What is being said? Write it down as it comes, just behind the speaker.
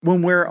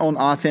when we're on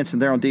offense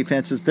and they're on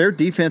defenses, their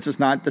defense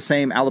is not the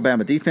same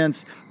Alabama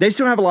defense. They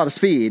still have a lot of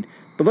speed,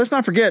 but let's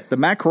not forget the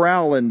Matt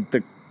Corral and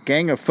the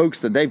gang of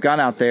folks that they've got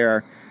out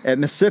there at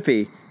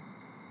Mississippi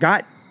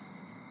got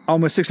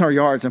almost 600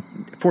 yards and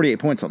 48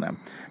 points on them.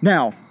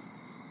 Now,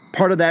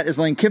 part of that is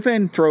Lane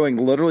Kiffin throwing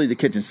literally the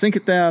kitchen sink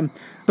at them,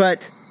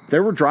 but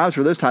there were drives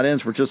where those tight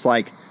ends were just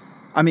like,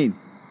 wanted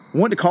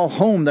to call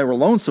home. They were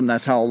lonesome.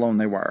 That's how alone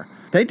they were.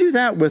 They do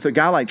that with a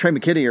guy like Trey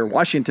McKitty or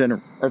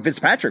Washington or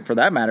Fitzpatrick, for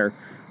that matter.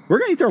 We're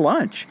going to eat their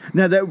lunch.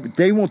 Now,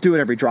 they won't do it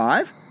every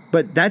drive,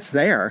 but that's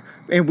there.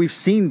 And we've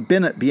seen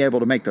Bennett be able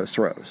to make those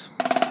throws.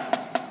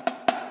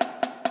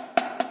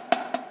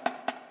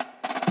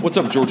 What's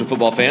up, Georgia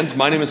football fans?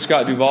 My name is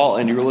Scott Duvall,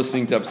 and you're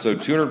listening to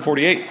episode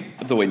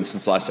 248 of the Waiting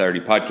Since Last Saturday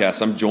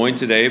podcast. I'm joined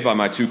today by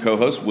my two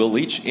co-hosts, Will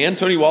Leach and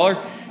Tony Waller,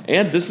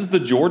 and this is the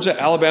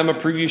Georgia-Alabama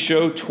Preview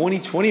Show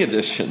 2020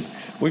 edition.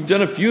 We've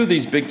done a few of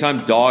these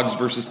big-time Dogs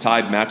versus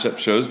Tide matchup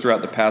shows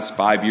throughout the past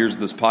 5 years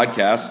of this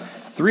podcast,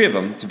 3 of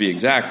them to be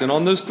exact, and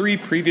on those 3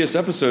 previous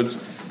episodes,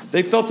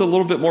 they felt a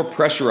little bit more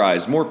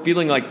pressurized, more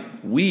feeling like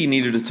we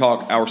needed to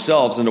talk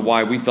ourselves into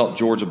why we felt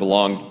Georgia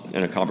belonged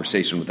in a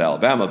conversation with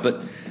Alabama,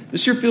 but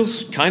this year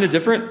feels kind of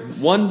different.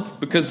 1,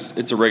 because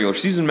it's a regular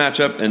season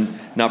matchup and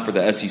not for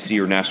the SEC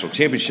or national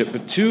championship,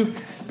 but 2,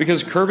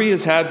 because Kirby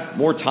has had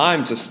more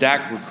time to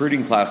stack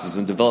recruiting classes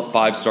and develop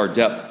 5-star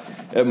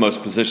depth at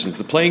most positions.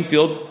 The playing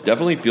field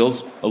definitely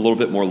feels a little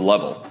bit more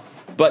level.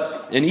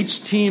 But in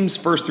each team's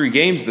first 3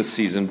 games this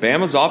season,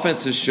 Bama's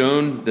offense has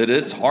shown that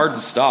it's hard to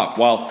stop,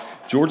 while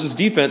Georgia's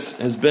defense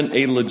has been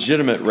a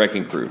legitimate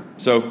wrecking crew.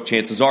 So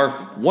chances are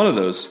one of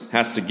those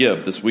has to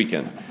give this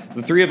weekend.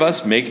 The 3 of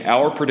us make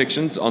our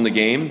predictions on the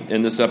game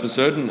in this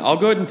episode, and I'll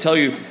go ahead and tell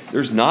you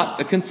there's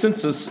not a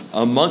consensus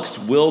amongst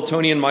Will,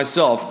 Tony, and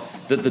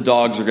myself that the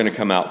Dogs are going to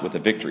come out with a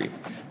victory.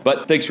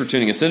 But thanks for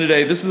tuning us in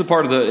today. This is the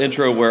part of the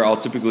intro where I'll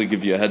typically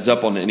give you a heads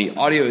up on any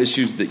audio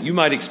issues that you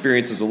might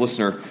experience as a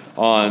listener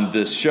on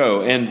this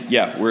show. And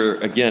yeah, we're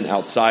again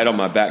outside on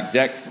my back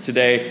deck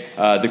today.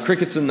 The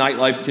crickets and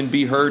nightlife can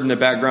be heard in the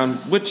background,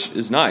 which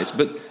is nice.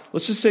 But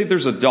let's just say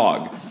there's a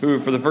dog who,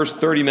 for the first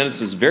 30 minutes,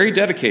 is very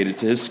dedicated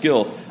to his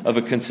skill of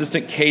a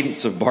consistent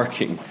cadence of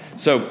barking.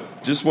 So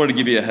just wanted to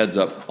give you a heads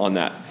up on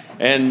that.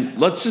 And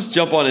let's just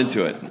jump on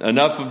into it.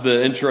 Enough of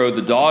the intro.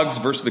 The Dogs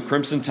versus the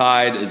Crimson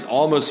Tide is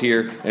almost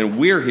here, and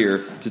we're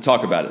here to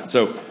talk about it.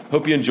 So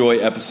hope you enjoy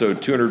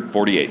episode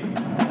 248.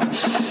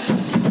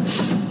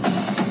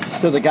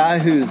 So the guy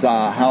whose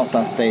house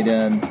I stayed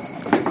in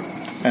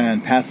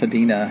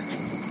Pasadena,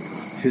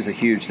 who's a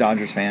huge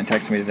Dodgers fan,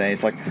 texted me today.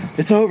 He's like,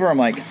 "It's over." I'm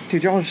like,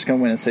 "Dude, y'all are just going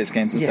to win in 6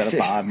 games instead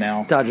of 5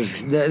 now."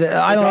 Dodgers.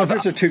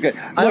 Dodgers are too good.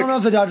 I don't know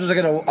if the Dodgers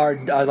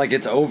are like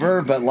it's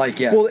over, but like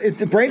yeah. Well, if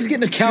the Braves get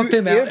to count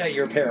them out at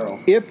your peril.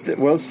 It's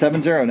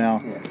 7-0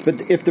 now. Yeah.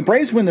 But if the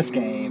Braves win this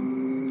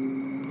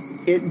game,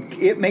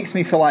 it makes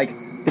me feel like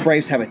the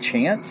Braves have a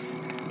chance,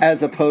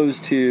 as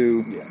opposed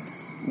to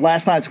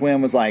last night's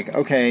win was like,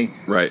 okay,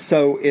 right.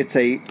 So it's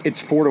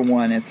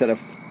 4-1 instead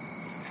of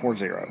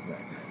 4-0,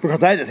 because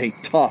that is a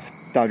tough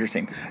Dodgers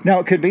team. Now,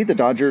 it could be the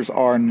Dodgers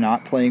are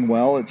not playing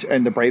well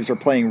and the Braves are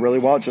playing really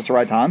well at just the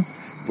right time,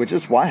 which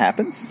is what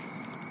happens.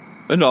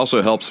 It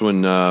also helps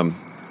when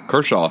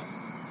Kershaw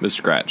is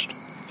scratched.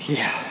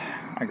 Yeah,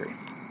 I agree.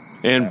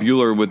 And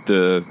Buehler with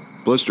the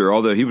blister,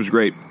 although he was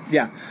great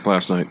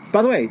last night.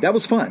 By the way, that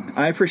was fun.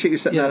 I appreciate you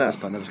setting that up. That was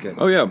fun. That was good.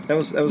 Oh, yeah. That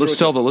was Let's really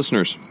tell cool. the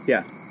listeners.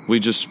 Yeah. We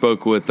just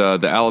spoke with the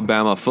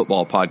Alabama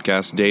football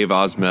podcast. Dave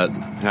Osmet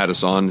had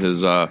us on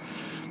his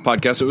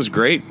podcast. It was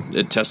great.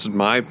 It tested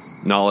my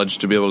knowledge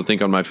to be able to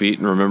think on my feet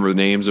and remember the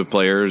names of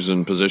players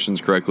and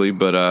positions correctly.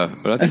 But I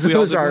think I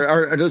suppose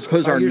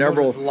our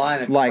number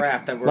line of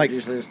crap that we're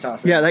usually just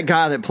tossing. Yeah, that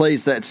guy that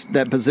plays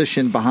that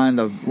position behind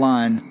the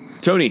line.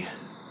 Tony,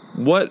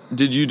 what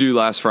did you do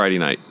last Friday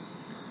night?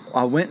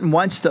 I went and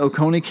watched the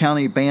Oconee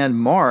County Band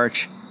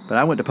march, but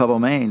I went to Pueblo,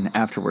 Maine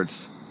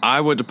afterwards.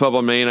 I went to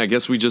Pueblo, Maine. I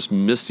guess we just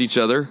missed each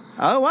other.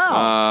 Oh,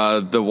 wow.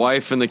 The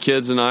wife and the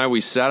kids and I,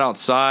 we sat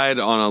outside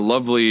on a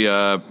lovely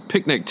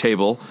picnic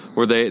table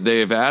where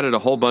they've added a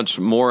whole bunch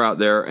more out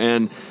there.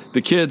 And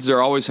the kids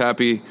are always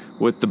happy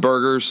with the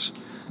burgers.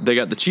 They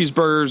got the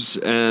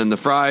cheeseburgers and the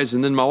fries.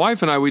 And then my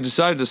wife and I, we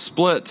decided to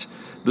split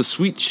the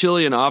sweet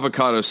chili and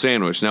avocado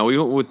sandwich. Now, we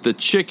went with the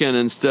chicken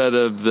instead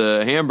of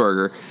the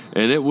hamburger,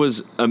 and it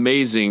was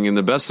amazing. And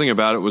the best thing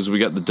about it was we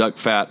got the duck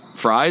fat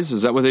fries.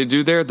 Is that what they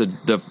do there?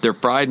 They're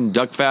fried in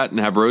duck fat and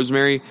have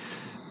rosemary.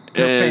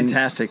 They're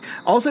fantastic.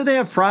 Also, they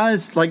have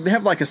fries, they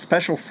have a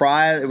special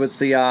fry. It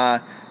was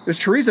it was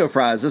chorizo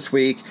fries this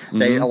week.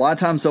 A lot of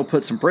times they'll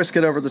put some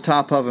brisket over the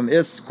top of them.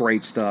 It's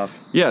great stuff.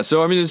 Yeah,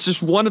 so I mean, it's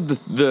just one of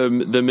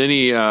the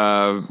many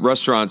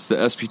restaurants that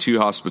SP2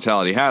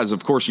 Hospitality has.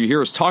 Of course, you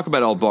hear us talk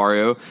about El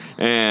Barrio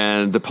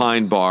and the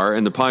Pine Bar,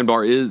 and the Pine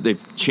Bar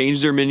they've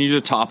changed their menu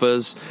to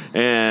tapas,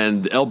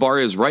 and El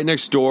Barrio is right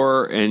next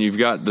door, and you've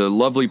got the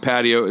lovely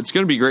patio. It's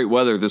going to be great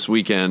weather this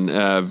weekend,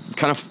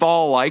 kind of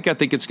fall-like. I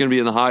think it's going to be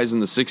in the highs in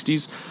the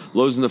 60s,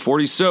 lows in the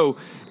 40s. So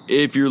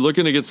if you're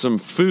looking to get some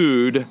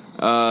food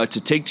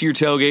to take to your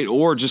tailgate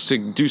or just to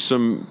do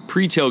some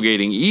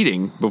pre-tailgating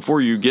eating before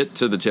you get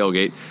to the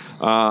tailgate,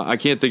 I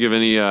can't think of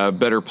any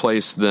better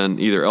place than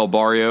either El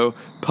Barrio,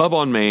 Pub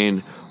on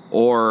Main,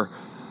 or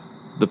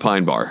the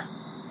Pine Bar.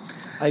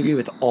 I agree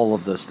with all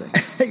of those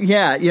things.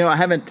 Yeah, I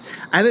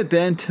haven't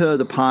been to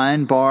the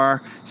Pine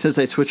Bar since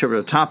they switched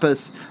over to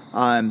Tapas.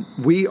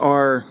 We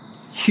are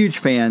huge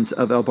fans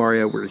of El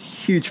Barrio. We're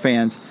huge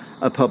fans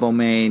of Pub on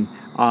Main.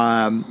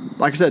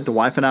 Like I said, the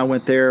wife and I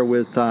went there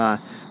with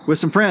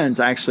some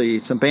friends, actually,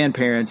 some band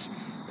parents.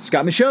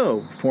 Scott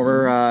Michaud,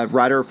 former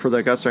writer for the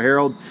Augusta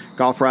Herald,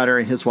 golf writer,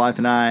 and his wife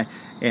and I.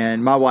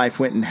 And my wife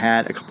went and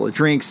had a couple of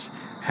drinks,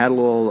 had a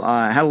little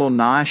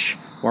nosh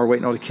while we're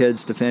waiting on the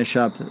kids to finish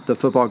up the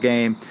football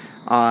game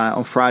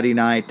on Friday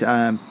night.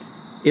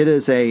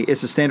 It's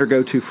a standard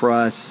go-to for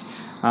us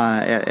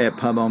at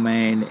Pub on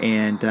Main,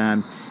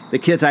 and the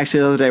kids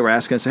actually the other day were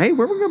asking us, "Hey,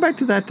 where we go back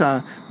to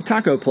that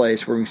taco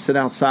place where we sit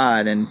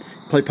outside and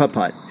play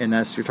putt-putt?" And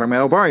you're talking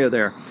about El Barrio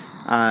there.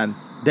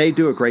 They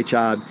do a great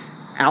job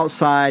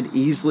outside,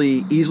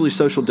 easily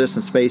social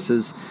distance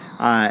spaces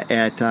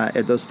at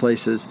those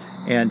places,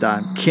 and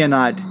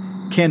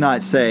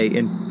cannot say,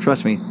 and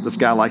trust me, this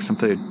guy likes some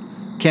food.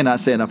 Cannot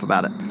say enough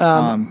about it.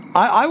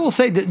 I will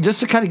say that just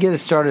to kind of get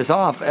us started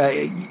off,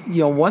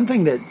 one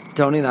thing that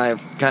Tony and I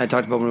have kind of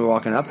talked about when we were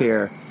walking up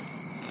here,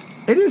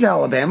 it is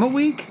Alabama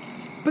week,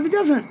 but it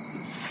doesn't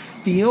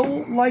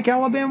feel like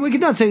Alabama week.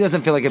 It doesn't say it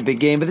doesn't feel like a big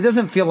game, but it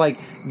doesn't feel like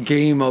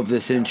game of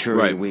the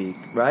century week,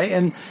 right?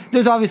 And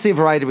there's obviously a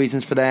variety of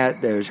reasons for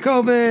that. There's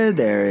COVID.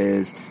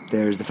 There's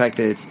the fact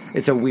that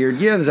it's a weird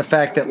year. There's the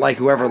fact that like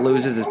whoever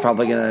loses is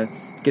probably going to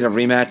get a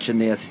rematch in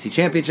the SEC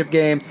championship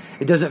game.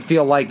 It doesn't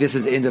feel like this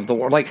is end of the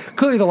world. Like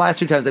clearly the last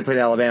two times they played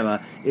Alabama,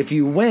 if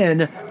you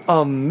win,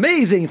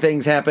 amazing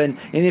things happen,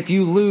 and if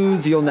you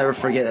lose, you'll never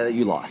forget that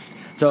you lost.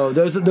 So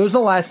those are the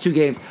last two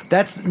games.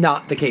 That's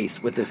not the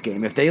case with this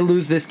game. If they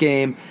lose this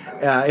game,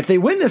 if they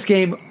win this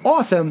game,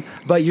 awesome.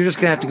 But you're just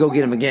gonna have to go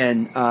get them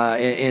again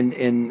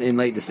in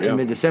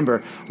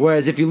mid-December.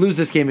 Whereas if you lose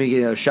this game,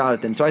 you get a shot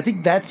at them. So I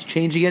think that's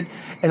changing it.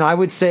 And I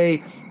would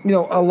say,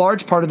 a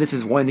large part of this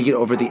is wanting to get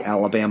over the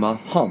Alabama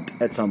hump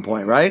at some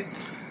point, right?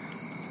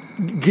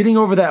 Getting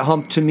over that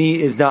hump to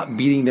me is not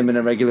beating them in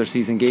a regular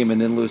season game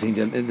and then losing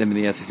them in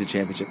the SEC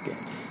championship game.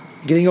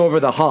 Getting over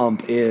the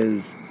hump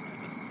is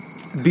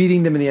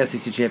beating them in the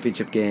SEC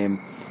championship game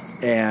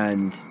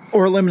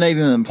or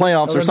eliminating them in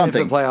playoffs or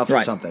something.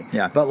 Or something.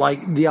 Yeah. But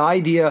like the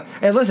idea,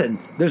 and listen,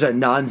 there's a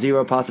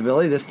non-zero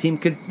possibility these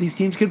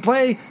teams could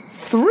play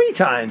 3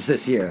 times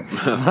this year.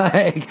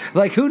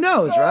 like who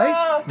knows,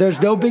 right? There's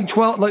no Big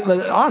 12. Like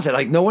honestly,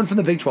 like no one from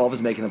the Big 12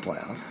 is making the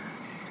playoff.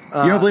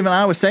 You don't believe in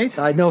Iowa State?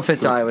 No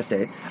offense to Iowa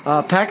State.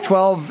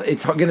 Pac-12,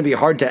 it's going to be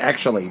hard to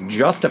actually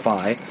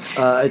justify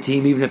a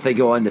team, even if they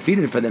go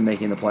undefeated, for them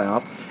making the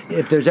playoff.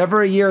 If there's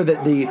ever a year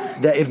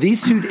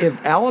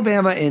if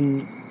Alabama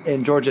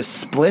and Georgia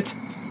split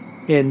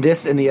in the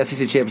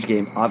SEC championship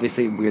game,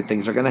 obviously weird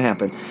things are going to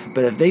happen.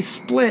 But if they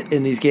split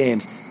in these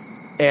games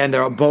and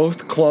they're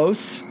both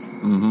close.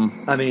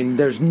 Mm-hmm. I mean,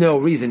 there's no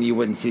reason you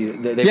wouldn't see.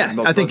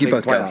 I think you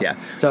both go. Yeah,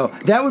 so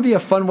that would be a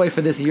fun way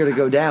for this year to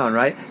go down,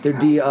 right? There'd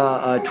be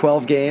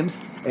 12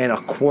 games, and a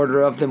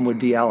quarter of them would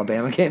be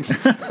Alabama games.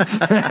 Well,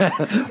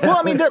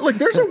 I mean,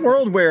 there's a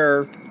world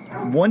where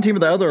one team or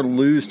the other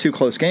lose 2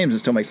 close games and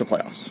still makes the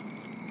playoffs,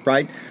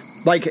 right?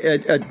 Like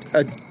a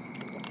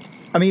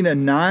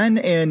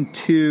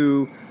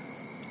 9-2.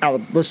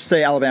 Let's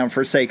say Alabama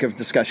for sake of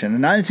discussion. A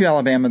 9-2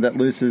 Alabama that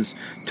loses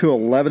to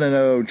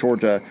 11-0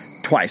 Georgia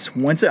twice.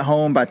 Once at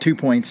home by 2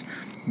 points,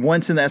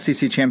 once in the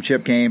SEC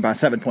championship game by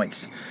 7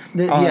 points.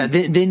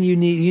 Then you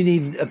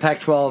need a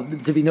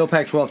Pac-12 to be no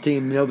Pac-12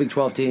 team, no Big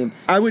 12 team.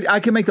 I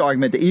can make the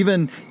argument that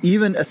even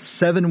a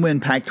 7-win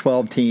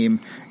Pac-12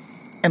 team,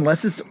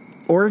 unless it's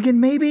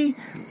Oregon, maybe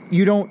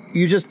you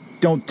just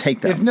don't take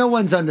them. If no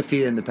one's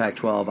undefeated in the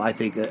Pac-12, I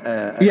think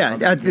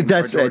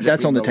that's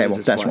on the table.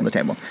 That's on the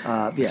table.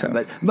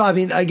 But I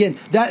mean, again,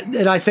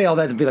 and I say all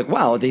that to be like,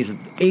 wow, these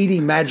 80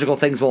 magical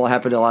things will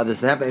happen to allow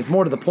this to happen. It's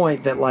more to the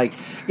point that like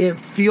it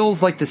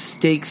feels like the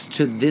stakes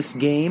to this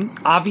game.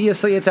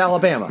 Obviously, it's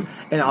Alabama,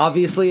 and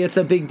obviously, it's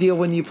a big deal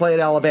when you play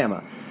at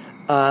Alabama.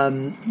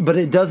 But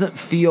it doesn't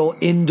feel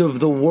end of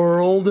the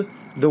world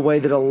the way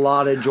that a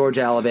lot of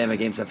Georgia-Alabama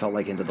games have felt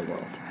like end of the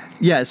world.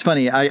 Yeah, it's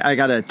funny. I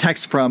got a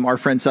text from our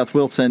friend Seth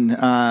Wilson,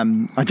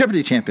 a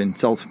Jeopardy champion,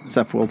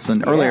 Seth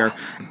Wilson, earlier,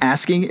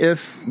 asking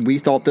if we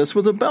thought this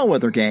was a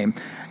bellwether game.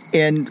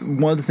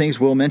 And one of the things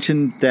Will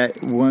mentioned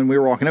that when we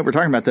were walking up, we were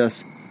talking about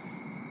this,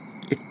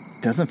 it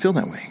doesn't feel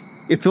that way.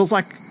 It feels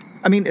like,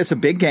 it's a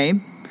big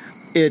game.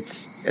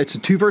 It's a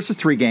 2 versus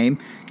 3 game.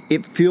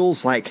 It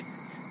feels like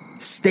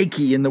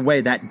stakey in the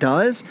way that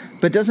does,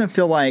 but it doesn't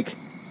feel like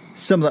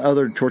some of the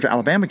other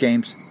Georgia-Alabama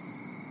games,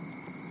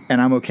 and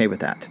I'm okay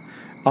with that.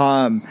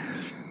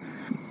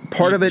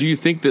 Part of it. Do you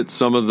think that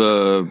some of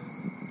the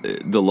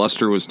the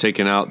luster was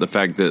taken out, the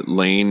fact that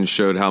Lane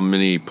showed how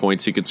many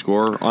points he could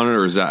score on it,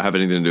 or does that have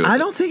anything to do with it? I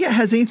don't think it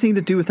has anything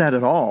to do with that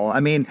at all. I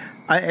mean,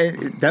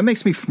 that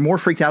makes me more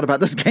freaked out about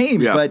this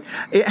game, but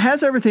it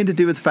has everything to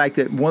do with the fact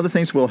that one of the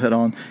things we'll hit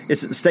on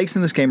is that the stakes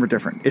in this game are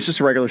different. It's just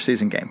a regular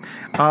season game.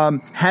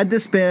 Had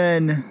this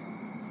been...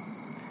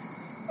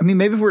 I mean,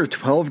 maybe if we're a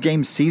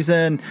 12-game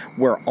season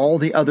where all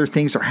the other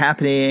things are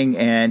happening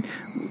and,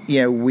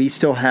 we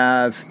still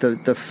have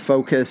the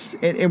focus,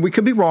 and we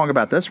could be wrong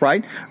about this,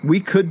 right? We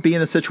could be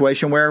in a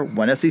situation where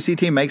one SEC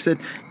team makes it,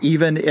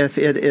 even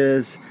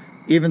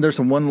there's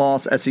a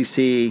one-loss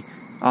SEC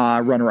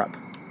runner-up,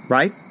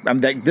 right? I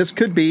mean, this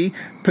could be,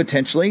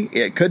 potentially,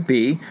 it could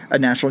be a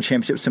national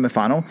championship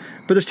semifinal.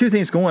 But there's two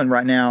things going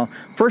right now.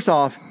 First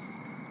off,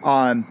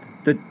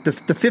 the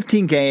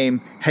 15 game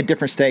had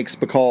different stakes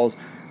because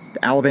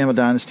the Alabama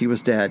dynasty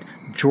was dead.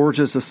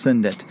 Georgia's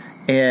ascendant.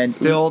 And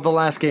still the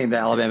last game that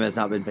Alabama has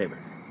not been favored.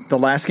 The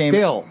last game,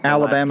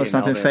 Alabama's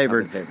not been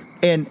favored.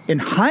 And in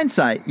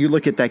hindsight, you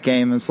look at that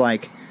game and it's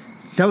like,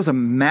 that was a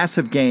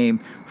massive game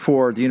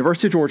for the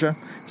University of Georgia.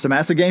 It's a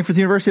massive game for the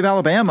University of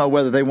Alabama,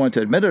 whether they want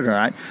to admit it or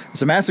not.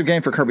 It's a massive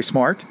game for Kirby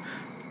Smart.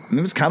 I mean,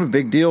 it was kind of a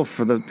big deal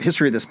for the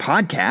history of this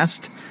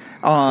podcast.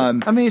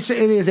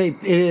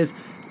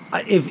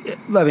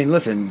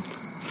 Listen,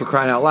 for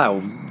crying out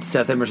loud,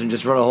 Seth Emerson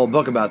just wrote a whole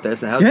book about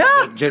this. And how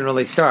does it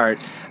generally start?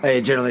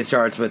 It generally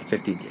starts with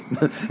 15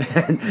 games.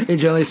 And it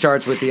generally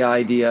starts with the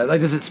idea,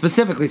 does it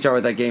specifically start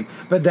with that game?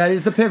 But that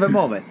is the pivot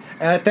moment.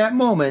 At that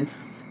moment,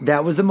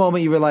 that was the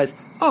moment you realize,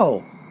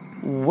 oh,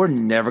 we're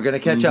never going to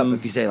catch up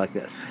if you say it like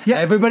this. Yeah.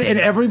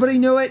 Everybody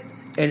knew it,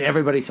 and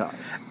everybody saw it.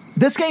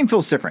 This game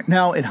feels different.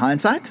 Now, in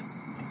hindsight,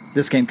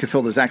 this game could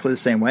feel exactly the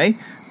same way.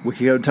 We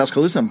could go to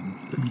Tuscaloosa and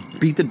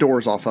beat the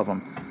doors off of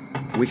them.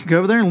 We could go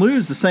over there and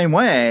lose the same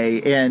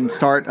way and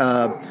start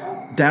a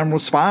downward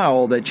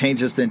spiral that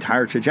changes the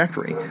entire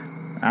trajectory.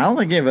 I don't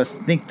think any of us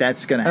think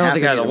that's going to happen. I don't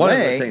think either one of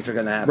those things are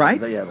going to happen.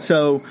 Right?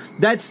 So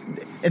that's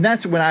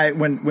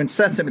when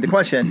Seth sent me the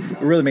question,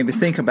 it really made me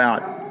think about,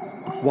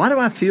 why do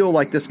I feel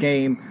like this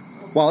game,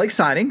 while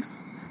exciting,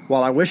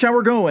 while I wish I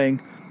were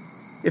going,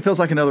 it feels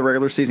like another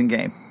regular season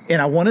game.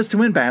 And I want us to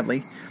win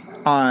badly.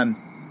 And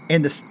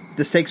the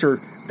stakes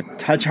are a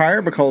touch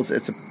higher because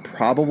it's a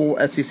probable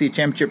SEC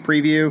championship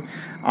preview.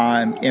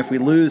 If we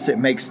lose, it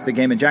makes the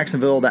game in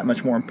Jacksonville that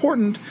much more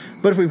important.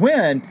 But if we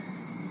win,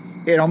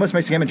 it almost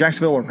makes the game in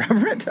Jacksonville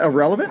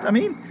irrelevant. I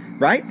mean,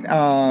 right?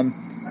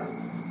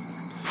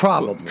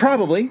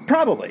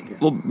 Probably.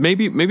 Well,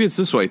 maybe it's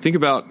this way. Think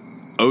about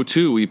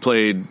 2002. We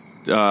played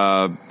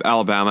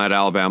Alabama at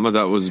Alabama.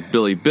 That was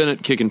Billy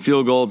Bennett kicking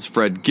field goals.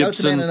 Fred Gibson. That was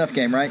the man enough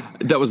game, right?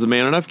 That was the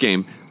man enough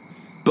game.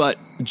 But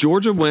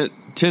Georgia went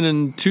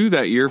 10-2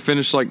 that year,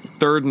 finished like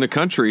third in the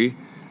country.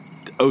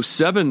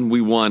 2007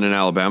 we won in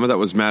Alabama. That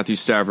was Matthew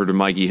Stafford and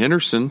Mikey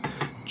Henderson.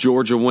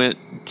 Georgia went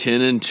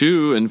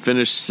 10-2 and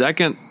finished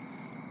second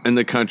in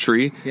the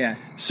country. Yeah.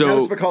 So that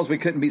was because we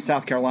couldn't beat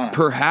South Carolina.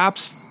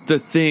 Perhaps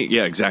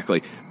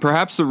exactly.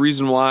 Perhaps the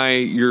reason why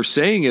you're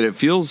saying it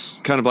feels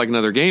kind of like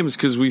another game is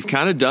because we've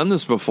kind of done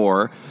this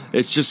before.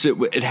 It's just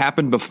it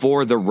happened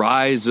before the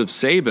rise of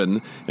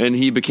Saban, and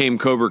he became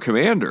Cobra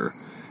Commander.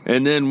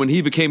 And then when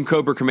he became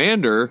Cobra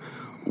Commander,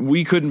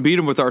 we couldn't beat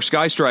him with our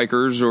Sky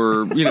Strikers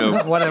or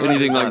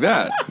anything like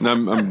that. And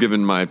I'm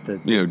giving my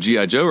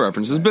G.I. Joe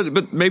references,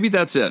 but maybe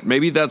that's it.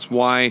 Maybe that's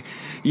why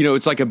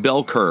it's like a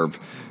bell curve.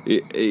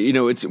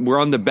 We're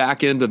on the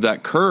back end of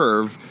that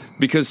curve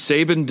because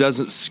Saban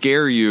doesn't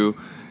scare you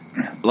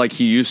like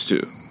he used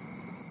to.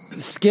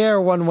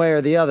 Scare one way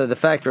or the other. The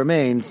fact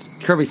remains,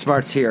 Kirby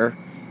Smart's here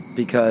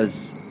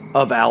because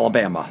of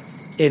Alabama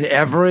in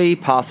every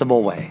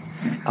possible way.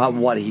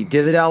 What he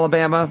did at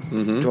Alabama,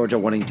 Georgia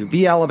wanting to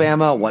be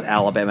Alabama, what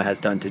Alabama has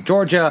done to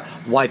Georgia,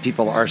 why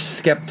people are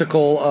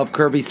skeptical of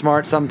Kirby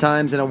Smart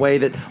sometimes in a way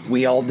that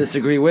we all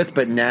disagree with,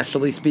 but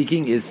nationally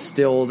speaking is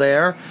still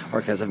there,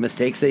 or because of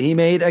mistakes that he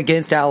made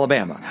against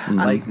Alabama.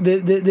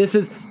 This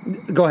is...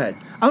 Go ahead.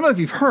 I don't know if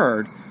you've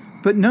heard,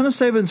 but none of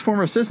Saban's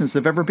former assistants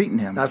have ever beaten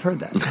him. I've heard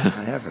that.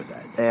 I have heard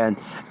that.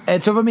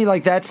 And so for me,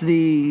 that's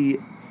the...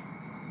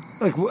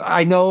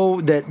 I know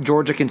that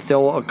Georgia can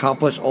still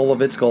accomplish all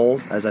of its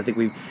goals, as I think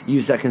we've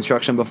used that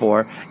construction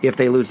before, if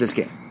they lose this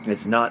game.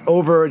 It's not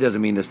over. It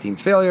doesn't mean this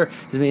team's failure.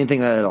 It doesn't mean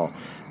anything like that at all.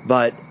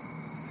 But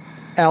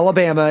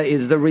Alabama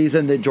is the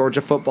reason that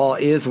Georgia football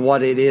is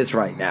what it is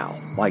right now.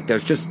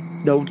 There's just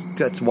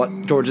that's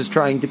what Georgia's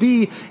trying to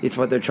be. It's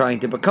what they're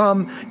trying to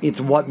become. It's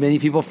what many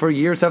people for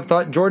years have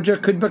thought Georgia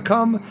could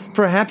become,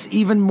 perhaps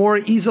even more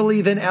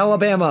easily than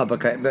Alabama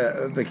became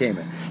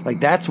it.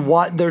 That's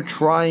what they're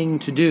trying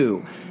to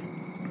do.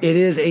 It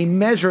is a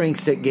measuring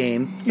stick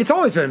game. It's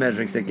always been a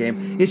measuring stick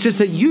game. It's just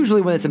that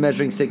usually when it's a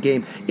measuring stick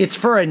game, it's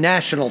for a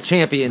national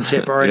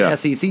championship or an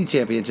SEC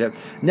championship.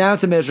 Now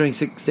it's a measuring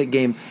stick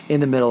game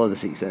in the middle of the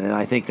season. And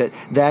I think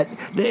that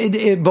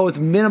it both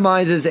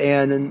minimizes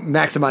and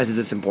maximizes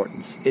its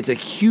importance. It's a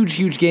huge,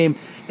 huge game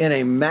in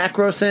a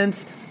macro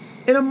sense.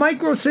 In a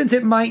micro sense,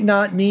 it might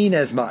not mean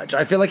as much.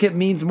 I feel like it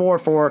means more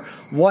for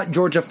what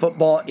Georgia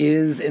football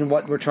is and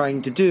what we're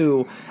trying to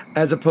do.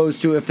 as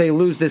opposed to if they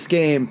lose this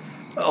game,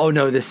 oh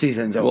no, this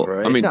season's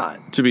over. I mean, it's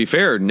not. To be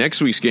fair,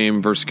 next week's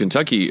game versus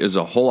Kentucky is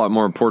a whole lot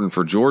more important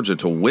for Georgia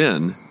to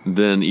win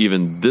than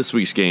even this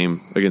week's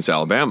game against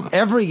Alabama.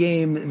 Every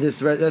game,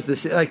 that's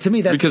like to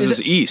me, that's because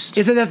it's East.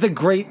 Isn't that the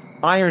great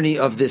irony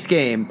of this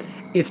game?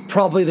 It's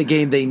probably the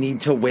game they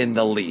need to win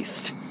the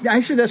least.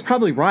 Actually, that's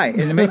probably right,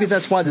 and maybe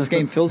that's why this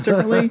game feels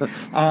differently.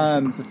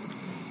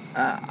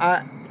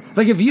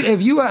 Like if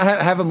you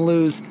have them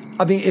lose,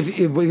 I mean, if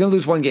we're going to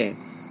lose one game,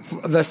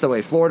 that's the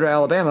way, Florida or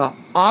Alabama,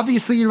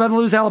 obviously you'd rather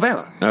lose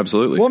Alabama.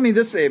 Absolutely. Well,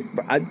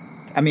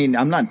 I mean,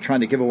 I'm not trying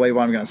to give away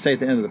what I'm going to say at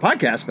the end of the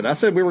podcast, but I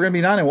said we were going to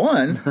be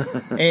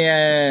 9-1,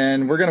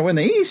 and we're going to win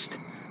the East.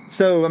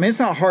 So, I mean, it's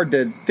not hard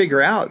to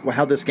figure out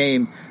how this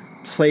game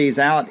plays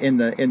out in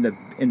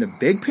the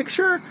big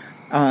picture.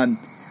 I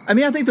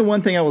mean, I think the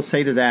one thing I will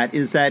say to that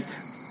is that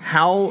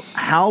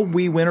how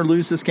we win or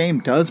lose this game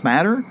does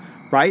matter,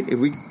 right? If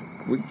we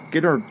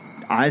get our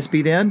eyes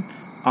beat in,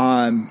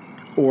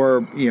 or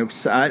we get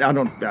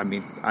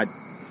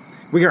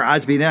our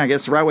eyes beat in, I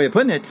guess the right way of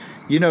putting it,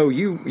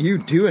 you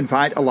do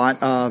invite a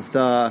lot of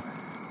the,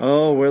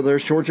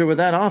 there's Georgia with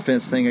that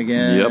offense thing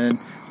again.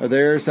 Yep.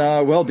 There's,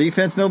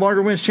 defense no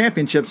longer wins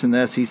championships in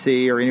the SEC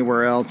or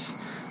anywhere else.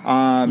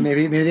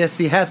 Maybe the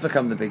SEC has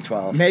become the Big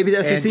 12. Maybe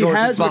the SEC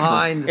has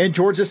behind, and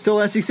Georgia's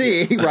still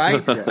SEC,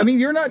 right? Yeah. I mean,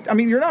 you're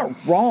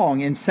not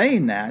wrong in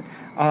saying that.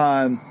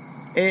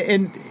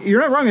 And you're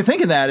not wrong in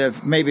thinking that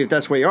if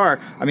that's where you are.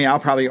 I mean, I'll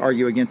probably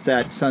argue against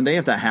that Sunday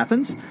if that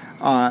happens.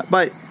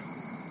 But,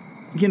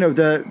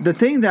 the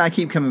thing that I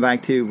keep coming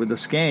back to with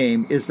this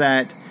game is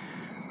that,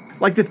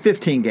 like the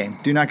 15 game,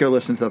 do not go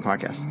listen to the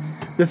podcast.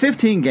 The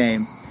 15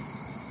 game,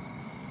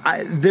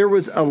 there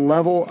was a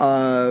level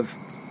of,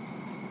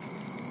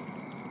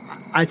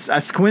 I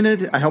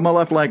squinted, I held my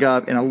left leg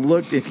up, and I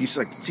looked, if you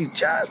see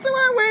just the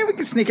right way, we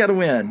can sneak out a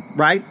win,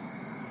 right?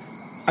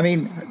 I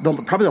mean,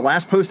 probably the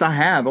last post I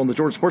have on the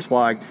Georgia Sports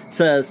Blog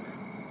says,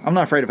 I'm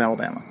not afraid of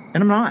Alabama.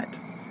 And I'm not.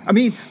 I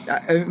mean,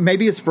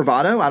 maybe it's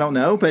bravado, I don't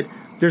know, but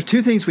there's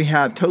two things we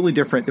have totally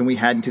different than we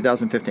had in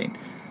 2015.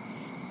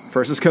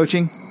 First is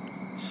coaching.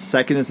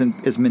 Second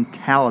is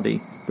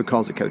mentality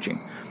because of coaching.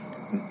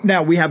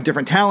 Now, we have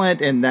different talent,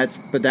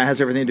 but that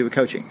has everything to do with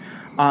coaching.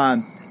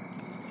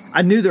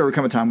 I knew there would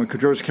come a time when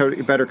Georgia was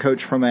a better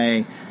coach from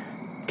a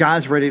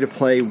guys ready to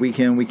play week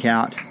in, week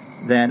out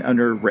than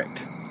under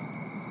Richt.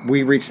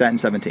 We reached that in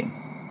 2017.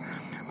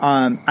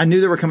 I knew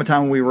there would come a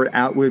time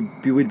when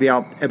we'd be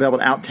able to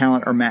out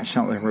talent or match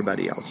talent with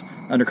everybody else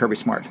under Kirby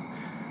Smart.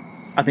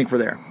 I think we're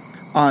there.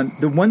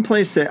 The one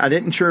place that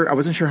I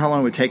wasn't sure how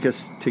long it would take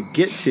us to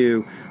get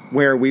to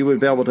where we would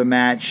be able to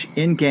match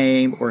in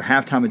game or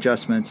halftime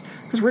adjustments,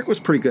 because Rick was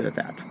pretty good at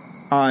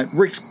that.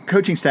 Rick's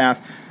coaching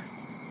staff,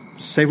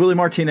 say Willie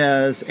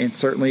Martinez and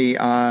certainly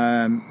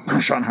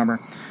Schottenheimer,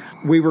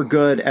 we were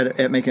good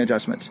at making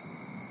adjustments.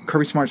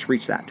 Kirby Smart's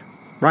reached that.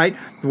 Right?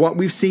 What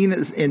we've seen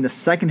is in the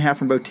second half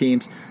from both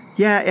teams,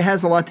 it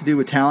has a lot to do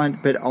with talent,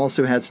 but it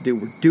also has to do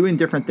we're doing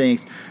different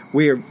things.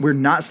 We're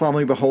not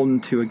solely beholden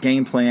to a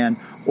game plan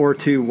or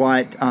to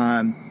what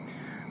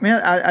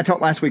I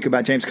talked last week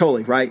about James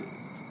Coley, right?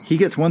 He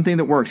gets one thing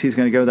that works, he's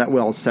going to go that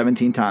well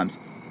 17 times.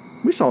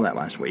 We saw that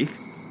last week.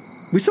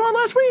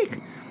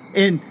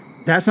 And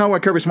that's not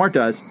what Kirby Smart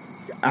does.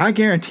 I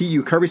guarantee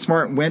you Kirby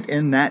Smart went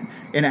in at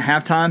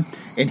halftime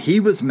and he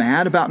was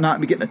mad about not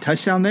getting a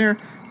touchdown there.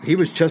 He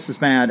was just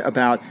as mad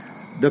about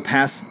the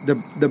pass, the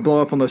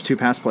blow up on those two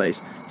pass plays.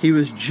 He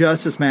was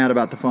just as mad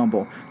about the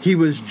fumble. He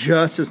was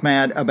just as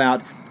mad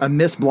about a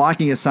missed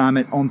blocking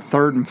assignment on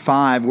 3rd and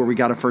 5 where we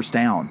got a first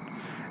down.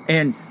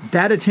 And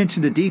that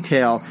attention to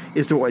detail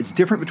is what's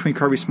different between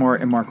Kirby Smart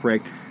and Mark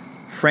Richt.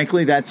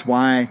 Frankly, that's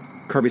why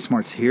Kirby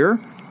Smart's here.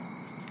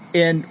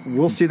 And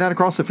we'll see that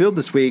across the field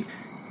this week.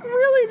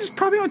 Really, there's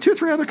probably only 2 or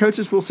 3 other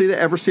coaches we'll see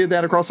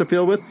that across the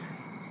field with.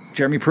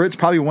 Jeremy Pruitt's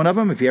probably one of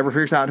them if he ever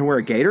figures out how to wear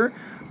a gaiter.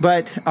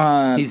 But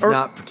he's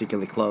not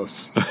particularly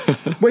close.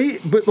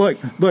 But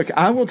look,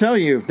 I will tell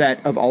you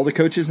that of all the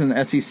coaches in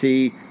the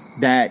SEC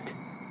that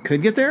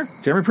could get there,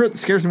 Jeremy Pruitt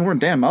scares me more than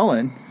Dan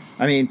Mullen.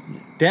 I mean,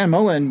 Dan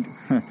Mullen,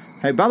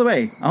 hey, by the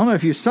way, I don't know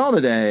if you saw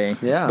today,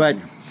 but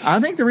I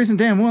think the reason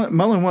Dan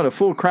Mullen won a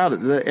full crowd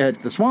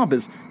at the Swamp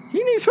is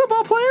he needs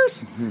football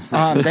players.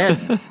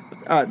 They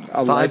had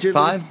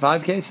allegedly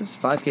five cases.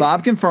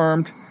 5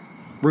 confirmed.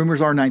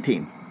 Rumors are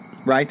 19.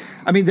 Right?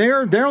 I mean,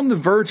 they're on the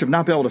verge of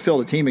not being able to field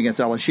a team against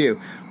LSU,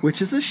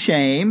 which is a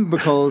shame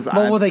because.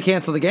 Will they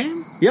cancel the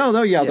game? They'll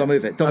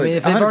move it.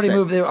 If they've already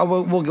moved,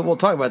 we'll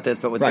talk about this.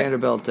 But with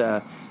Vanderbilt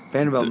moved.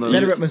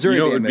 Vanderbilt, Missouri.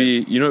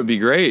 You know, it'd be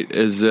great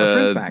is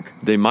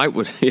they might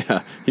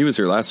he was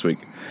here last week.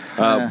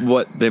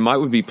 What they might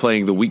would be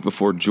playing the week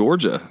before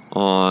Georgia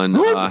on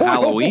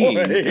Halloween,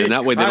 and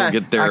that way they don't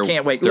get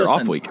their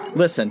off week.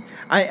 Listen,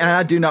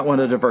 I do not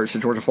want to diverge to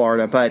Georgia,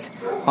 Florida, but.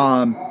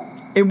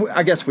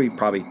 I guess we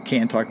probably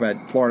can talk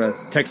about Florida,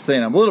 Texas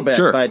A&M a little bit,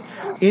 sure. But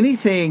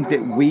anything that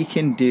we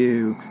can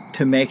do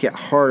to make it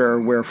harder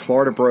where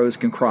Florida bros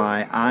can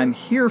cry, I'm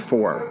here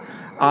for.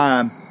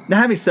 Now,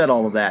 having said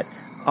all of that,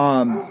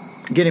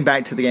 getting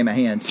back to the game at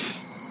hand,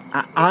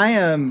 I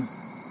am.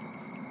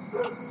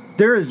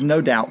 There is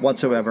no doubt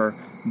whatsoever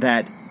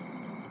that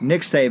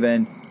Nick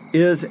Saban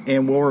is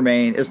and will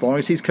remain, as long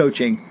as he's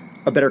coaching,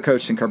 a better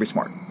coach than Kirby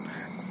Smart.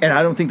 And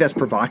I don't think that's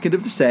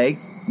provocative to say.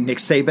 Nick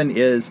Saban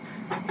is,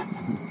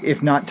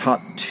 if not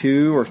top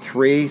 2 or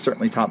 3,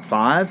 certainly top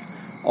 5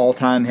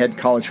 all-time head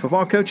college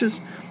football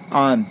coaches.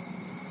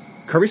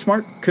 Kirby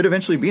Smart could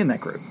eventually be in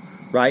that group,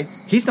 right?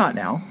 He's not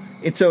now.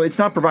 And so it's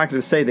not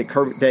provocative to say that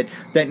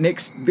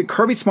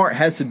Kirby Smart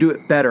has to do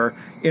it better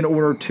in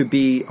order to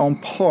be on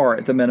par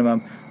at the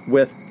minimum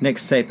with Nick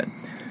Saban.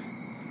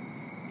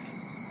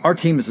 Our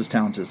team is as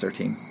talented as their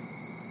team.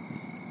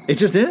 It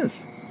just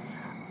is.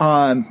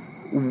 And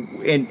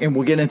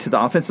we'll get into the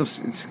offense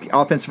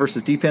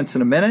versus defense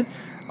in a minute.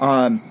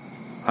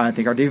 I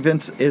think our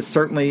defense is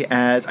certainly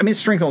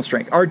strength on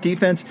strength. Our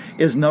defense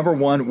is number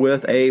 1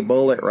 with a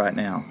bullet right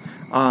now.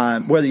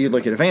 Whether you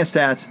look at advanced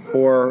stats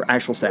or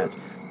actual stats.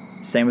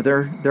 Same with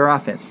their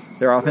offense.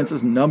 Their offense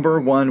is number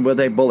 1 with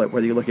a bullet,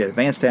 whether you look at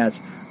advanced stats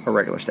or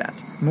regular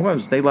stats. And what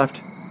was they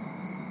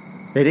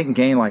didn't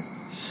gain like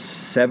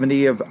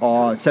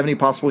 70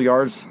 possible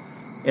yards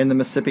in the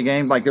Mississippi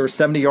game. Like there were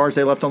 70 yards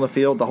they left on the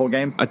field the whole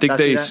game. I think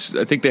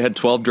they had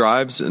 12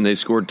 drives and they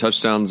scored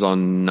touchdowns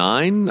on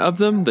 9 of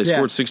them. They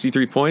scored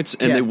 63 points,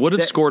 and they would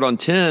have scored on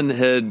 10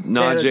 had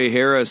Najee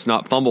Harris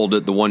not fumbled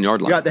at the 1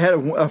 yard line. Yeah, they had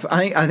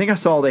I think I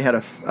saw they had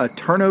a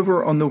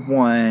turnover on the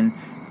 1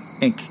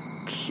 and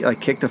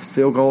kicked a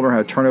field goal or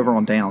had a turnover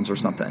on downs or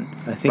something.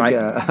 I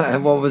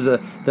think what was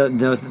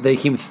they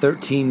came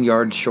 13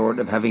 yards short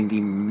of having the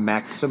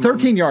maximum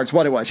 13 yards.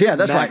 What it was? Yeah,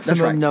 that's right. That's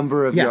right. Maximum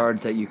number of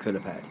yards that you could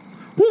have had.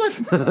 Well,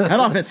 that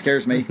offense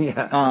scares me.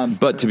 Yeah.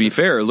 But to be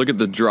fair, look at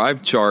the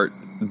drive chart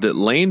that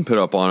Lane put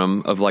up on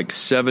him of like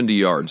 70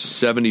 yards,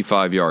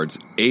 75 yards,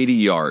 80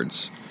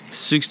 yards,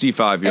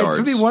 65 yards.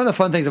 And for me, one of the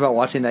fun things about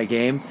watching that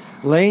game,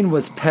 Lane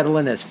was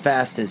pedaling as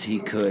fast as he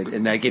could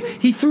in that game.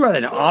 He threw out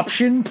an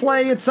option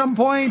play at some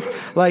point.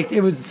 Like,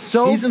 it was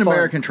so He's an fun.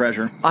 American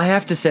treasure. I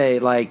have to say,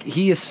 like,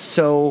 he is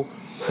so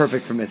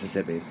perfect for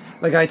Mississippi.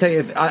 Like, I tell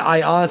you,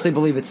 I honestly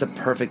believe it's the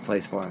perfect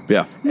place for him.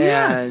 Yeah.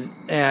 Yes.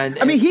 And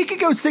I mean, he could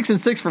go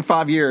 6-6 for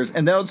 5 years,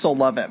 and they'll still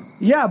love him.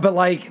 Yeah, but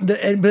but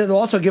it'll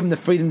also give him the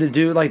freedom to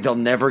do. Like, they'll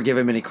never give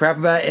him any crap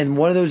about it. And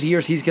one of these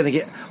years, he's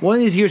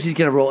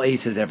gonna roll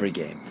aces every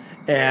game.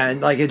 And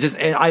like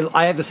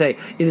I have to say,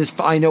 it is.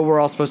 I know we're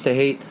all supposed to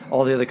hate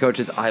all the other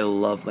coaches. I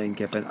love Lane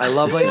Kiffin. I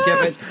love Lane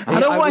Kiffin. I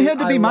don't want him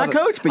to be my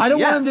coach, but I don't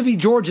want him to be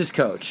Georgia's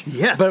coach.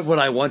 Yes, but would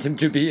I want him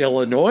to be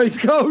Illinois'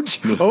 coach?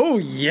 Oh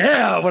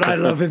yeah, would I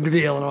love him to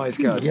be Illinois'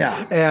 coach? Yeah,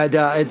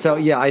 and so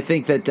I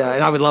think that,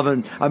 and I would love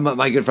him.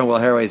 My good friend Will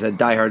Haraway is a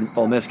diehard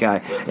Ole Miss guy,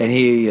 and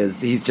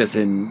he's just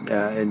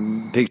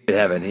in pig shit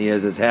heaven. He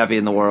is as happy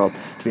in the world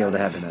to be able to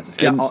have him as his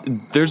coach.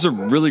 And there's a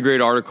really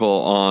great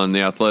article on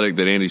The Athletic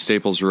that Andy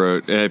Staples wrote.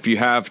 If you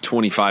have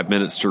 25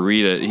 minutes to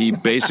read it, he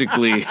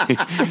basically...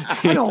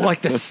 I don't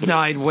like the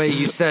snide way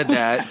you said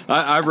that.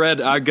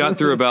 I got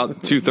through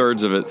about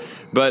 2/3 of it,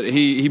 but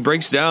he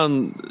breaks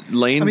down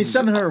Lane's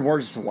 700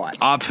 words is a lot.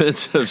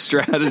 Offensive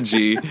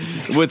strategy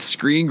with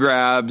screen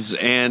grabs,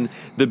 and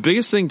the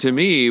biggest thing to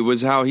me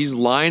was how he's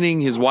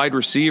lining his wide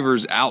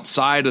receivers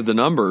outside of the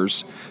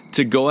numbers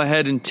to go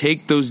ahead and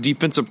take those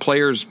defensive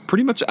players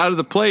pretty much out of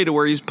the play to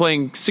where he's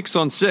playing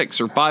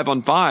 6-on-6 or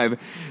 5-on-5,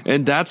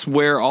 and that's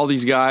where all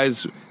these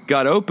guys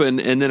got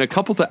open, and then a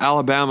couple of the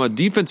Alabama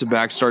defensive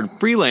backs started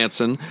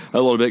freelancing a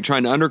little bit,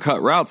 trying to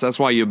undercut routes. That's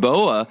why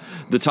Yeboah,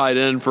 the tight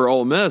end for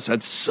Ole Miss,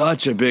 had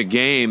such a big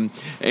game.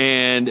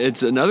 And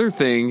it's another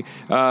thing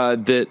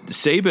that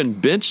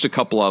Saban benched a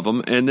couple of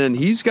them, and then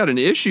he's got an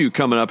issue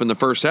coming up in the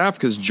first half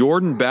because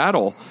Jordan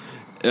Battle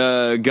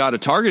got a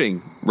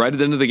targeting right at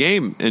the end of the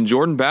game. And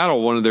Jordan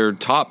Battle, one of their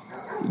top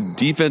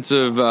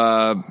defensive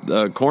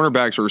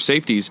cornerbacks or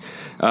safeties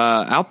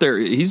out there,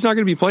 he's not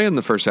going to be playing in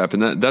the first half,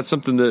 and that's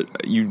something that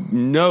that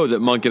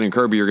Monken and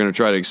Kirby are going to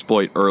try to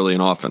exploit early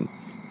and often.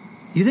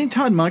 You think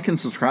Todd Monken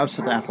subscribes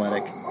to The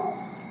Athletic?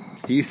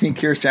 Do you think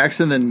Kearis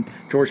Jackson and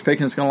George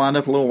Pickens going to line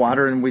up a little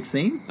wider than we've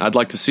seen? I'd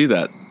like to see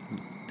that.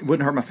 It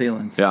wouldn't hurt my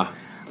feelings. Yeah.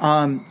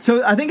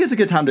 So I think it's a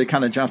good time to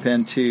kind of jump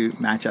into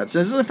matchups.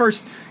 This is the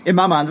first, in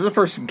my mind, this is the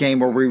first game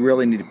where we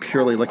really need to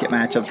purely look at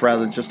matchups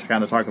rather than just to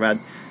kind of talk about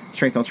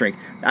strength on strength.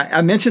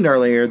 I mentioned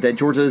earlier that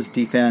Georgia's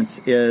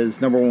defense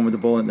is number 1 with the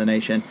bullet in the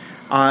nation.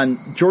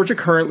 Georgia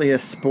currently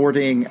is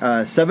sporting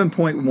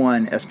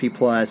 7.1 SP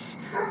plus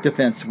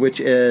defense, which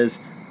is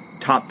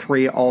top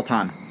 3 all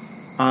time.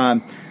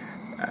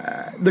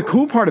 The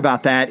cool part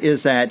about that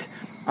is that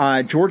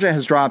Georgia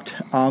has dropped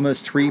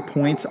almost 3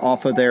 points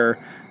off of their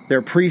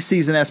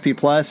preseason SP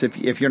plus.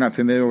 If you're not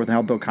familiar with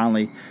how Bill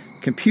Connelly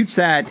computes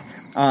that,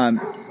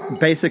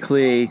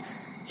 basically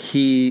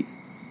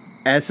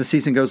as the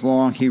season goes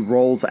along, he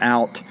rolls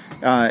out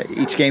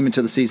each game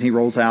into the season. He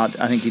rolls out,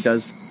 I think he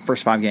does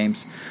first 5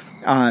 games.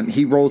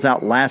 He rolls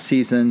out last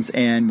season's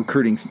and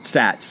recruiting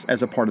stats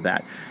as a part of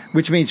that,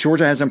 which means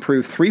Georgia has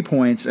improved 3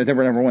 points. They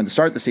were number 1 to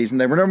start the season.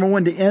 They were number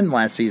 1 to end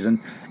last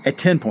season at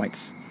 10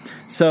 points.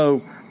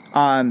 So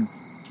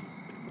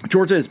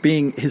Georgia is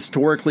being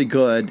historically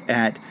good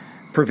at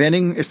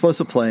preventing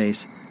explosive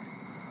plays,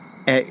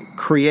 at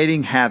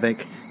creating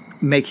havoc,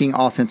 making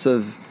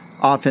offenses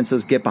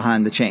get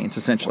behind the chains,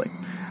 essentially.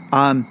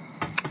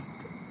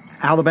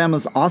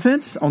 Alabama's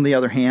offense, on the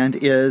other hand,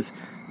 is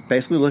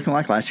basically looking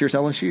like last year's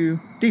LSU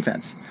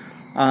defense.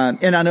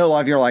 And I know a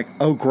lot of you are like,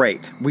 oh,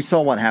 great. We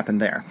saw what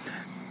happened there.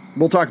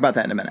 We'll talk about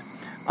that in a minute.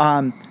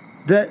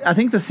 I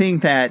think the thing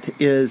that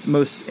is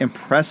most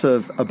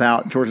impressive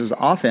about Georgia's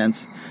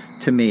offense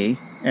to me,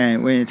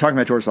 and when you're talking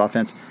about Georgia's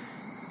offense,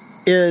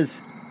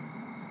 is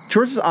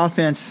Georgia's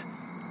offense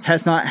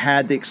has not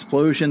had the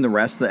explosion the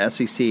rest of the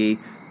SEC,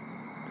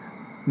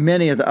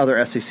 many of the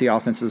other SEC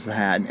offenses have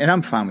had, and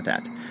I'm fine with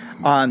that.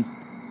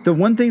 The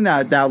one thing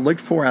that I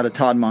looked for out of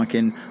Todd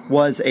Monken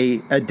was a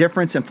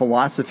difference in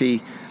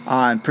philosophy,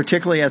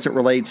 particularly as it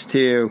relates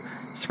to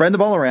spreading the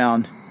ball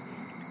around,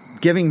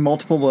 giving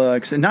multiple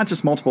looks, and not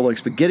just multiple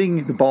looks, but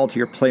getting the ball to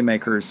your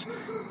playmakers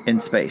in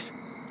space.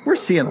 We're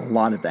seeing a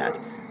lot of that.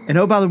 And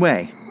oh, by the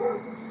way,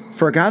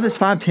 for a guy that's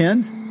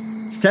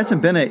 5'10", Stetson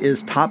Bennett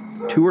is top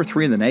 2 or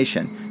 3 in the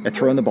nation at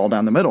throwing the ball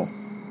down the middle.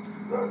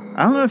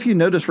 I don't know if you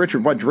noticed,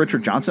 what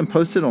Richard Johnson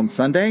posted on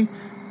Sunday.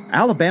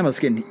 Alabama's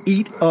getting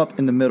eat up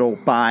in the middle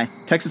by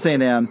Texas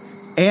A&M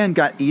and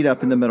got eat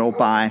up in the middle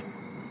by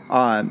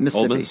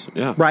Mississippi.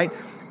 Yeah. Right?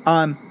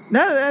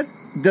 That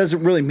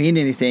doesn't really mean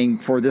anything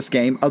for this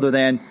game other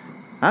than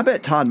I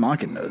bet Todd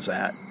Monken knows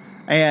that.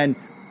 And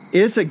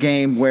it's a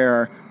game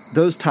where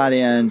those tight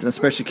ends,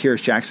 especially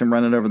Kyrus Jackson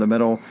running over the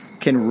middle,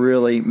 can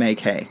really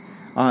make hay.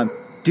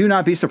 Do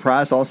not be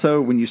surprised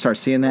also when you start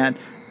seeing that.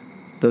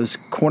 Those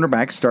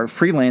cornerbacks start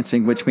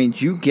freelancing, which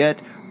means you get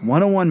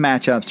one-on-one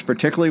matchups,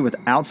 particularly with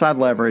outside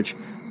leverage,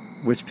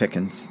 with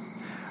Pickens.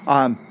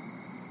 Yeah,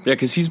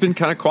 because he's been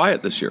kind of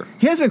quiet this year.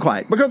 He has been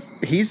quiet because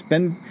he's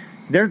been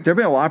there. There've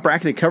been a lot of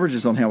bracketed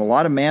coverages on him, a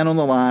lot of man on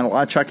the line, a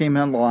lot of chucking him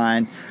on the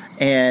line.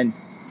 And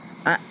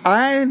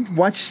I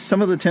watched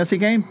some of the Tennessee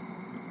game.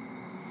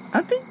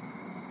 I think,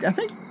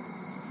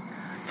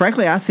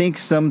 frankly, I think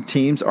some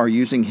teams are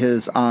using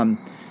his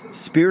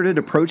spirited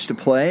approach to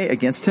play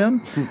against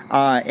him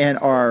and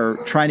are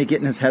trying to get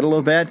in his head a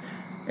little bit.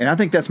 And I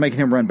think that's making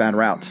him run bad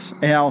routes.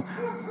 Now,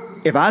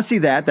 if I see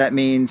that, that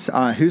means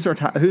who's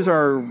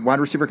our wide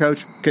receiver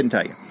coach? Couldn't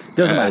tell you.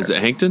 Doesn't matter. Is it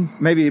Hankton?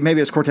 Maybe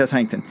it's Cortez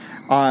Hankton.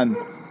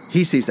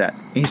 He sees that.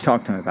 And he's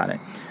talking to him about it.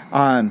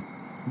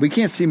 We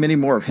can't see many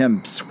more of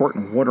him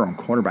squirting water on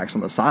quarterbacks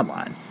on the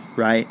sideline,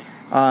 right?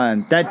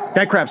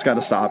 That crap's got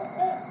to stop.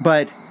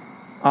 But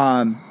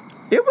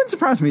it wouldn't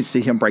surprise me to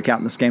see him break out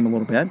in this game a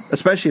little bit,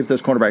 especially if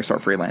those quarterbacks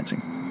start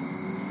freelancing.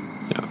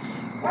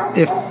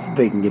 If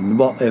they can give him the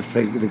ball, if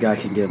the guy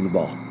can give him the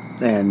ball.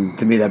 And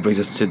to me, that brings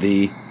us to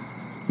the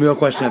real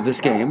question of this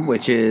game,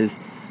 which is,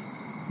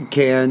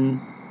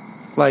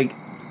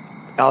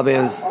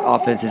 Alabama's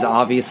offense is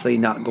obviously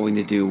not going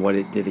to do what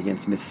it did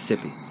against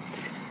Mississippi.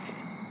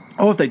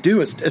 Oh, if they do,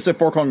 it's a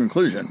foregone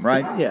conclusion,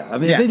 right? Yeah. I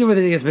mean, if they do what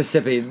they did against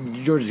Mississippi,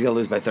 Georgia's going to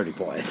lose by 30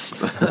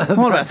 points.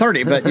 Well, about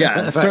 30, but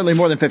yeah, right. Certainly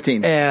more than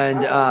 15.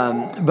 And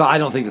but I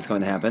don't think it's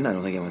going to happen. I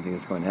don't think anyone thinks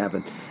it's going to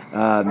happen.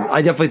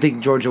 I definitely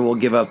think Georgia will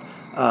give up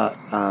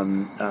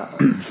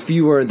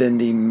fewer than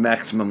the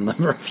maximum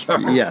number of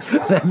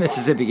yards that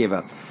Mississippi gave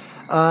up.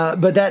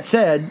 But that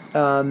said,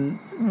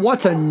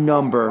 what's a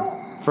number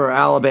for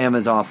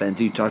Alabama's offense?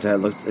 You talked about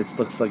it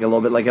looks like a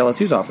little bit like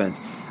LSU's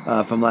offense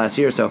from last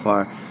year so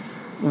far.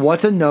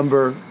 What's a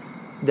number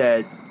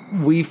that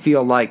we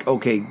feel like,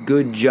 okay,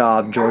 good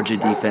job, Georgia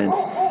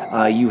defense,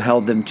 you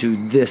held them to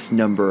this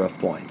number of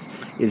points?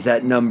 Is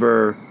that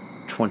number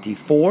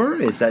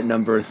 24? Is that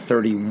number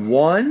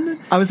 31?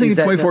 I was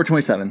thinking 24,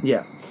 27.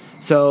 Yeah.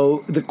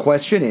 So the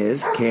question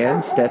is,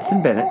 can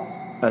Stetson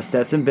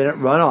Bennett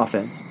run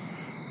offense,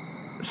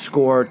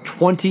 score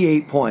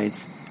 28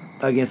 points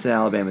against an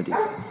Alabama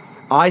defense?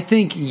 I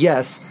think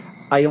yes.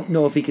 I don't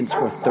know if he can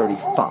score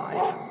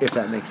 35, if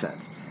that makes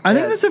sense. I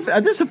think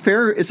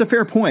that's a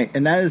fair point,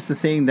 and that is the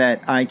thing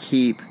that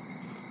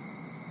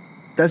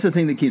that's the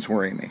thing that keeps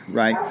worrying me,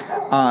 right?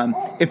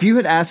 If you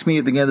had asked me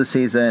at the beginning of the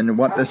season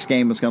what this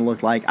game was going to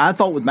look like, I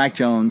thought with Mac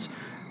Jones,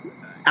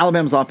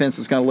 Alabama's offense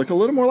is going to look a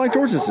little more like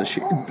Georgia's this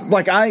year,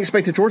 like I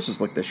expected Georgia's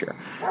to look this year.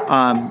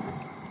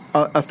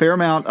 A fair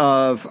amount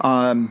of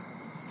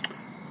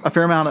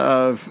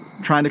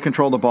trying to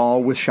control the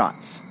ball with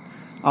shots.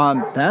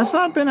 That's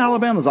not been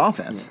Alabama's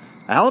offense.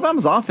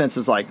 Alabama's offense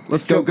is like,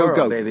 let's go,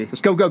 baby.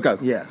 Let's go.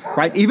 Yeah.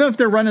 Right? Even if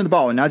they're running the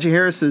ball, and Najee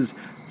Harris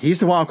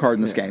he's the wild card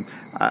in this game.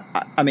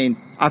 I mean,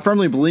 I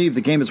firmly believe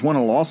the game is won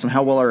or lost on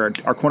how well our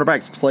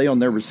cornerbacks play on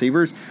their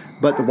receivers,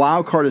 but the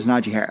wild card is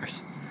Najee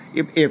Harris.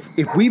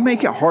 If we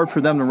make it hard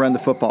for them to run the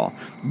football,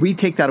 we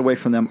take that away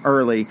from them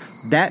early,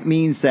 that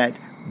means that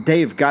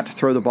they've got to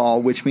throw the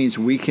ball, which means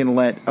we can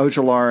let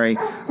Ojulari.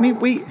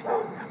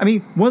 I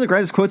mean, one of the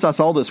greatest quotes I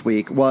saw this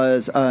week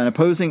was an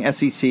opposing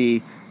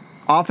SEC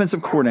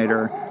offensive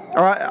coordinator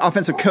or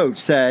offensive coach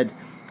said,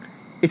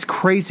 "It's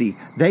crazy.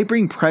 They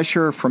bring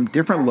pressure from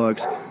different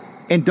looks.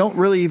 and don't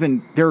really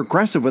even, they're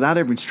aggressive without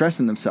even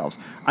stressing themselves.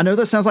 I know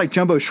that sounds like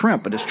jumbo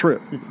shrimp, but it's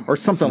true. Or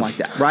something like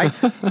that, right?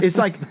 It's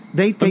like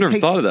I've never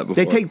thought of that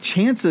before. They take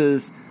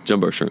chances.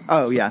 Jumbo shrimp.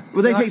 Oh, yeah.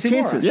 Well, they take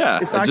chances. Yeah.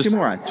 It's an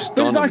oxymoron. Just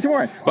But it's an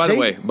oxymoron.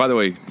 By the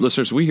way,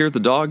 listeners, we hear the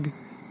dog.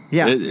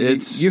 Yeah.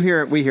 It's you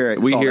hear it, we hear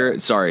it. We hear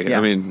it. Sorry. Yeah.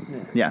 I mean,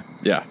 yeah.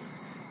 Yeah.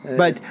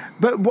 But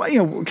what,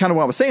 kind of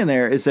what I was saying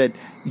there is that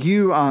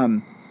you,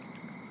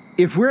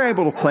 if we're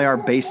able to play our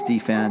base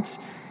defense,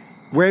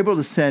 we're able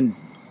to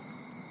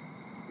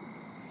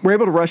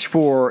rush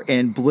for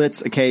and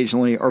blitz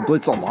occasionally or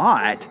blitz a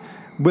lot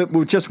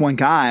with just one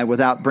guy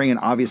without bringing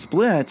obvious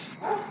blitz,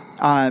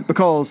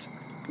 because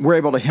we're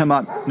able to hem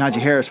up Najee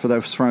Harris with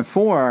those front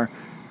four.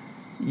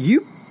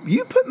 You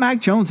put Mac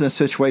Jones in a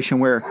situation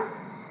where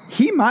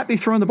he might be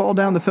throwing the ball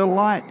down the field a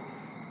lot,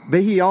 but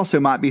he also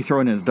might be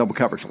throwing into double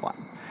coverage a lot.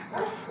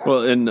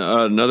 Well, and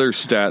another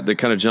stat that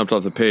kind of jumped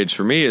off the page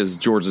for me is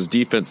Georgia's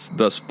defense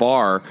thus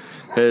far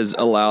has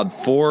allowed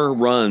 4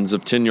 runs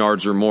of 10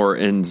 yards or more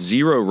and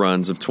 0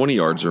 runs of 20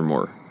 yards or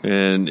more.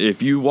 And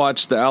if you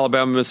watch the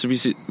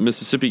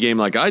Alabama-Mississippi game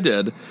like I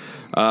did,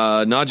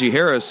 Najee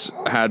Harris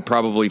had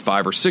probably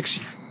 5 or 6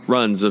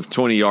 runs of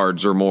 20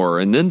 yards or more,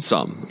 and then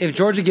some. If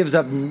Georgia gives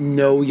up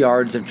no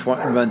runs of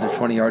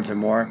 20 yards or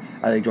more,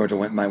 I think Georgia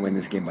might win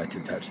this game by 2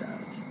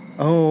 touchdowns.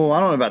 Oh, I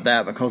don't know about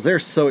that because they're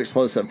so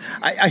explosive.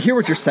 I hear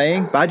what you're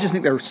saying, but I just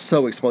think they're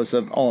so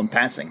explosive all in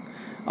passing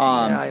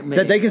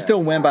that they can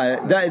still win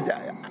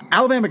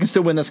Alabama can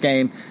still win this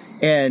game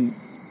and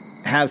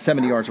have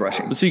 70 yards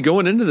rushing. But see,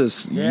 going into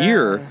this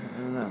year,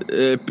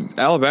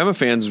 Alabama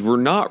fans were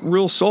not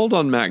real sold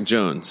on Mac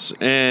Jones,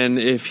 and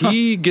if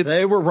he gets,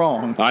 they were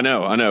wrong. I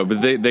know,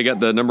 but they got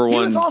the number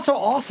one. He was also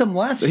awesome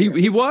last year.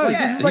 He was,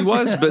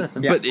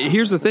 but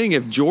here's the thing: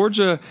 if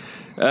Georgia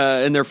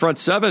and their front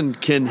seven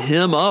can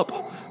hem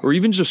up or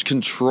even just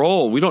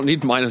control, we don't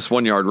need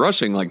 -1 yard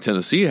rushing like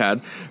Tennessee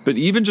had, but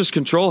even just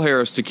control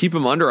Harris to keep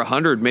him under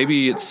 100,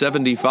 maybe it's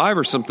 75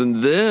 or something.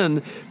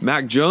 Then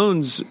Mac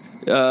Jones,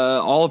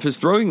 all of his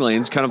throwing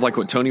lanes, kind of like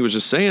what Tony was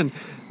just saying,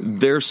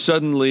 they're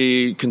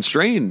suddenly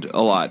constrained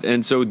a lot.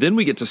 And so then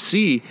we get to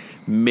see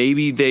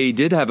maybe they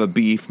did have a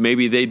beef.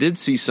 Maybe they did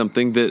see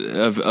something that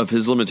of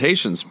his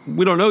limitations.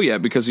 We don't know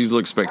yet because he's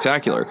looked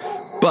spectacular.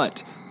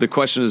 But the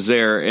question is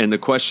there, and the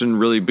question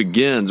really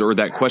begins, or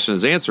that question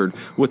is answered,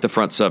 with the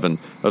front seven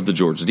of the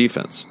Georgia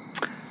defense.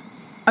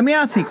 I mean,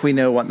 I think we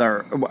know what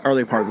the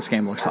early part of this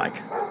game looks like.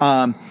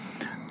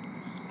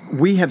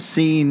 We have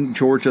seen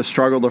Georgia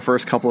struggle the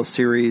first couple of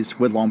series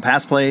with long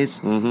pass plays.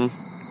 Mm-hmm.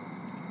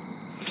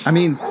 I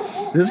mean,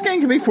 this game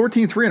can be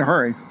 14-3 in a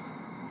hurry,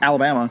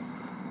 Alabama,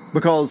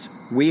 because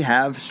we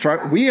have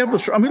struggled. We've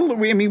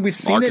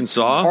seen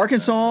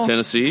Arkansas,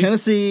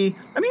 Tennessee.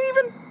 I mean,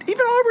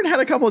 even Auburn had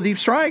a couple of deep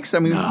strikes. I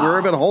mean, we were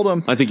able to hold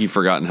them. I think you've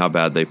forgotten how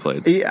bad they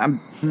played. Yeah,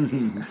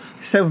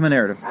 save them a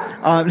narrative.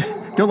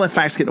 Don't let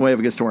facts get in the way of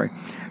a good story.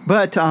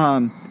 But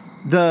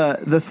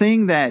the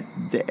thing that,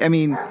 I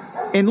mean,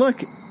 and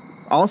look,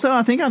 also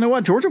I think I know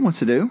what Georgia wants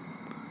to do.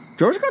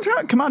 Georgia's going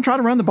to come out and try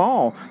to run the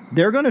ball.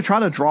 They're going to try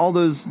to draw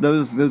those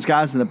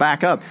guys in the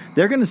back up.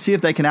 They're going to see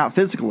if they can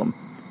out-physical them.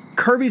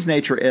 Kirby's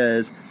nature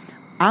is,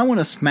 I want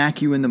to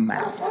smack you in the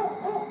mouth.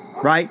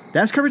 Right?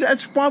 That's Kirby.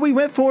 That's why we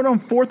went for it on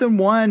 4th and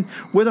 1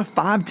 with a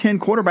 5'10"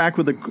 quarterback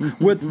with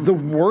the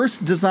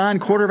worst designed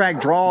quarterback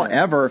draw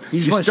ever. You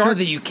just want to show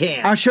that you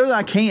can. I'll show that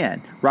I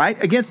can.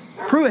 Right? Against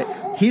Pruitt.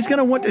 He's going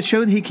to want to show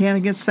that he can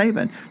against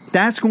Saban.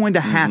 That's going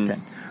to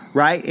happen.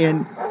 Right?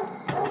 And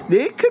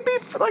it could be,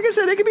 like I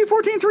said, it could be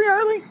 14-3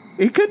 early.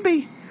 It could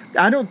be.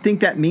 I don't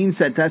think that means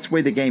that that's the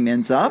way the game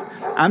ends up.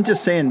 I'm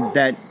just saying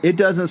that it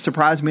doesn't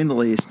surprise me in the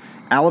least.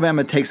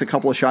 Alabama takes a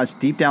couple of shots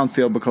deep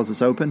downfield because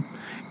it's open,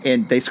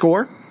 and they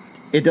score.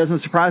 It doesn't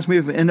surprise me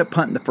if we end up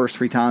punting the first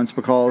 3 times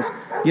because,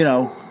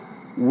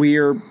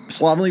 we're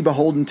slovenly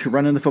beholden to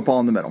running the football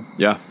in the middle.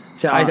 Yeah.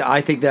 So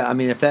I think that, I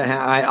mean, if that,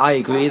 I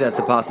agree that's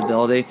a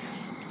possibility.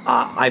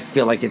 I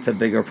feel like it's a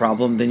bigger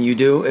problem than you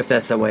do if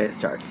that's the way it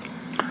starts.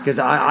 Because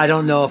I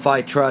don't know if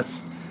I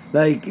trust,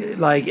 like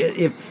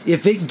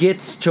if it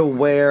gets to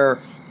where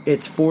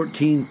it's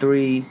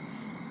 14-3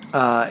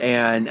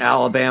 and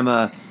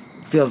Alabama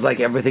feels like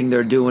everything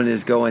they're doing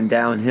is going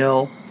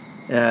downhill.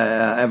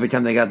 Every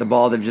time they got the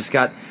ball,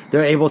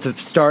 they're able to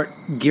start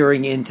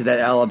gearing into that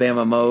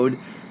Alabama mode.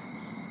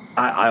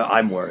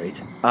 I'm worried.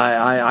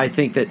 I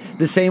think that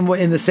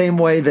in the same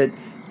way that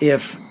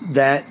if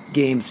that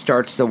game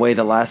starts the way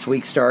the last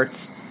week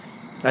starts,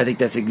 I think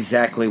that's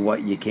exactly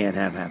what you can't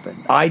have happen.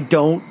 I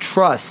don't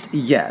trust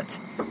yet,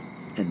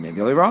 and maybe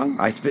I'll be wrong.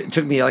 It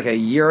took me like a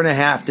year and a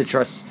half to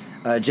trust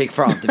Jake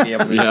Fromm to be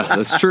able to do Yeah,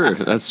 that's true.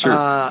 That's true.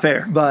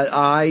 Fair. But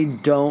I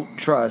don't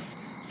trust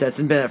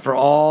Stetson Bennett for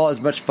all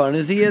as much fun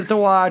as he is to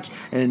watch,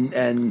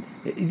 and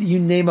you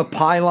name a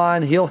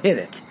pylon, he'll hit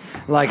it.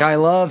 Like, I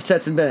love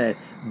Stetson Bennett,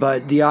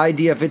 but the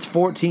idea if it's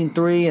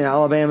 14-3 and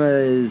Alabama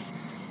is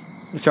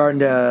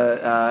starting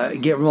to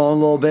get rolling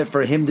a little bit,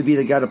 for him to be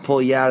the guy to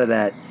pull you out of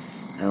that,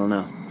 I don't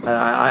know.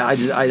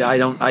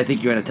 I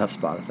think you're in a tough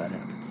spot if that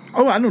happens.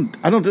 Oh, I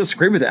don't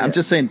disagree with that. I'm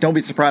just saying, don't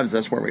be surprised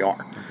that's where we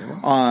are.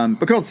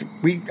 Because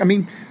we've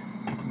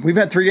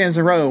had 3 games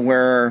in a row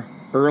where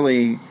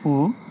early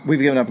we've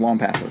given up long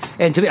passes.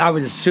 And to me, I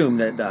would assume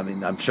that,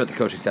 I'm sure the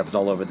coaching staff is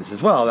all over this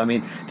as well. I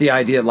mean, the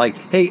idea of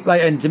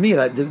and to me,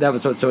 that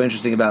was what's so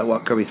interesting about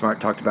what Kirby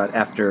Smart talked about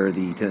after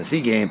the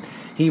Tennessee game.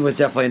 He was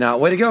definitely not,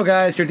 way to go,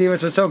 guys, your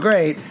defense was so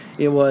great.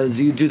 It was,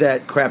 you do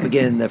that crap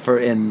again in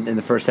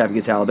the first half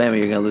against Alabama,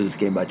 you're going to lose this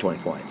game by 20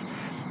 points.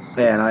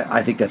 And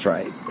I think that's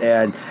right.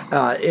 And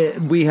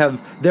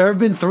there have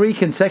been 3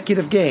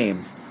 consecutive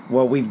games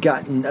where we've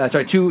gotten,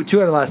 two out of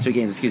the last 3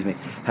 games,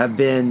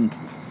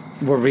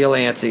 we're real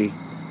antsy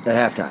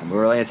at halftime.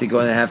 We're real antsy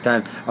going at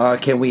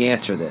halftime. Can we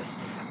answer this?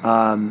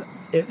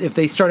 If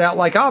they start out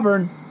like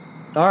Auburn,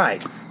 all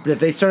right. But if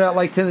they start out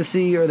like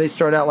Tennessee or they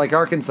start out like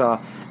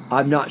Arkansas,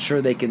 I'm not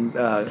sure they can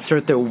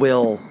assert their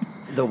will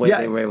the way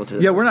they were able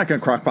to. Yeah, we're not going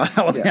to crockpot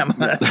Alabama.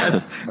 Yeah.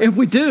 If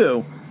we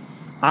do,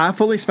 I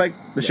fully expect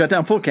the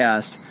Shutdown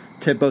Fullcast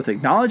to both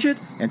acknowledge it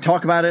and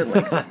talk about it.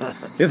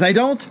 If they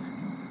don't,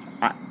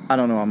 I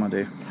don't know what I'm going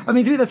to do. I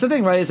mean, to me, that's the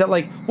thing, right? Is that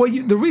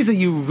the reason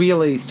you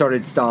really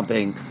started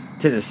stomping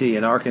Tennessee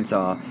and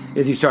Arkansas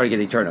is you started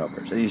getting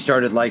turnovers and you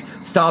started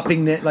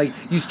stopping it.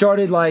 It's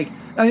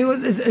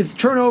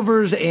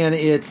turnovers and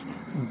it's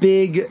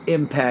big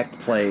impact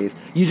plays.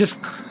 You just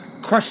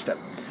crushed them.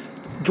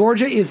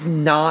 Georgia is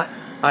not.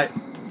 I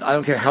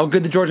don't care how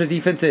good the Georgia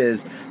defense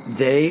is.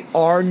 They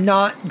are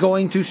not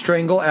going to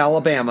strangle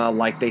Alabama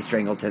like they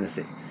strangled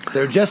Tennessee.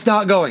 They're just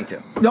not going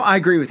to. No, I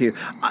agree with you.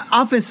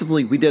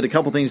 Offensively, we did a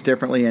couple things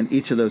differently in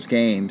each of those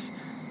games.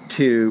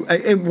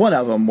 And one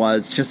of them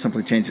was just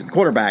simply changing the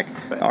quarterback,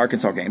 the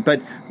Arkansas game.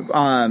 But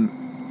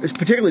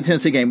particularly the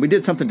Tennessee game, we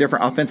did something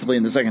different offensively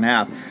in the second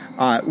half,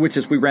 which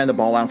is we ran the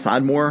ball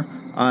outside more.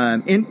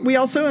 And we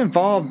also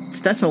involved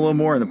Stetson a little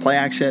more in the play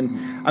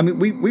action. I mean,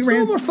 we ran a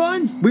little more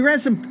fun. We ran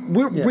some.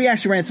 We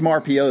actually ran some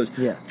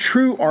RPOs,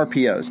 true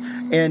RPOs.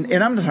 And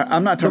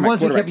I'm not talking about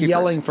ones we kept keepers.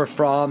 Yelling for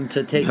Fromm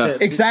to take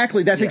the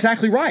exactly. That's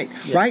exactly right.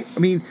 Yeah. Right. I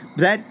mean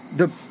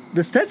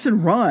the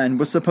Stetson run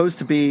was supposed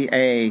to be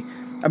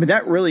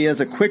that really is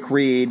a quick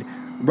read,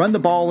 run the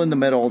ball in the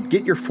middle,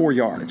 get your 4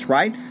 yards,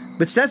 right?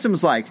 But Stetson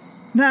was like,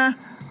 nah,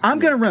 I'm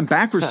going to run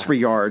backwards 3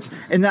 yards,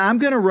 and then I'm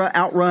going to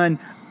outrun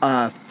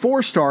a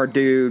 4-star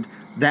dude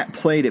that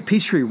played at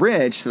Peachtree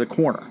Ridge to the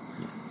corner.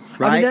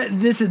 Right? I mean,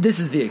 this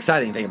is the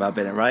exciting thing about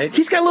Bennett, right?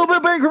 He's got a little bit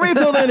of Baker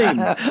Mayfield in him.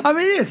 I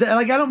mean, it is.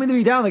 I don't mean to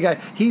be down on the guy.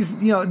 He's,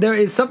 there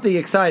is something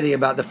exciting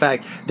about the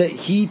fact that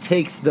he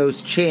takes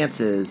those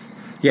chances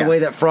the way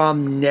that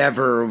Fromm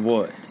never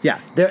would. Yeah.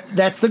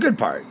 That's the good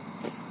part.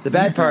 The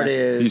bad part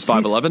is... He's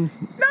 5'11"?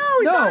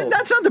 No,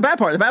 that's not the bad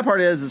part. The bad part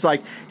is it's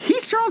like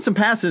he's throwing some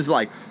passes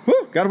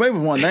whoo, got away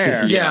with one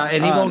there. Yeah,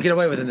 and he won't get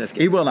away with it in this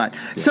game. He will not.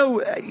 Yeah.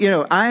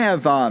 So, I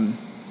have...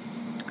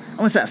 I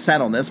want to say I've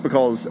sat on this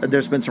because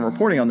there's been some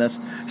reporting on this.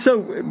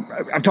 So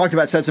I've talked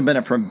about Stetson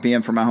Bennett from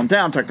being from my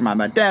hometown, talked about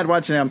my dad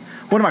watching him.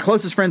 One of my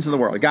closest friends in the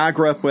world, a guy I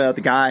grew up with,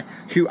 a guy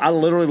who I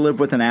literally lived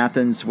with in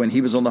Athens when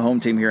he was on the home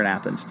team here in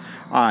Athens.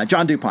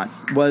 John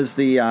DuPont was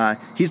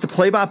he's the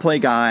play-by-play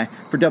guy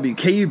for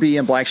WKUB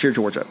in Blackshear,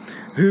 Georgia,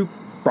 who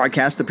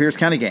broadcast the Pierce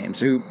County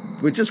games,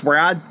 which is where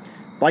I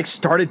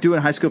started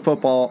doing high school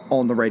football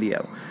on the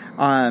radio.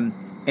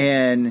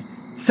 And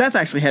Seth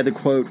actually had the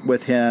quote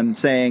with him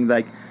saying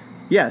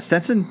yeah,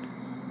 Stetson,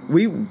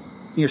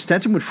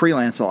 Stetson would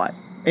freelance a lot.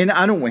 And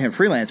I don't want him to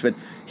freelance, but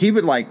he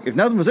would, if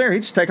nothing was there, he'd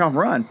just take off and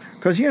run.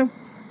 Because, he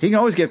can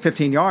always get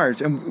 15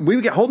 yards. And we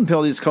would get holding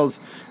penalties because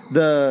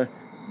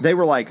they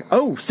were like,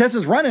 oh,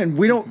 Stetson's running.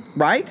 We don't,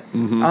 right?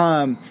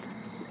 Mm-hmm.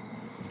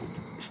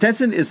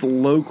 Stetson is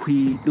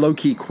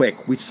low-key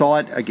quick. We saw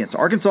it against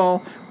Arkansas.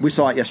 We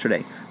saw it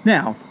yesterday.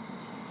 Now,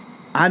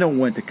 I don't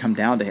want it to come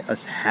down to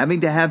us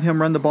having to have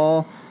him run the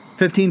ball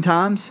 15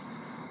 times.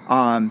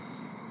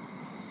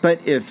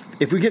 But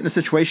if we get in a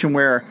situation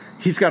where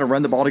he's got to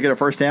run the ball to get a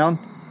first down,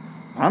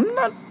 I'm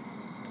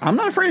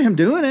not afraid of him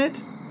doing it.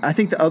 I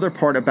think the other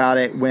part about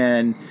it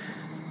when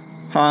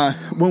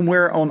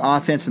we're on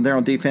offense and they're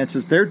on defense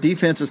is their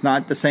defense is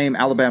not the same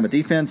Alabama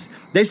defense.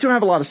 They still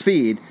have a lot of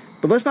speed,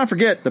 but let's not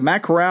forget the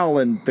Matt Corral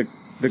and the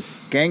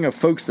gang of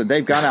folks that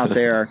they've got out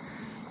there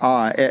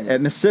at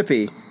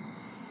Mississippi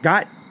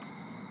got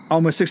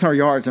almost 600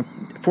 yards and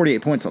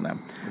 48 points on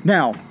them.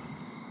 Now,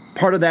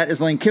 part of that is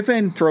Lane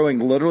Kiffin throwing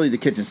literally the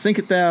kitchen sink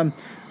at them.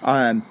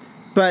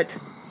 But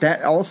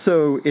that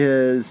also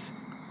is,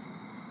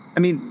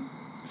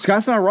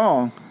 Scott's not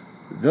wrong.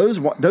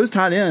 Those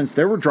tight ends,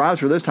 there were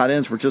drives where those tight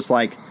ends were just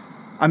wanted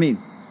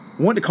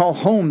to call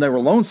home. They were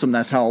lonesome.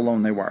 That's how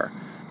alone they were.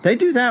 They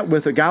do that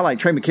with a guy like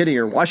Trey McKitty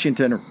or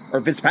Washington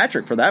or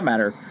Fitzpatrick for that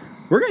matter.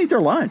 We're going to eat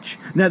their lunch.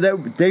 Now,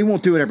 they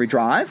won't do it every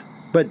drive,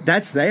 but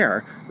that's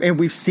there. And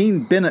we've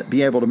seen Bennett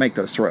be able to make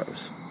those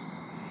throws.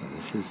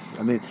 This is,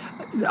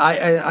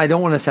 I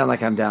don't want to sound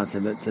like I'm down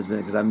to Bennett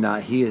because I'm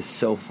not. He is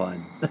so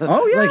fun.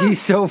 Oh yeah,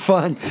 he's so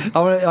fun.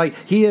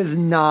 He is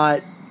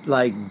not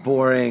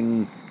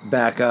boring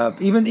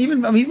backup. Even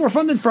he's more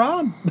fun than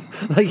Fromm.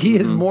 He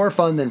is more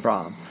fun than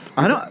Fromm.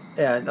 I know.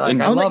 I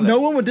love it. No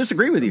one would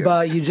disagree with you.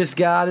 But you just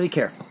got to be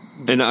careful.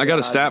 And I got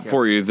a stat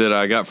for you that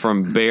I got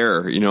from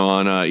Bear,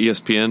 on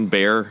ESPN.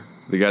 Bear,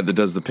 the guy that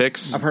does the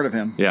picks. I've heard of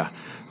him. Yeah.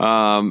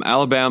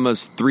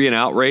 Alabama's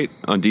 3-and-out rate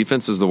on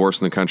defense is the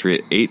worst in the country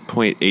at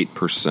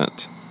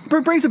 8.8%. But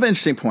it brings up an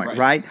interesting point,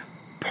 right?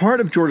 Part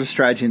of Georgia's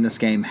strategy in this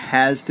game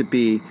has to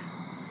be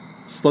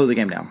slow the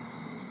game down,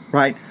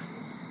 right?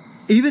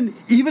 Even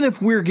if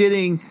we're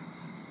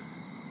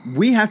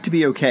we have to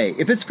be okay.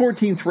 If it's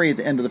 14-3 at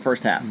the end of the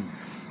first half,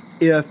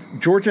 if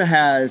Georgia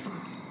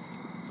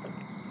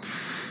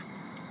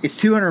it's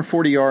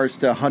 240 yards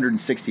to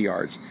 160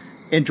 yards,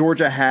 and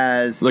Georgia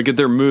has... Look at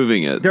they're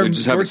moving it. They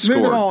just haven't scored.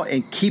 Moving it all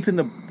and keeping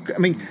the... I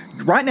mean,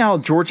 right now,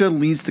 Georgia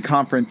leads the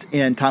conference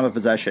in time of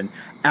possession.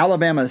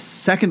 Alabama is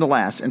second to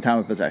last in time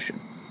of possession.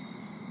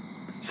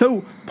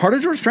 So part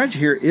of Georgia's strategy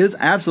here is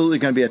absolutely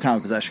going to be a time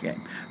of possession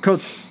game.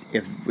 Because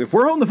if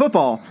we're holding the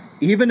football,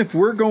 even if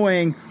we're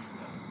going...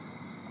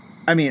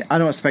 I mean, I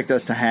don't expect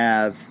us to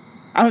have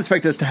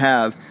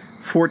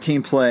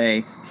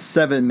 14-play,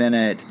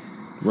 7-minute...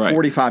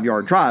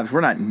 45-yard drives. We're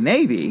not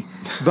Navy,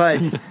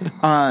 but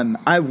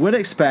I would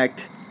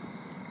expect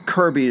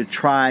Kirby to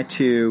try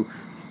to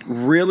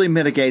really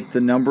mitigate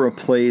the number of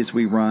plays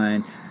we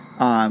run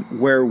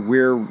where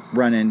we're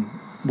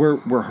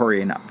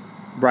hurrying up,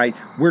 right?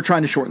 We're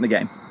trying to shorten the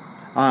game.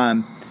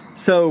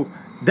 So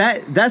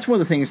that's one of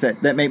the things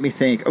that make me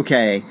think,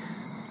 okay,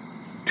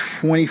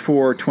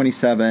 24,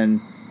 27,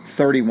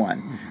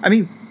 31. I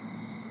mean,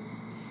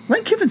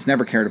 Lane Kiffin's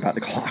never cared about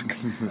the clock,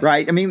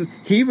 right? I mean,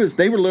 they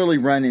were literally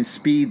running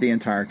speed the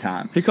entire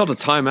time. He called a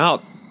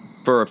timeout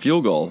for a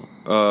field goal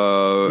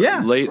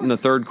late in the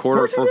third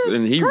quarter,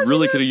 and he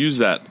really could have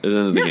used that at the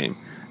end of the game.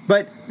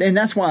 And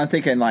that's why I'm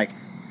thinking,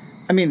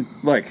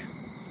 look,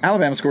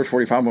 Alabama scores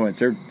 45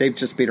 points. They've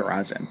just beat our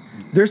eyes in.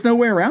 There's no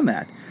way around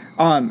that.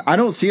 I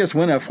don't see us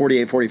win a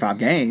 48-45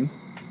 game.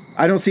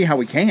 I don't see how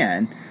we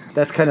can.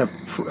 That's kind of,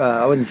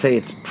 I wouldn't say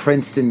it's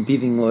Princeton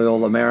beating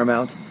Loyola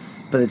Marymount,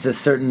 but it's a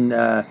certain,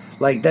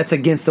 that's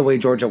against the way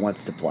Georgia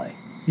wants to play.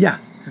 Yeah.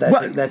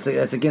 That's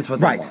against what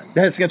they want. Right.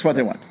 That's against what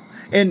they want.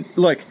 And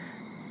look,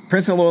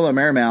 Princeton, Loyola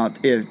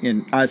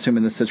Marymount, I assume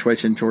in this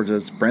situation,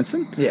 Georgia's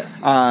Princeton. Yes.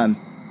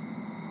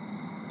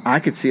 I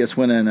could see us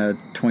winning a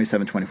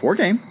 27-24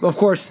 game. Of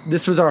course,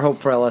 this was our hope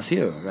for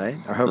LSU, right?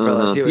 Our hope for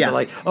LSU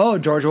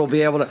was Georgia will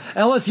be able to.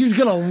 LSU's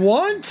going to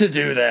want to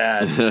do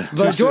that,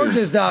 but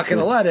Georgia's not going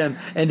to let him,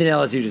 and then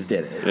LSU just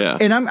did it. Yeah.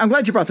 And I'm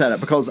glad you brought that up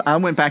because I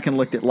went back and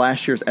looked at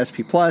last year's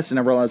SP Plus, and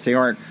I realized they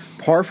aren't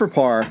par for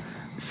par.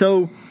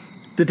 So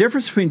the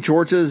difference between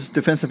Georgia's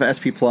defensive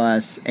SP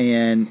Plus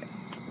and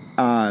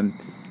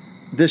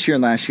this year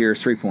and last year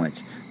is 3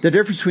 points. The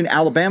difference between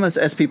Alabama's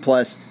SP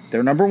Plus,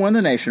 they're number one in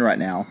the nation right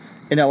now,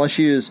 and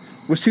LSU's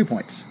was 2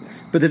 points.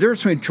 But the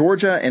difference between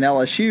Georgia and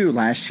LSU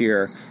last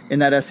year in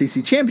that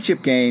SEC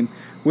championship game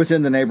was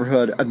in the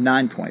neighborhood of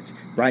 9 points.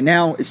 Right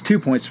now, it's 2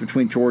 points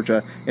between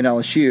Georgia and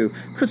LSU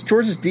because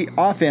Georgia's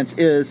offense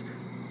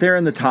they're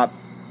in the top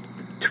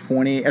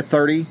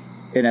 30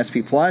 in SP+,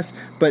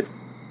 but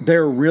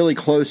they're really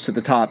close to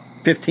the top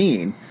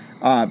 15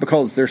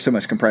 because there's so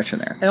much compression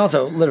there. And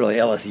also, literally,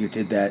 LSU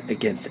did that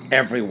against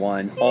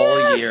everyone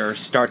all year,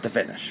 start to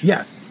finish.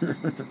 Yes,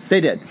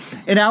 they did.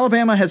 And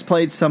Alabama has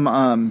played some...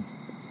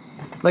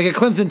 like a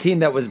Clemson team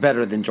that was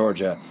better than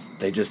Georgia,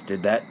 they just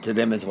did that to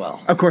them as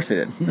well. Of course they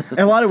did. In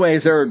a lot of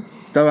ways, the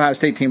Ohio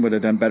State team would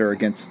have done better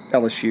against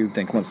LSU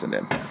than Clemson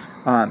did.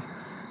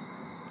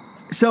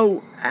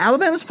 So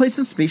Alabama's played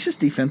some specious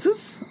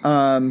defenses. Did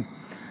I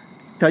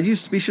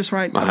use specious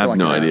right? I have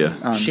no idea.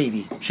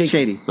 Shady.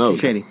 Oh,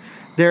 shady.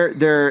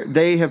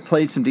 They have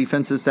played some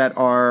defenses that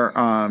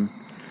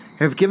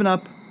have given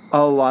up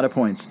a lot of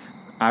points.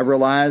 I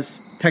realize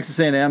Texas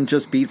A&M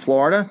just beat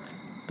Florida,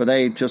 but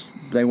they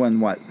won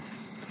what?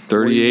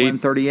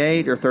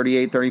 38 or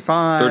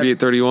 38-35.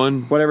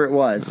 38-31. Whatever it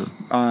was.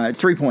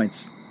 3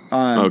 points.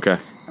 Okay.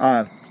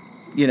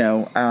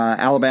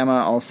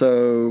 Alabama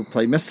also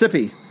played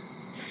Mississippi,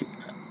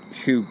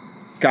 who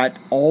got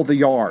all the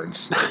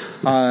yards.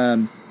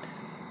 And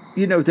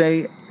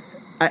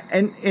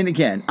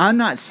again, I'm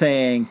not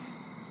saying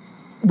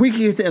we can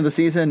get to the end of the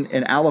season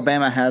and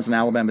Alabama has an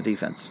Alabama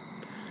defense.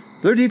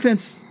 Their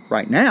defense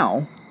right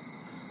now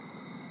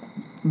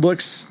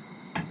looks,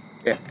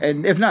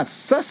 and if not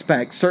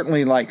suspect,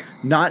 certainly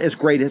not as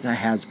great as it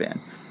has been.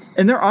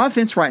 And their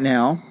offense right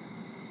now,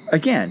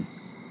 again,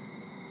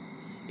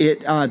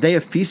 they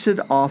have feasted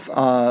off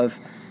of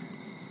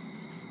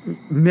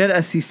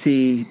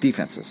mid-SEC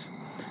defenses.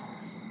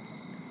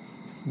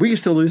 We can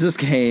still lose this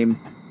game.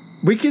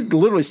 We could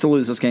literally still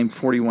lose this game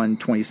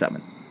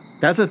 41-27.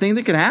 That's a thing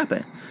that could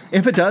happen.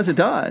 If it does, it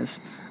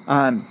does.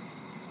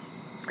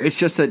 It's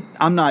just that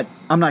I'm not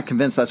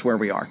convinced that's where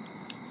we are.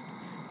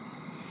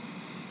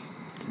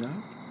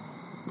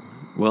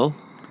 Well,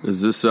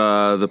 is this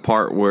the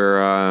part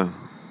where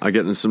I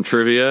get into some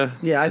trivia?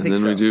 Yeah, I think so.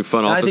 And then we do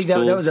fun office I think that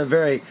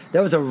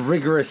was a pulls?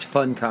 rigorous,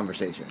 fun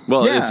conversation.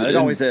 Well, it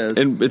always is.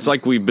 And it's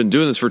like we've been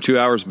doing this for 2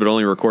 hours, but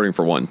only recording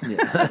for one.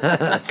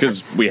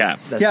 Because we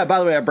have. By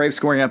the way, our Brave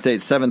scoring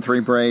update,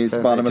 7-3 Braves,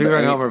 bottom of the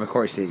 8. Homer, of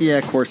course. Yeah,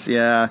 of course,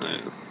 yeah.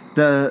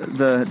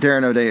 The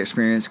Darren O'Day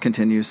experience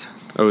continues.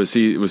 Oh, was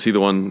he the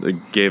one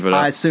that gave it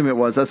up? I assume it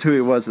was. That's who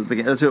it was at the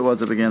beginning. That's who it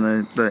was at the beginning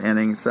of the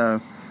inning.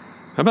 So,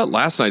 how about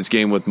last night's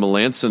game with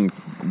Melanson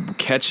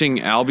catching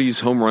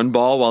Albie's home run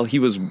ball while he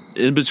was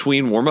in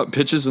between warm up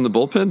pitches in the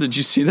bullpen? Did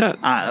you see that?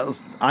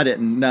 I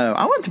didn't know.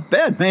 I went to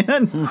bed,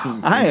 man.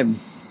 I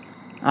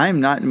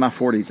am not in my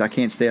 40s. I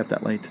can't stay up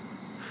that late.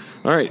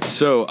 All right,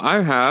 so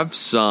I have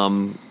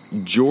some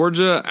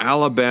Georgia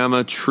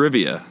Alabama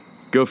trivia.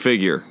 Go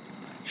figure.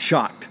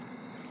 Shocked.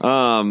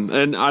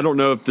 And I don't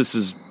know if this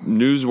is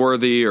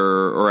newsworthy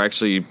or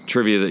actually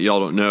trivia that y'all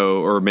don't know,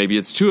 or maybe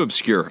it's too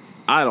obscure.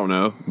 I don't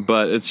know,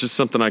 but it's just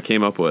something I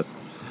came up with.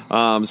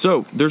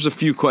 So there's a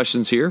few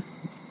questions here.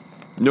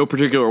 No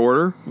particular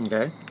order.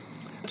 Okay.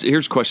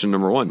 Here's question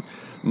number 1.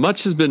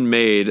 Much has been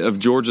made of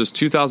Georgia's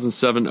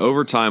 2007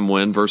 overtime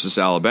win versus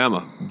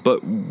Alabama,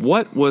 but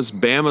what was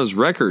Bama's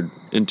record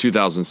in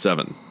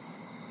 2007?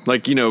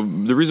 Like, the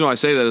reason why I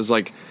say that is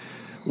like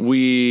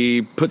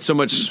we put so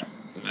much,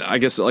 I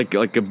guess, like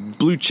a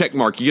blue check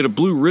mark. You get a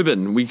blue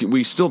ribbon.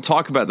 We still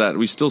talk about that.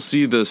 We still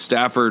see the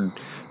Stafford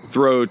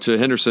throw to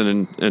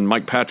Henderson and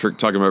Mike Patrick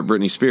talking about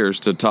Britney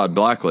Spears to Todd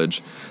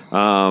Blackledge.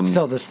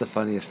 So this is the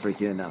funniest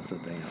freaking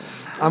announcement thing.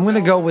 I'm going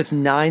to go with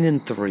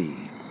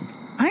 9-3.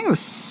 I think it was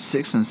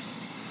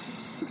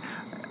 6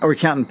 Are we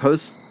counting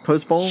post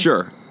bowl?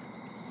 Sure.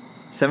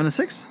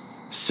 7-6.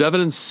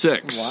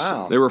 7-6.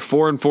 Wow. They were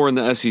 4-4 in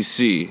the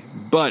SEC,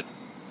 but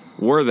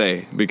were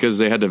they? Because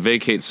they had to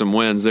vacate some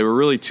wins. They were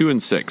really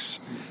 2-6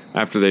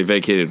 after they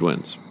vacated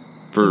wins.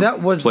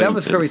 That was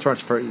Kirby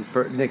Smart's for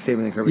Nick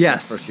Saban and Kirby's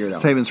first year.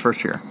 Yes, Saban's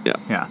first year.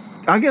 Yeah.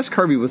 I guess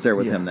Kirby was there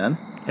with him then.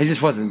 He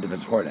just wasn't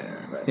defensive coordinator.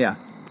 Right? Yeah.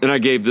 And I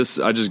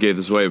just gave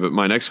this away, but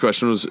my next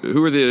question was,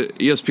 who were the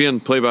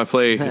ESPN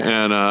play-by-play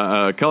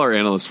and color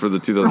analysts for the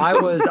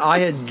 2007? I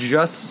had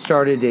just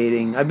started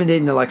dating. I've been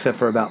dating Alexa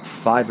for about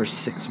 5 or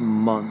 6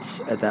 months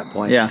at that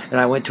point. Yeah.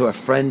 And I went to a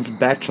friend's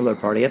bachelor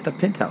party at the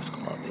Penthouse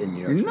Club in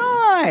New York City.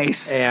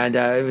 Nice. And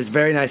it was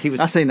very nice.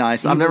 I say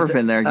nice. I've never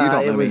been there. You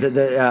don't know me.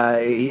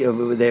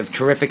 They have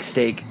terrific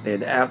steak. They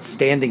had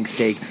outstanding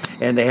steak,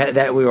 and they had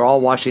that. We were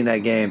all watching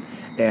that game.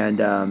 And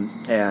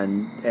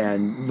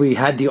we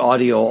had the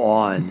audio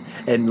on,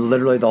 and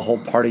literally the whole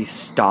party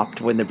stopped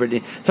when the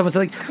Britney. Someone said,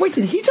 "Like, wait,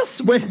 did he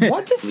just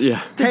what? Just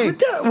yeah? Hey,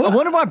 I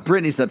wonder what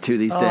Britney's up to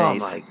these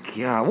days. Oh my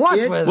god,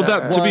 what's with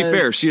her? To be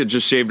fair, she had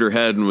just shaved her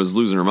head and was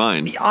losing her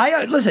mind.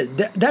 Listen.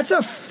 That's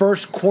a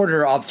first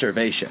quarter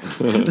observation.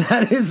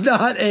 That is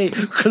not a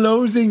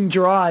closing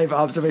drive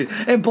observation.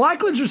 And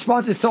Blackledge's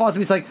response is so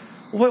awesome. He's like,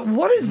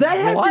 What does that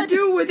have to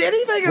do with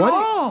anything at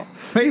all?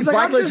 He's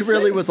like, Blackledge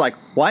really was like,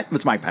 what? It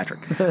was Mike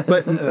Patrick.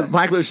 But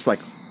Blackledge was like,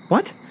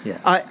 what? Yeah.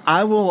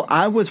 I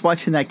was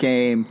watching that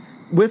game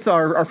with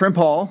our friend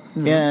Paul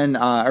and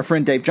our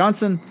friend Dave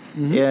Johnson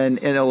in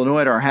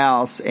Illinois at our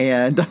house,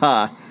 and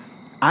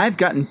I've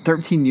gotten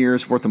 13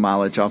 years worth of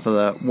mileage off of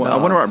the. I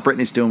wonder what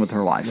Brittany's doing with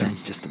her life.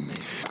 That's just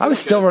amazing. I was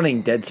still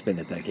running Deadspin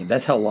at that game.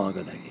 That's how long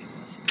ago that game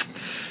was.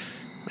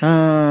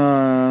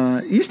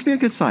 It used to be a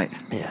good site.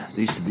 Yeah, it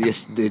used to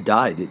be. It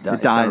died. It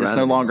died. It's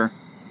no longer.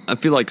 I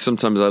feel like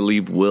sometimes I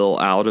leave Will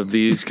out of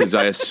these because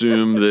I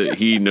assume that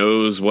he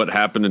knows what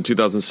happened in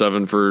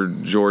 2007 for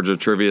Georgia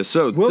trivia.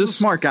 So Will's a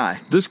smart guy.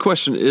 This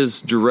question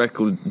is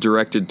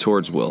directed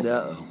towards Will.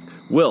 No.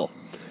 Will,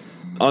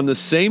 on the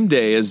same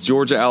day as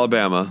Georgia,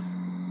 Alabama,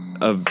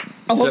 of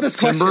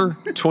September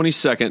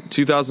 22nd,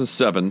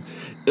 2007,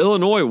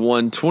 Illinois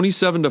won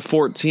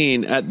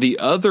 27-14 at the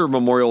other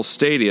Memorial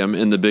Stadium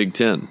in the Big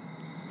Ten.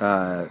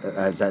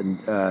 Is that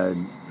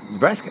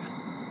Nebraska?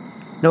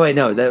 No, wait,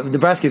 no.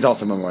 Nebraska is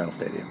also Memorial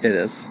Stadium. It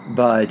is,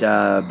 but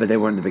they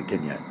weren't in the Big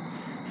Ten yet.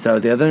 So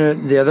the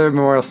other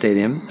Memorial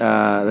Stadium.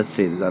 Let's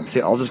see.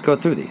 I'll just go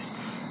through these.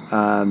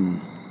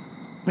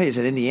 Wait, is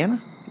it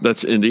Indiana?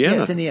 That's Indiana.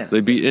 Yeah, it's Indiana.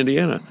 They beat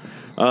Indiana,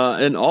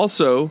 and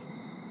also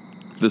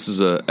this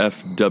is a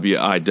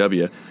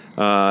FWIW.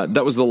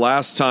 That was the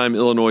last time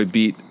Illinois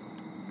beat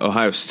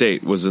Ohio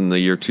State, was in the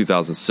year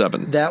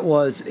 2007. That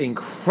was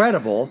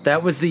incredible.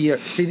 That was the year.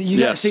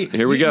 See,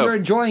 here we go. You're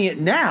enjoying it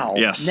now.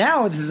 Yes.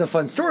 Now this is a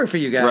fun story for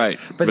you guys. Right.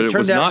 But it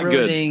turned out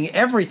ruining good.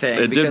 everything.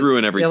 It did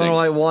ruin everything.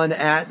 Illinois won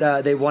at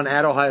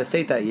Ohio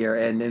State that year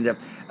and ended up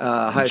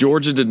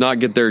Georgia did not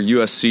get their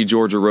USC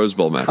Georgia Rose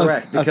Bowl match.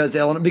 Correct, because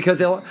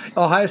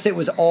Ohio State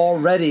was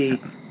already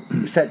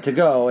set to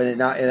go, and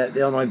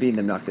Illinois beating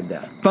them knocked them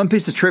down. Fun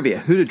piece of trivia: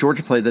 who did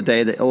Georgia play the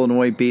day that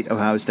Illinois beat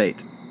Ohio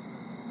State?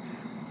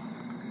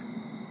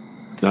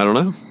 I don't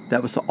know.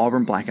 That was the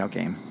Auburn blackout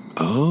game.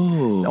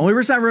 Oh. The only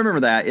reason I remember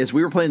that is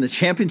we were playing the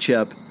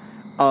championship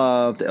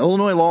of the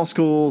Illinois Law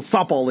School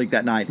softball league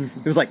that night.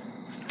 It was like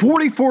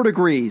 44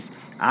 degrees.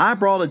 I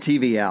brought a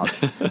TV out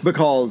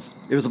because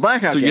it was a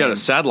blackout game. So you had a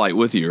satellite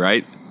with you,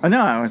 right?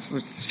 No,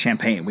 it's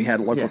Champaign. We had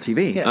a local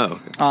TV. Yeah.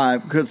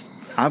 Because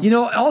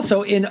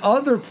Also in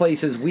other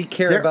places, we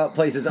care about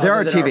places. There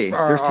are other than TV.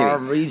 There's TV. Our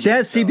region, they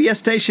had CBS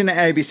station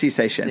and ABC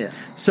station. Yeah.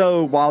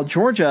 So while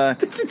Georgia,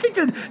 But you think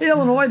that in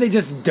Illinois they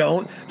just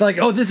don't? They're like,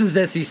 oh, this is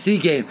the SEC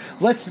game.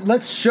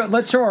 Let's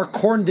show our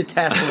corn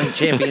detasseling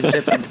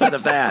championships instead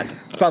of that.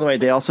 by the way,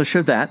 they also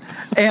showed that.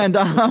 And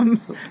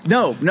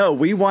no,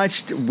 we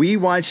watched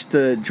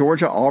the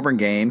Georgia Auburn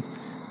game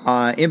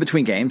in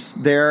between games.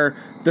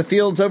 The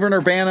field's over in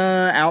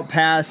Urbana, out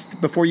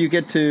past before you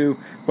get to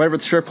whatever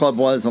the strip club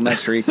was on that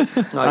street. I know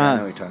what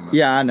you're talking about.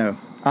 Yeah, I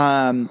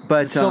know.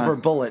 But Silver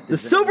Bullet. the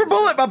Silver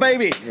Bullet, my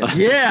baby.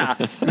 Yeah.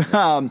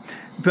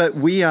 But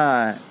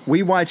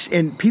we watched,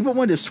 and people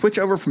wanted to switch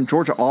over from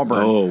Georgia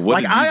Auburn. Oh,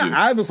 what did you do?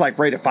 I was like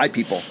ready to fight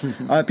people.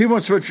 People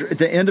want to switch at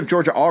the end of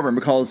Georgia Auburn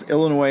because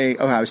Illinois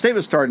Ohio State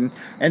was starting,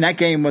 and that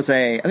game was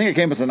I think the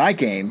game was a night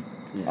game.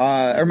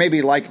 Or maybe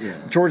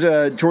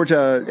Georgia at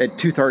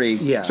 2:30.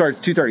 Yeah.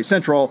 Started 2:30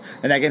 Central,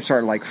 and that game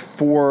started like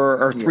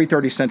 4 or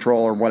 3:30 Central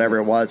or whatever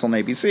it was on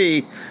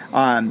ABC.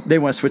 They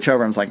want to switch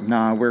over. I was like,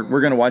 nah, we're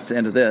going to watch the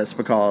end of this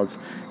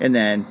and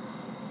then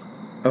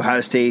Ohio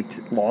State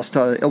lost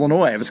to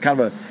Illinois. It was kind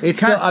of a It's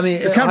kind of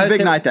a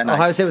big night that night.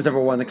 Ohio State was number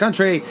one in the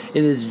country.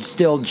 It is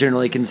still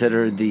generally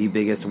considered the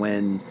biggest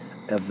win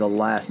of the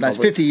last. That's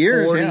 50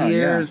 years. 40 yeah,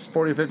 years,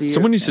 40, 50 years.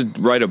 Someone needs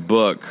to write a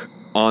book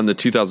on the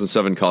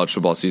 2007 college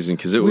football season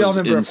because it We all was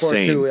remember, of course,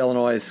 insane. who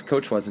Illinois'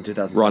 coach was in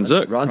 2007. Ron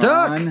Zook. Ron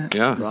Zook.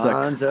 Yeah.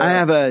 Ron Zook. I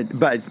have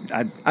but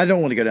I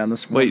don't want to go down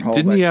this. Wait, wormhole,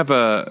 didn't but he have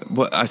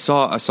what I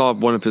saw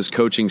one of his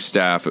coaching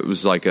staff. It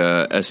was like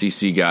a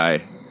SEC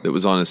guy that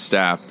was on his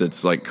staff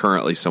that's like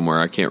currently somewhere.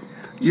 I can't.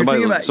 You're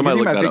thinking about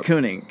look Vic that up.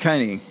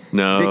 Koenig.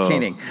 No. Vic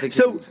Koenig.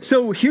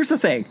 So here's the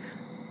thing.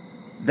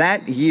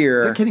 That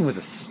year, Vic Koenig was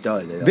a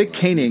stud. Vic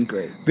Koenig.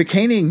 Great. Vic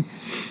Koenig.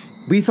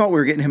 We thought we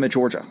were getting him at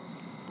Georgia.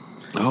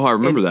 Oh, I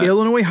remember And that.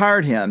 Illinois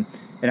hired him,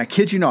 and I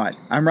kid you not,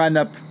 I'm riding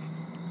up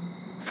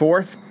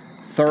 4th,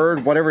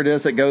 3rd, whatever it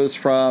is that goes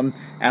from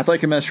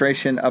Athletic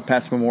Administration up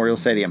past Memorial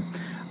Stadium.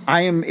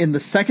 I am in the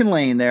second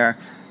lane there.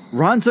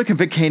 Ron Zook and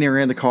Vic Koenig are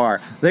in the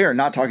car. They are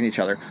not talking to each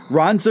other.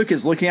 Ron Zook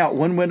is looking out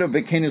one window,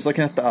 Vic Koenig is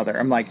looking at the other.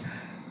 I'm like,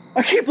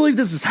 I can't believe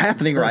this is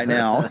happening right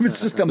now.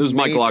 It's just amazing. It was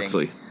Mike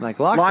Loxley. Mike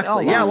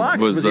Loxley. Yeah,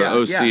 Loxley was the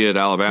OC at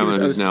Alabama,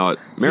 who's now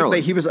at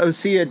Maryland. He was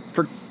OC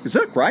for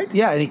Zook, right?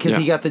 Yeah, and because Yeah.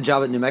 he got the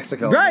job at New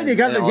Mexico. Right, they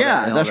got and all that-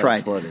 and all that's that right.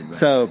 exploded, right.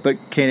 So, but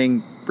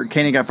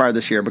Koenig got fired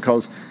this year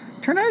because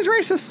turned out he's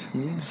racist.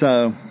 Yeah.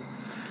 So,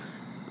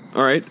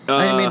 All right.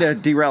 I didn't mean to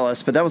derail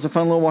us, but that was a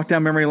fun little walk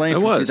down memory lane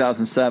from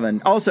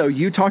 2007. Also,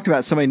 you talked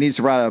about somebody needs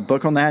to write a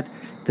book on that.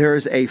 There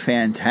is a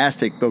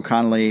fantastic Bill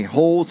Connolly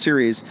whole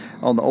series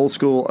on the old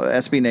school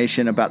SB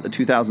Nation about the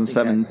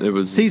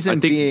 2007 season.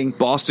 I think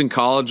Boston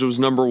College was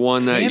number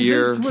one that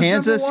year.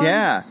 Kansas,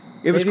 yeah.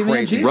 It was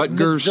crazy.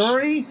 Rutgers.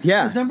 Missouri?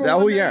 Yeah. Was number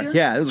one that year?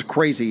 Yeah, it was a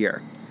crazy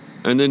year.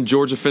 And then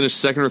Georgia finished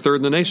second or third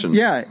in the nation.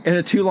 Yeah, and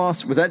a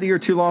 2-loss. Was that the year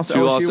 2-loss?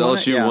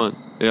 LSU won.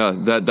 Yeah,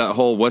 that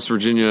whole West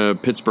Virginia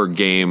Pittsburgh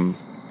game.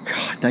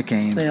 God, that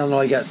game.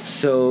 Illinois got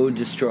so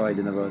destroyed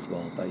in the Rose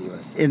Bowl by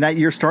USC. And that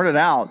year started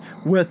out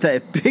with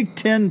a Big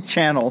Ten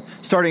channel,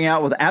 starting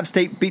out with App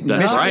State beating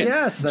That's Michigan. right.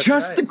 Yes, that's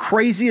Just right. the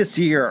craziest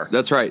year.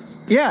 That's right.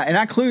 Yeah, and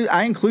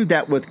I include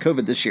that with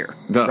COVID this year,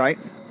 right?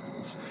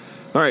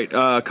 All right,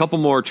 a couple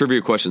more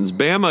trivia questions.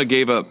 Bama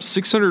gave up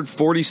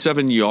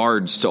 647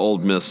 yards to Ole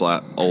Miss.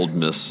 Ole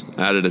Miss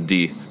added a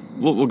D.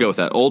 We'll go with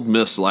that. Ole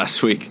Miss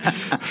last week.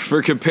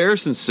 For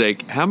comparison's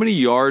sake, how many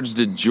yards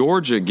did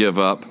Georgia give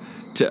up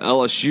to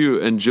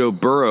LSU and Joe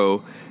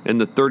Burrow in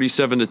the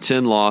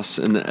 37-10 loss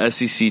in the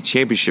SEC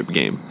championship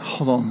game?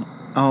 Hold on.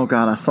 Oh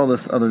God, I saw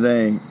this the other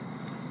day.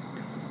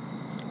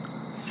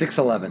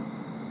 6'11".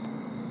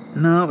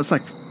 No, it was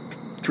like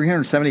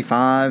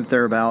 375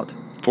 thereabout.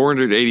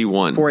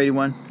 481.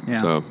 481.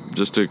 Yeah. So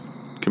just to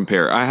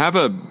compare, I have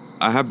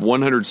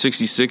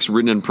 166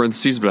 written in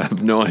parentheses, but I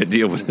have no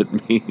idea what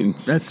it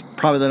means. That's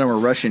probably the number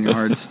of rushing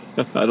yards.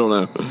 I don't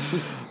know.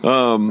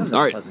 All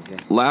right,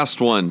 last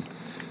one.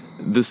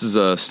 This is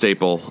a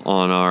staple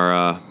on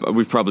our.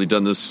 We've probably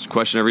done this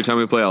question every time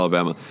we play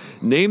Alabama.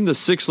 Name the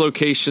 6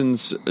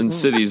 locations and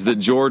cities that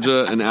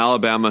Georgia and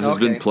Alabama has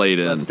been played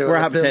in. Let's do it.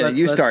 We're Let's do it. hypothetical.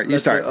 You start. You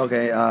let's do start. it.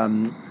 Okay.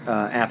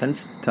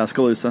 Athens,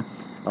 Tuscaloosa.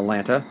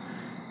 Atlanta,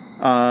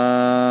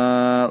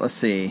 Let's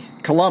see.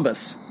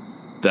 Columbus.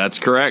 That's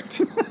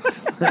correct.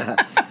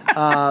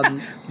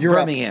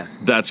 Birmingham.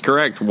 That's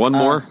correct. One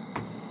more.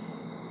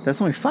 That's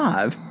only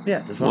 5. Yeah,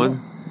 this one.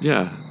 One.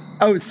 Yeah.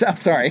 Oh, I'm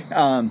sorry.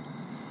 Hold on,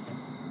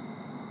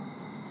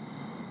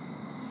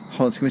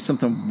 it's going to be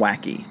something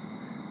wacky.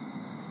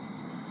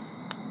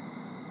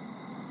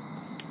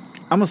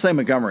 I'm going to say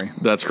Montgomery.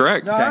 That's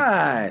correct. All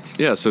right.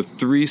 Yeah, so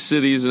 3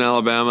 cities in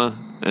Alabama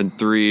and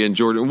 3 in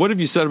Georgia. What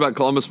have you said about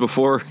Columbus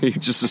before? You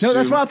just assumed. No,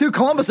 that's why I threw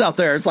Columbus out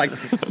there. It's like,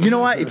 you know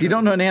what? If you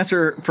don't know an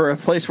answer for a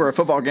place where a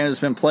football game has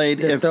been played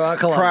throw out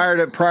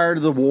Columbus. prior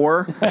to the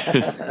war,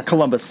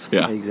 Columbus.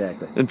 Yeah.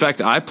 Exactly. In fact,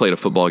 I played a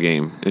football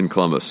game in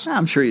Columbus.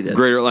 I'm sure you did.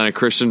 Greater Atlanta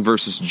Christian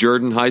versus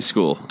Jordan High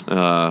School.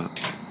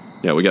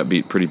 Yeah, we got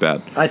beat pretty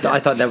bad. I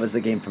thought that was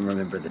the game from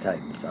Remember the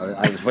Titans. I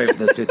was waiting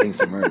for those two things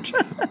to merge.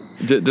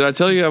 Did I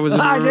tell you I was in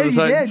I Remember did.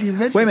 the You Titans? did. You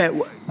mentioned. Wait a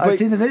minute. I've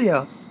seen the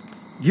video.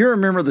 You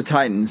remember the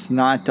Titans,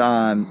 not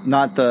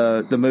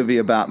the movie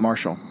about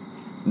Marshall.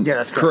 Yeah,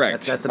 that's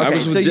Correct. That's the Okay, I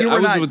was, so with, you were I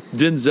was not- with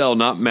Denzel,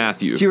 not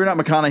Matthew. So you were not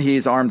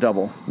McConaughey's arm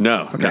double.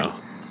 No, Okay. no.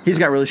 He's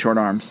got really short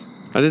arms.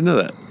 I didn't know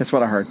that. That's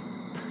what I heard.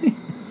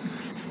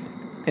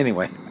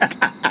 Anyway.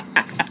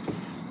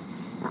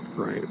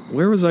 Right.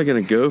 Where was I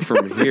going to go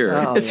from here?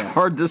 Oh, It's yeah.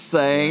 hard to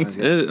say.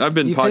 I've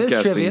been You finished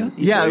podcasting. trivia?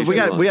 Yeah, way we too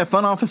got long.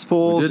 fun office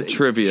pools. We did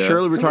trivia.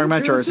 Surely we're talking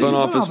about Trivia. jerseys. Fun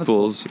Fun office office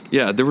pools.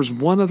 Yeah, there was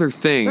one other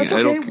thing. That's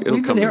okay. It'll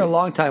We've come been here to a me.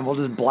 long time. We'll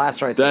just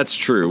blast right there. That's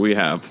true. We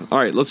have. All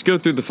right, let's go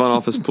through the fun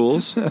office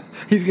pools.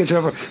 He's going to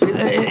turn over.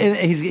 And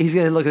he's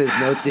going to look at his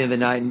notes at the end of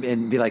the night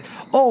and be like,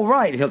 "Oh,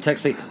 right." He'll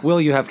text me,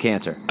 "Will you have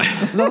cancer?"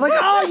 And I'm like,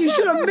 "Oh, you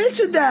should have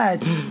mentioned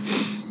that."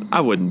 I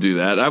wouldn't do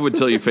that. I would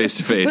tell you face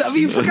to face. I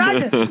mean, you forgot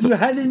it. You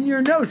had it in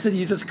your notes and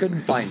you just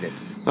couldn't find it.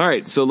 All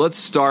right, so let's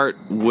start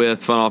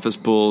with fun office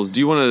pools. Do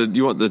you want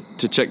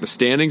to check the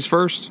standings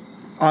first?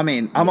 I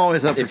mean, I'm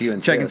always up for If you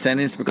checking insist.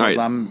 standings because All right.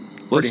 I'm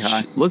pretty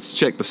high. Let's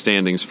check the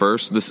standings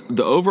first.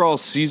 The overall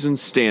season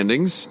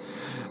standings.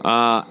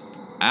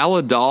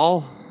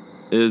 Aladal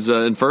is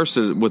in first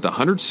with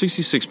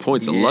 166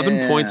 points,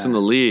 11 points in the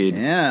lead.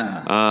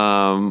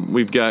 Yeah.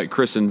 We've got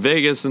Chris in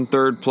Vegas in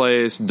third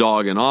place,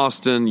 Dog in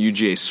Austin,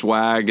 UGA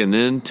Swag, and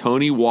then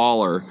Tony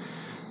Waller,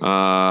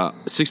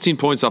 16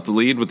 points off the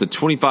lead with a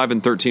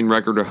 25-13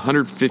 record,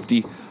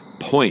 150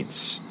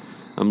 points.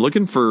 I'm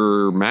looking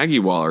for Maggie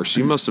Waller.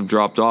 She must have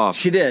dropped off.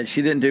 She did.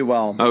 She didn't do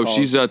well. Oh, because-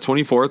 she's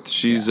 24th.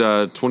 She's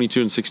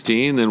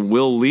 22-16. Then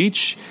Will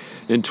Leach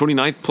in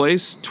 29th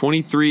place,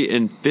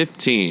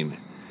 23-15.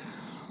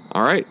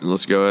 All right,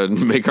 let's go ahead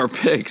and make our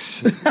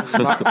picks.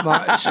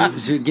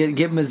 Should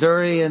get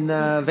Missouri and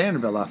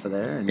Vanderbilt off of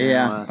there. And,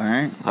 Yeah. All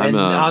right.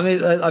 I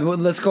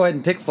mean, let's go ahead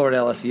and pick Florida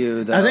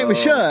LSU. Though. I think we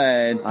should.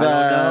 But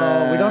I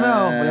don't know. We don't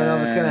know. We don't know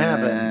what's going to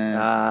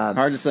happen.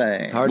 Hard to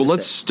say. Hard Well, to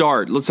let's say.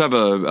 start. Let's have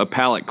a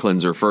palate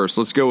cleanser first.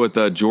 Let's go with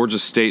Georgia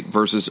State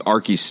versus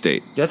Arky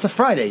State. That's a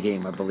Friday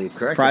game, I believe.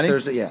 Correct? Friday? Or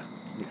Thursday. Yeah.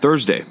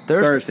 Thursday.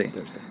 Thursday.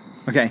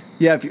 Okay.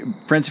 Yeah,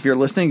 friends, if you're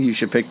listening, you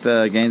should pick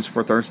the games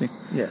for Thursday.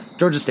 Yes.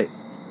 Georgia State.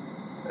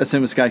 As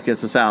soon as Skype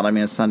gets us out, I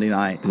mean, it's Sunday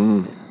night.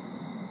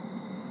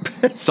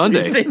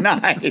 Sunday. Tuesday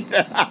night.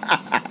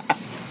 Yeah.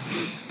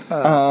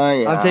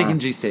 I'm taking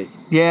G State.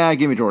 Yeah,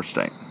 give me Georgia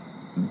State.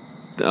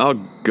 I'll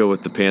go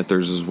with the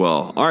Panthers as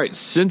well. All right,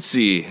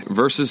 Cincy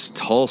versus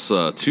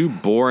Tulsa. Two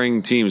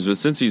boring teams, but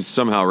Cincy's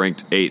somehow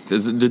ranked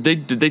 8th.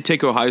 Did they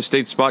take Ohio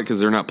State's spot because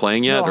they're not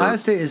playing yet? No, or- Ohio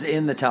State is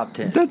in the top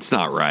 10. That's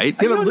not right.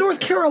 You know, North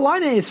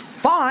Carolina is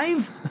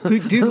 5.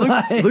 Dude,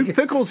 Luke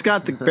Fickle's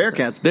got the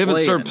Bearcats. They haven't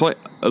playing. started playing.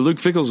 Luke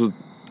Fickles with.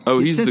 Oh,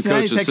 he's the coach.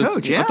 Cincinnati's head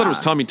coach, I thought it was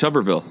yeah. Tommy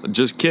Tuberville.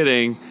 Just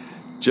kidding.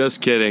 Just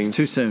kidding. It's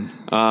too soon.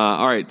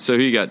 All right, so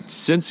who you got,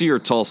 Cincy or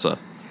Tulsa?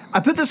 I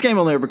put this game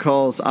on there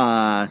because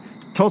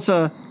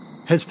Tulsa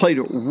has played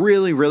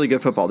really, really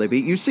good football. They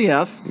beat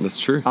UCF. That's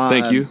true.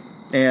 Thank you.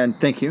 And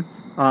thank you.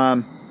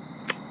 It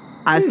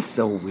is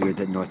so weird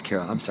that North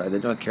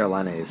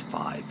Carolina is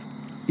 5.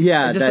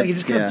 Yeah, It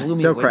just kinda blew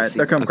me away to see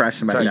They'll come that.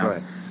 crashing back Sorry, down. go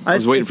ahead. I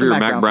was waiting for your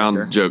Mac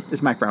Brown joke.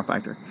 It's Mac Brown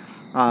factor.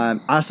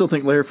 I still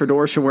think Larry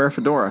Fedora should wear a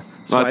fedora.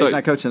 So Well, he's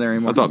not coaching there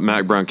anymore. I thought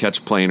Mac Brown catch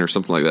a plane or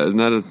something like that. Isn't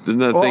that a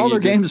well, thing? all he their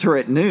did? games are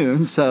at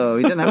noon, so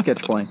he didn't have to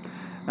catch a plane.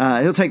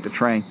 He'll take the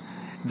train.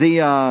 Give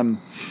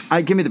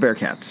me the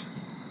Bearcats.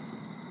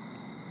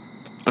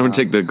 I'm going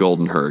to take the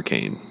Golden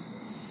Hurricane.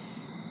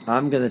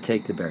 I'm going to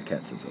take the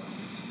Bearcats as well.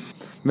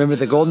 Remember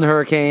the Golden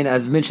Hurricane,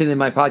 as mentioned in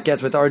my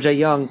podcast with RJ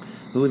Young,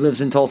 who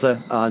lives in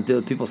Tulsa,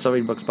 the People Still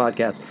Read Books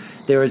podcast.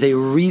 There is a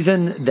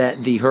reason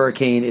that the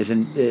hurricane is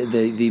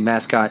the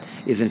mascot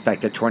is in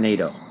fact a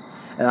tornado.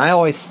 And I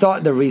always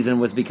thought the reason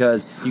was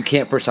because you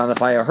can't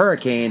personify a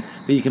hurricane,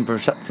 but you can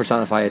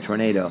personify a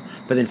tornado.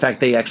 But in fact,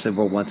 they actually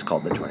were once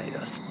called the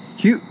tornadoes.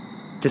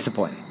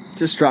 Disappointing.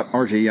 Just drop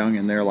RJ Young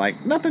in there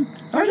like nothing.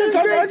 RJ's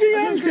great. RJ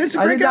Young's just a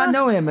I great did guy. not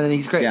know him, and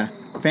he's great. Yeah,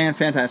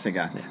 fantastic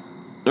guy. Yeah.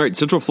 All right,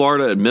 Central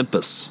Florida at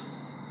Memphis.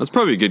 That's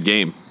probably a good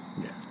game.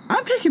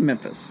 I'm taking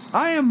Memphis.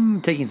 I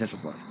am taking Central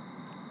Florida.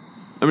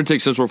 I'm going to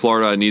take Central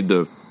Florida. I need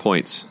the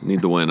points. I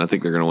need the win. I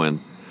think they're going to win.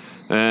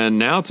 And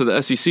now to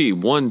the SEC.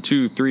 1,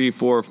 2, 3,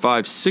 4,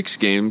 5, 6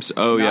 games.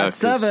 Oh, Not yeah. 'cause-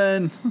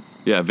 7.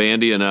 Yeah,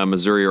 Vandy and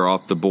Missouri are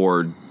off the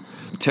board.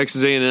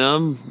 Texas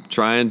A&M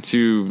trying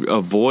to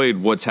avoid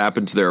what's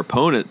happened to their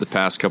opponent the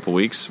past couple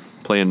weeks,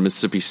 playing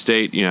Mississippi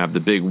State. You have the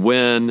big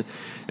win,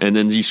 and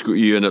then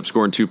you end up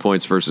scoring 2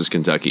 points versus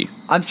Kentucky.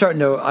 I'm starting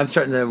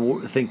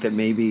to think that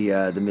maybe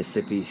the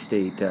Mississippi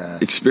State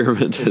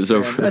Experiment is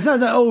over. It's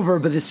not over,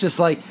 but it's just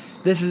like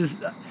this is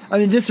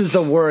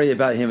the worry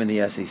about him in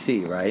the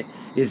SEC, right?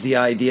 Is the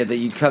idea that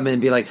you'd come in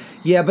and be like,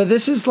 yeah, but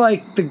this is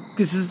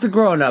the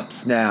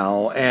grown-ups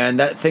now, and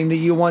that thing that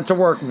you want to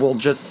work will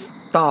just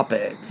stop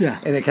it. Yeah.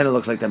 And it kind of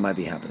looks like that might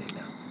be happening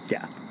now.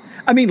 Yeah.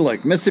 I mean,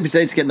 look, Mississippi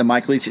State's getting the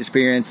Mike Leach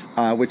experience,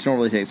 which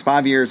normally takes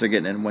 5 years. They're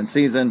getting it in one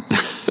season.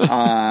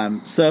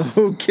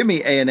 So give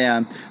me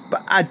A&M.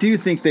 But I do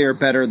think they are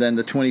better than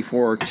the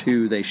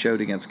 24-2 they showed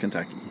against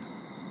Kentucky.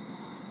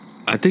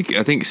 I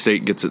think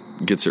State gets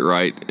it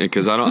right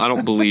because I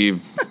don't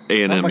believe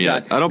A&M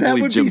yet. God. I don't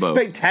believe Jimbo. That would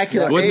be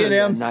spectacular.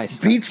 A&M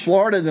beats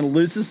Florida and then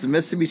loses to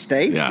Mississippi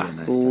State. Yeah,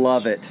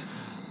 love it.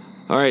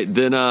 All right,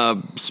 then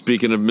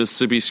speaking of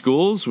Mississippi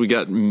schools, we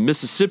got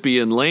Mississippi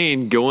and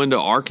Lane going to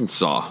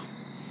Arkansas.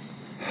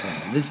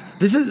 This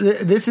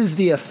is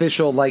the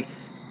official, like,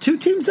 two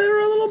teams that are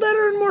a little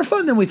better and more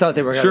fun than we thought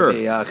they were going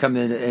to be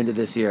coming into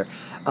this year.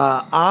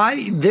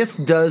 This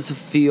does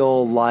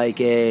feel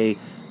like a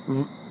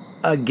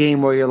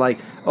game where you're like,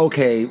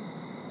 okay,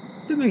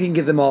 we can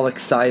get them all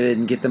excited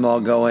and get them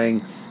all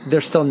going. They're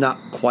still not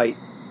quite.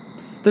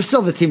 They're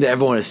still the team that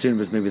everyone assumed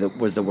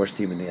was the worst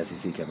team in the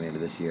SEC coming into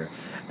this year.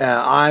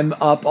 I'm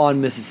up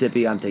on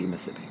Mississippi. I'm taking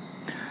Mississippi.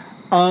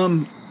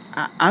 I'm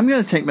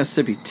going to take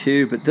Mississippi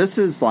too, but this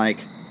is like,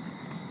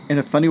 in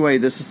a funny way,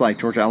 this is like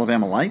Georgia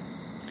Alabama light.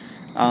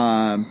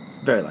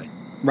 Very light.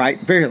 Right,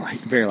 very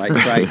light,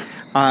 right.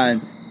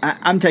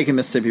 I'm taking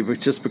Mississippi, but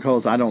just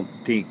because I don't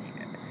think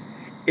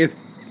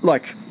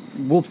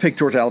we'll pick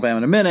Georgia Alabama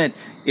in a minute.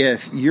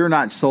 If you're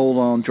not sold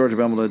on Georgia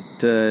Alabama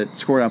to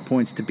score enough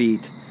points to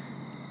beat,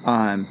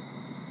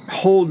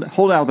 hold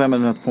Alabama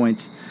enough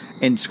points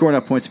and score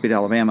enough points to beat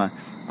Alabama,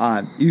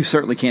 you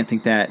certainly can't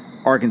think that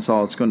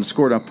Arkansas is going to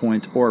score enough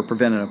points or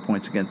prevent enough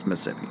points against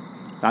Mississippi.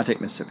 I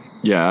take Mississippi.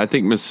 Yeah, I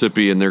think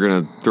Mississippi, and they're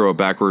going to throw a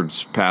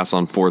backwards pass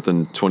on 4th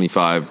and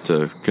 25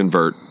 to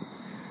convert.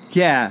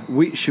 Yeah,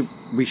 we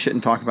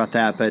shouldn't talk about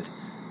that, but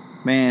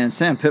man,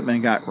 Sam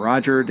Pittman got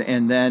rogered,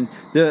 and then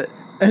the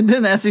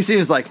SEC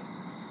is like,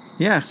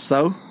 yeah,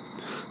 so,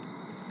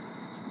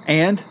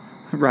 and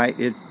right,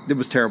 it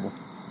was terrible.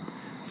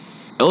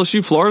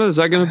 LSU Florida, is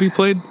that going to be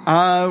played?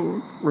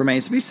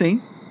 Remains to be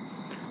seen.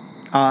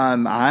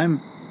 I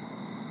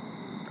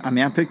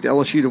picked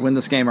LSU to win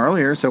this game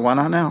earlier, so why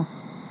not now?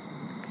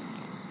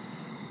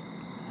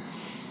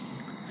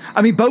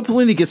 I mean, Bo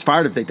Pelini gets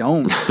fired if they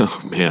don't.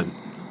 Oh, man.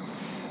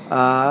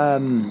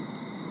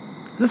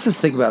 Let's just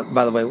think about,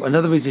 by the way,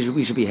 another reason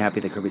we should be happy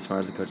that Kirby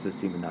Smart is the coach of this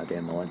team and not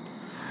Dan Mullen.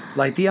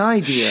 Like, the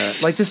idea,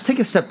 like, just take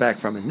a step back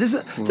from it. This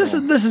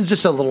is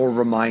just a little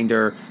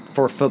reminder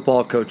for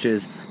football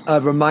coaches, a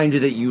reminder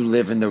that you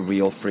live in the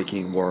real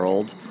freaking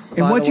world.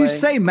 And what you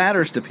say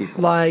matters to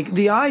people. Like,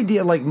 the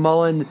idea, like,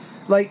 Mullen,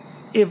 like,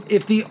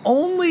 if the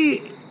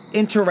only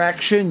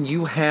interaction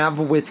you have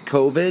with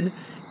COVID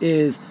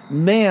is,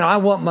 man, I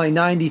want my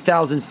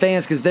 90,000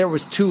 fans because there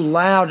was too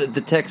loud at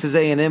the Texas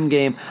A&M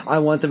game. I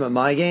want them at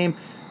my game.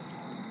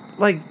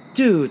 Like,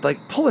 dude,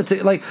 like, pull it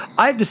together. Like,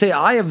 I have to say,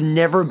 I have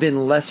never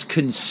been less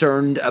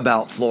concerned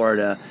about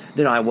Florida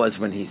than I was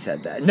when he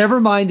said that.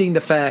 Never minding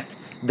the fact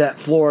that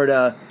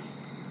Florida,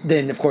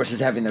 then, of course,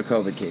 is having their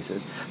COVID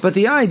cases. But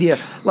the idea,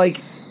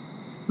 like,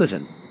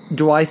 listen,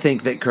 do I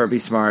think that Kirby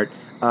Smart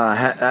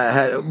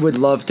would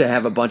love to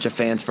have a bunch of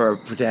fans to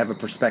have a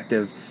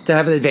perspective, to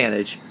have an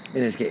advantage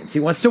in his games? He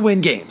wants to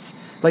win games.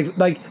 Like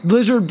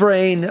Blizzard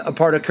Brain, a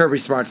part of Kirby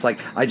Smart's like,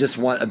 I just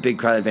want a big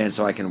crowd advantage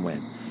so I can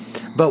win.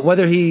 But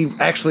whether he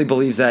actually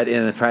believes that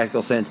in a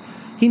practical sense,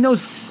 he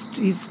knows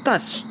he's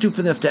not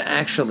stupid enough to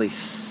actually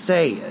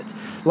say it.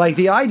 Like,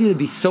 the idea to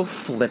be so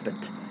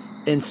flippant.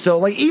 And so,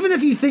 like, even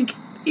if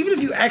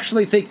you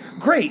actually think,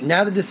 great,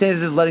 now that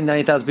DeSantis is letting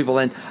 90,000 people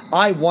in,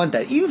 I want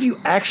that. Even if you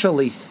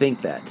actually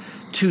think that,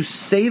 to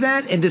say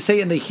that and to say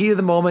it in the heat of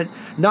the moment,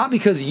 not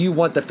because you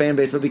want the fan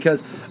base, but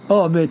because,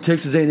 oh man,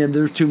 Texas A&M,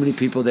 there's too many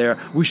people there.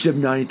 We should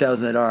have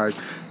 90,000 at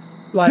ours.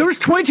 Like, there was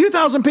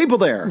 22,000 people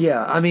there.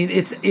 Yeah, I mean,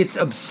 it's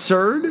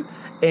absurd.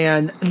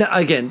 And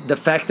again, the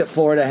fact that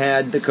Florida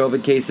had the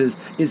COVID cases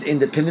is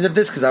independent of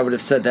this, because I would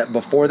have said that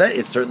before that.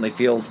 It certainly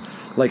feels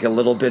like a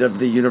little bit of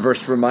the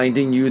universe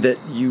reminding you that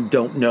you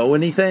don't know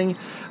anything.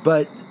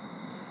 But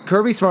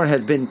Kirby Smart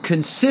has been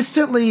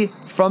consistently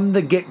from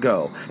the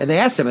get-go. And they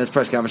asked him in his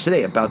press conference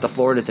today about the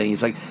Florida thing.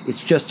 He's like,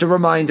 it's just a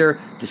reminder.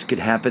 This could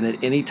happen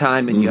at any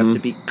time, and you have to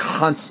be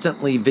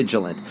constantly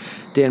vigilant.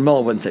 Dan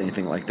Mullen wouldn't say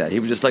anything like that. He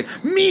was just like,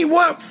 me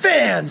want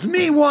fans!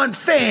 Me want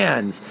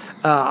fans!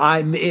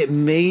 It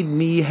made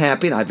me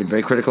happy, and I've been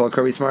very critical of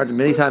Kirby Smart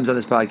many times on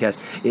this podcast.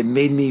 It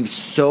made me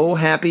so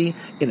happy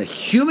in a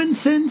human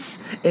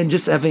sense, and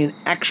just having an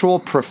actual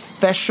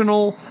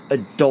professional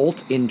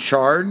adult in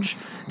charge,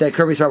 that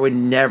Kirby Smart would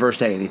never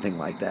say anything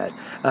like that.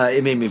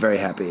 It made me very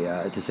happy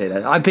to say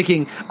that. I'm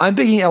picking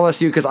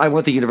LSU because I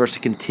want the universe to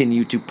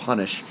continue to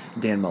punish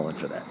Dan Mullen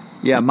for that.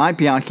 Yeah, Mike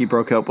Bianchi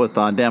broke up with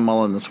Dan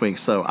Mullen this week,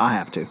 so I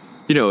have to.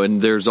 You know,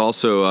 and there's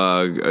also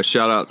a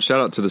shout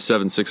out to the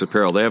 7-6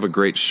 Apparel. They have a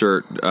great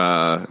shirt.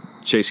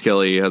 Chase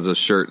Kelly has a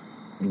shirt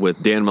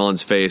with Dan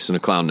Mullen's face and a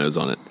clown nose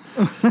on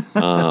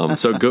it.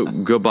 So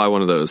go buy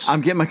one of those.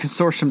 I'm getting my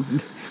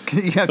consortium.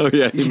 You have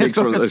to, he makes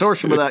one of those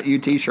consortium without you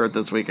T-shirt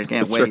this week. I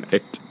can't wait.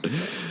 Right.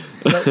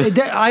 But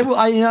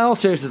I in all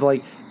seriousness,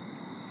 like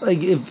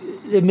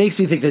if it makes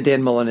me think that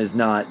Dan Mullen is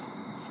not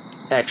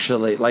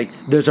actually, like,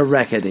 there's a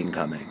reckoning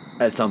coming.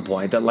 at some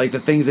point. That like the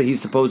things that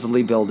he's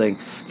supposedly building,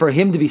 for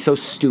him to be so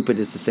stupid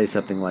as to say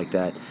something like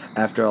that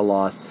after a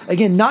loss.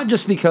 Again, not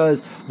just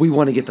because we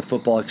want to get the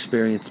football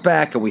experience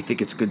back and we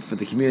think it's good for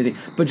the community,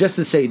 but just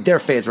to say their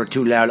fans were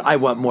too loud. I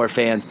want more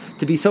fans.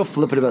 To be so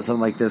flippant about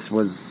something like this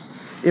was.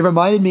 It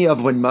reminded me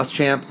of when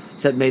Muschamp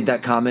made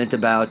that comment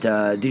about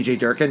DJ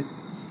Durkin.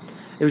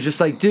 It was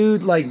just like,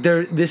 dude, like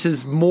this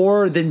is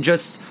more than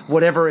just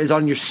whatever is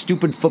on your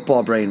stupid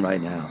football brain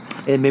right now.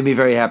 It made me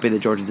very happy that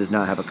Georgia does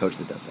not have a coach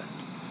that does that.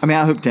 I mean,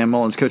 I hope Dan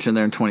Mullen's coaching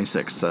there in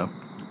 26. So,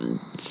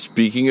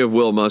 speaking of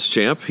Will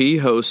Muschamp, he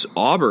hosts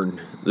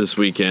Auburn this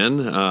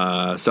weekend.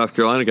 South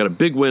Carolina got a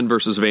big win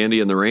versus Vandy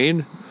in the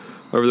rain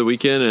over the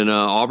weekend, and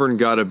Auburn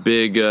got a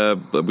big, we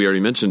already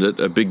mentioned it,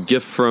 a big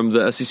gift from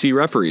the SEC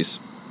referees.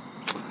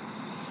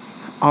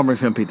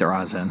 Auburn's going to beat their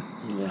eyes in.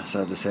 Yeah,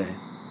 sad to say.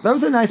 That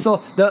was a nice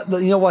little.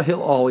 You know what?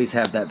 He'll always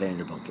have that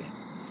Vanderbilt game.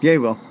 Yeah, he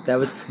will. That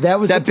was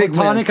the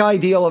platonic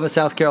ideal of a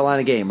South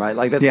Carolina game, right?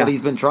 Like that's what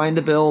he's been trying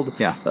to build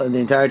the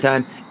entire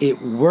time.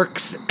 It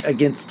works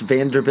against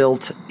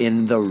Vanderbilt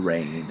in the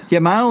rain. Yeah,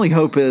 my only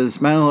hope is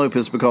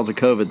because of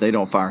COVID they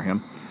don't fire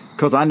him,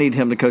 because I need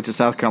him to coach at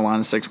South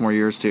Carolina 6 more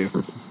years too.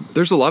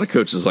 There's a lot of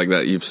coaches like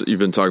that you've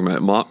been talking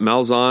about.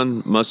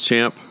 Malzahn,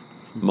 Muschamp,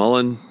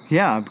 Mullen.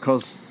 Yeah,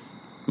 because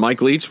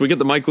Mike Leach. We get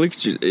the Mike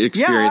Leach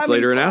experience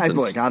later in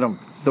Athens.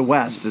 The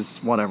West is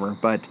whatever,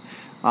 but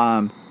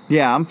I'm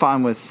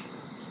fine with.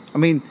 I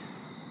mean,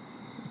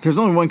 there's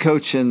only one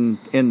coach in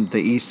the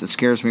East that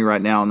scares me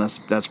right now, and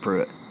that's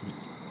Pruitt.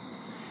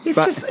 It's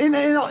just in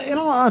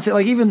all honesty,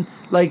 like even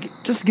like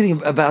just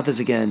getting about this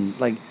again,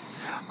 even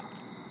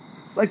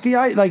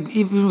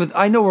with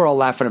I know we're all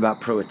laughing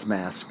about Pruitt's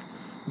mask,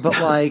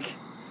 but like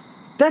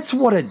that's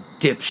what a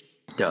dipshit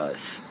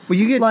does. Well,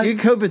 you get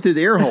COVID through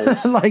the ear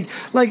holes. like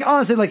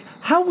honestly, like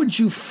how would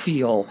you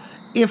feel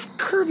if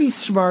Kirby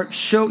Smart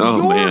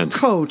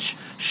coach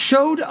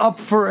showed up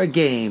for a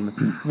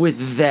game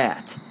with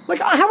that? Like,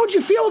 how would you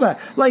feel about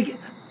it? Like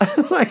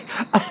I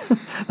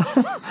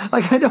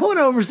don't want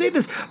to overstate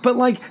this, but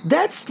like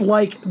that's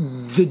like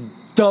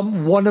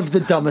one of the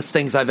dumbest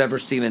things I've ever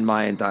seen in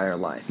my entire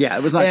life. Yeah,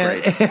 it was not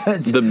great.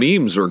 The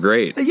memes were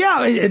great.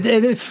 Yeah, and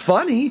it's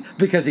funny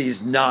because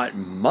he's not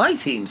my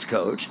team's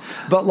coach,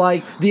 but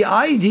like the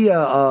idea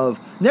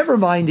of never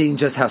minding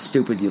just how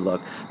stupid you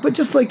look, but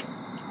just like,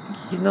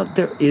 you know,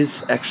 there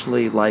is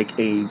actually like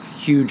a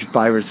huge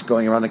virus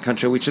going around the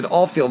country. We should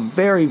all feel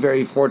very,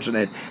 very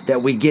fortunate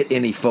that we get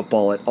any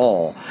football at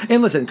all.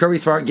 And listen, Kirby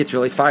Smart gets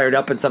really fired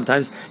up, and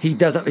sometimes he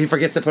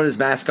forgets to put his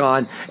mask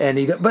on,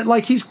 but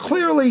like he's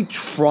clearly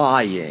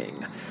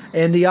trying.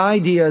 And the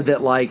idea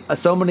that like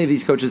so many of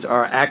these coaches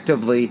are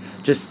actively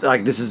just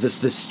like this is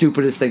the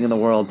stupidest thing in the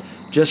world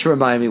just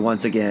remind me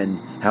once again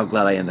how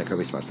glad I am that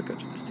Kirby Smart's the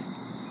coach of this team.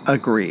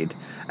 Agreed.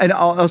 And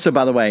also,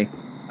 by the way,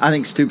 I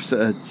think Stoops,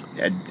 it's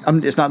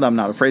not that I'm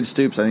not afraid of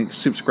Stoops. I think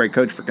Stoops is a great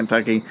coach for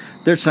Kentucky.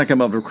 They're just not going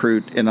to be able to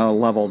recruit in a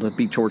level to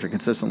beat Georgia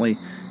consistently.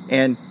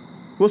 And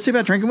we'll see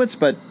about Drinkwitz,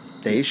 but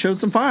they showed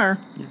some fire.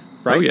 Yeah.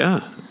 Right? Oh,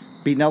 yeah.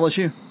 Beating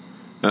LSU.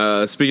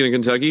 Speaking of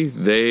Kentucky,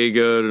 they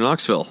go to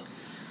Knoxville.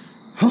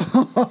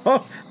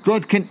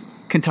 Good.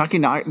 Kentucky.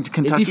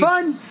 It'd be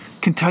fun.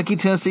 Kentucky,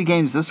 Tennessee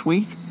games this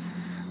week.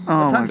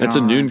 Oh, my God. That's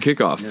a noon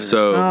kickoff,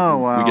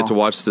 so we get to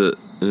watch it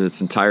in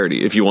its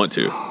entirety if you want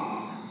to.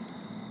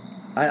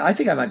 I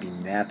think I might be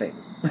napping.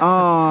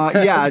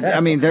 Yeah. I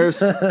mean,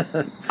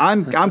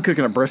 I'm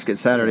cooking a brisket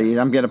Saturday.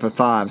 I'm getting up at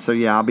 5, so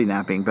yeah, I'll be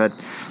napping. But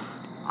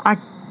I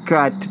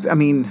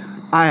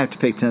have to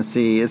pick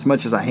Tennessee as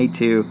much as I hate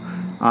to.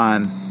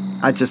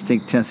 I just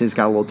think Tennessee's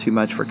got a little too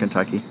much for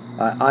Kentucky.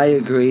 I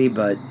agree,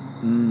 but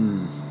I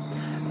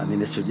mean,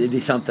 it'd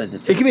be something.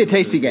 It could be a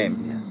tasty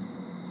game. Yeah.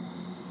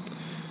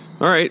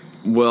 All right.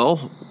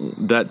 Well,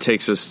 that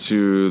takes us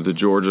to the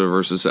Georgia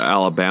versus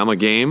Alabama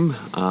game.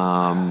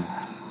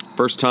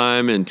 First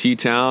time in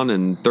T-Town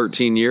in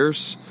 13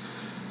 years.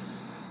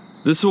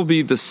 This will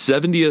be the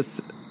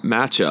 70th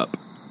matchup.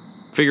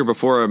 Figure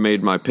before I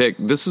made my pick,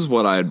 this is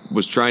what I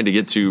was trying to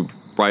get to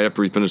right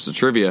after we finished the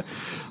trivia.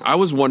 I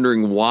was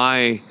wondering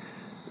why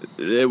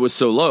it was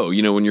so low,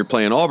 you know, when you're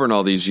playing Auburn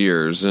all these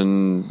years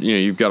and, you know,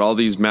 you've got all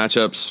these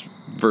matchups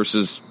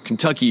versus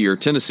Kentucky or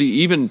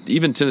Tennessee, even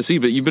Tennessee,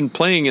 but you've been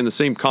playing in the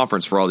same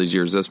conference for all these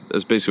years.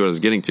 That's basically what I was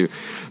getting to.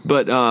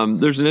 But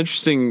there's an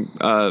interesting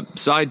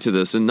side to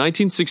this. In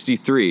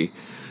 1963,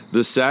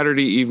 the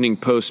Saturday Evening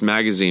Post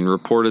magazine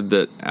reported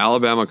that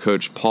Alabama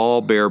coach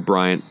Paul Bear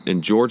Bryant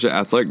and Georgia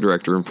athletic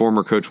director and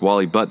former coach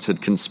Wally Butts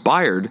had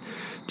conspired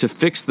to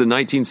fix the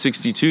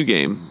 1962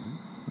 game,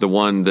 the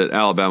one that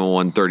Alabama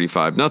won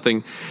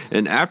 35-0.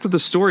 And after the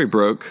story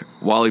broke,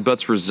 Wally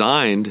Butts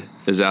resigned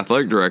as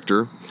athletic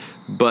director,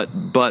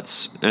 but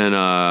Butts and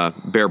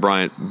Bear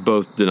Bryant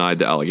both denied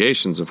the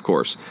allegations, of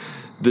course.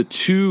 The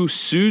two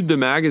sued the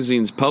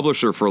magazine's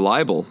publisher for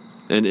libel,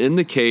 and in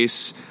the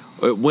case,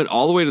 It went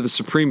all the way to the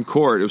Supreme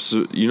Court. It was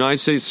the United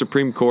States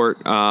Supreme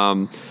Court,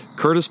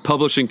 Curtis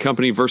Publishing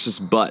Company versus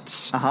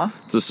Butts.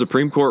 The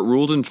Supreme Court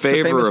ruled in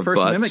favor of First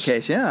Butts. Amendment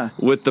case, yeah.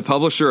 With the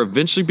publisher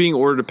eventually being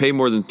ordered to pay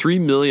more than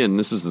 $3 million,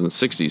 this is in the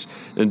 60s,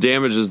 in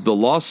damages. The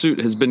lawsuit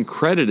has been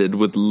credited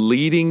with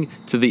leading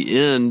to the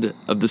end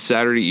of the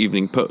Saturday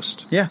Evening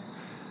Post. Yeah.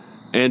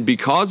 And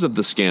because of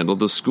the scandal,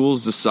 the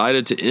schools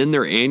decided to end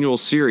their annual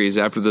series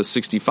after the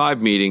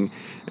 65 meeting,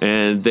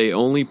 and they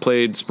only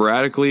played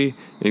sporadically,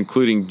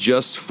 including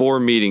just 4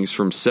 meetings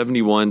from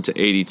 71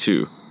 to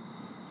 82.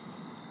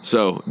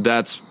 So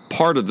that's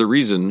part of the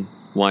reason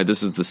why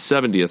this is the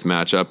 70th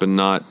matchup and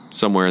not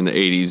somewhere in the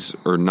 80s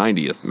or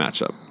 90th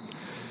matchup.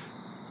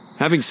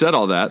 Having said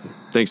all that,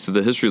 thanks to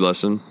the history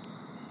lesson,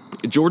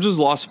 Georgia's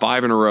lost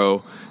 5 in a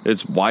row.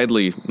 It's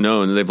widely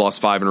known that they've lost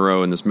 5 in a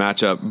row in this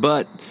matchup,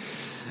 but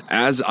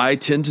as I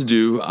tend to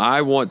do,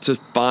 I want to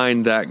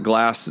find that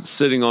glass that's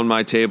sitting on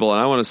my table, and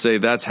I want to say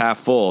that's half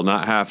full,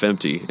 not half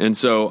empty. And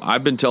so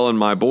I've been telling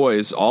my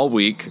boys all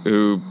week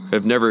who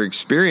have never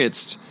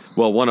experienced,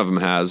 well, one of them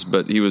has,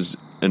 but he was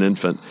an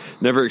infant,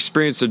 never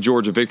experienced a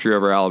Georgia victory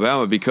over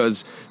Alabama,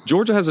 because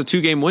Georgia has a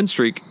 2-game win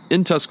streak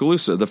in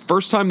Tuscaloosa. The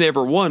first time they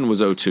ever won was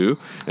 0-2,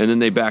 and then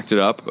they backed it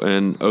up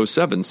in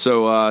 0-7.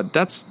 So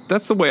that's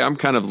the way I'm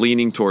kind of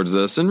leaning towards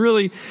this. And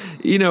really,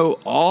 you know,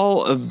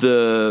 all of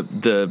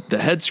the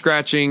head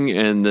scratching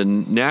and the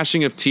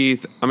gnashing of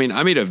teeth. I mean,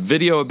 I made a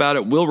video about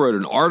it. Will wrote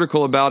an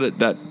article about it,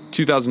 that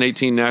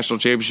 2018 national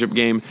championship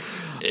game.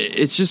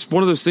 It's just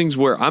one of those things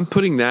where I'm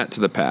putting that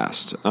to the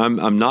past.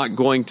 I'm not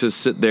going to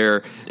sit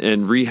there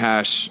and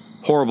rehash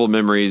horrible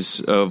memories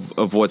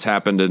of what's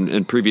happened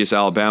in previous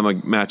Alabama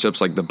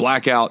matchups, like the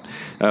blackout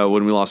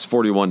when we lost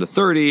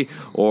 41-30,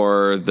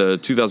 or the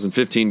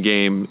 2015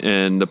 game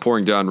and the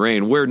pouring down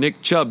rain, where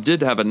Nick Chubb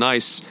did have a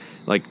nice,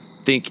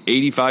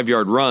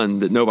 85-yard run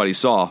that nobody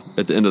saw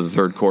at the end of the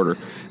third quarter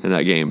in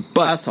that game.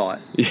 But I saw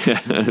it.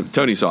 Yeah,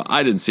 Tony saw it.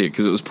 I didn't see it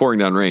because it was pouring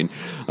down rain.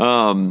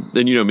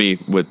 And you know me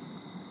with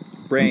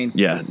rain.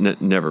 Yeah,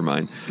 never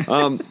mind.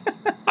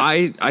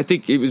 I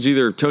think it was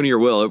either Tony or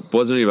Will. It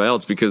wasn't anybody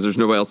else because there's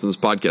nobody else in this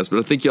podcast. But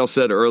I think y'all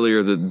said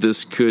earlier that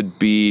this could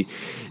be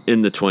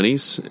in the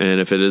 20s. And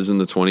if it is in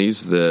the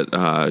 20s,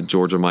 that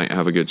Georgia might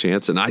have a good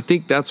chance. And I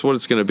think that's what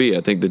it's going to be.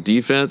 I think the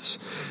defense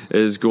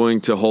is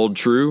going to hold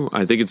true.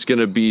 I think it's going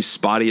to be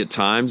spotty at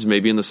times.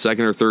 Maybe in the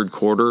second or third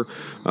quarter,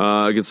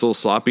 it gets a little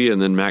sloppy.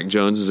 And then Mac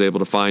Jones is able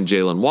to find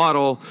Jalen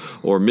Waddle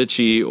or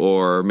Mitchie,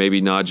 or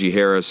maybe Najee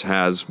Harris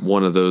has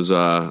one of those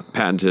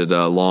patented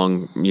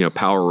long,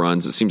 power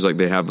runs. It seems like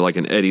they have like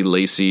an Eddie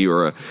Lacy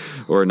or a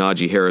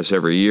Najee Harris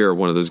every year,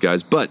 one of those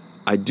guys. But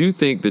I do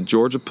think that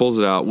Georgia pulls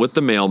it out with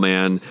the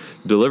mailman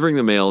delivering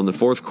the mail in the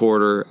fourth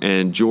quarter,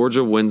 and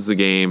Georgia wins the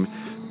game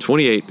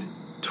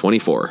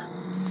 28-24. All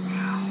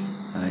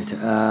right.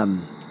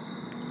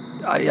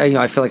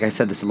 I feel like I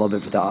said this a little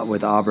bit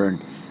with Auburn.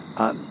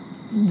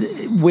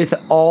 With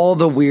all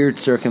the weird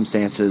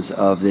circumstances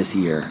of this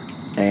year,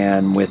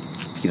 and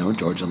with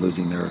Georgia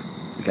losing the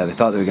guy they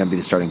thought they were going to be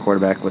the starting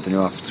quarterback with the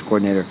new offensive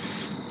coordinator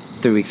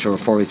 4 weeks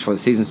before the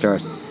season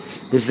starts,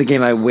 this is a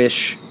game I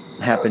wish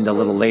happened a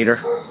little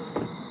later.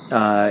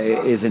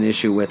 Is an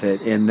issue with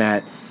it, in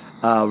that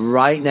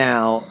right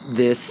now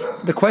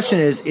the question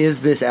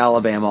is this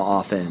Alabama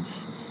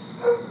offense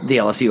the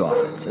LSU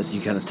offense, as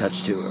you kind of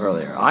touched to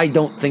earlier? I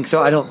don't think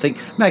so. I don't think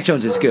Mac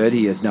Jones is good.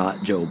 He is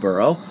not Joe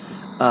Burrow.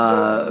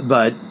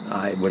 But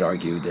I would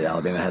argue that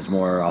Alabama has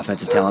more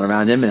offensive talent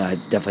around him, and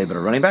definitely a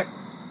better running back.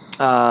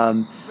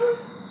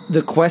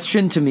 The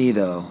question to me,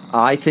 though,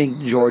 I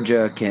think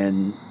Georgia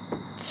can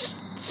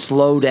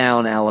slow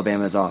down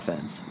Alabama's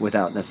offense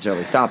without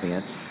necessarily stopping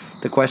it.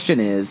 The question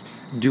is,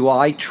 do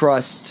I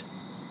trust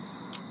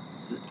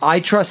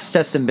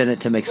Stetson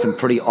Bennett to make some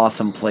pretty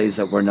awesome plays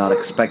that we're not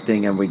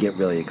expecting, and we get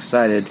really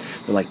excited.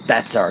 We're like,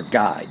 that's our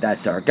guy.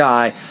 That's our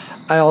guy.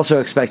 I also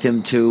expect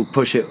him to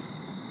push it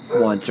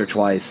once or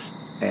twice,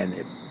 and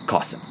it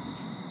costs him.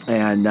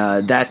 And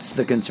that's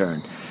the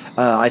concern.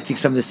 I think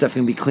some of this stuff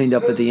can be cleaned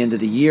up at the end of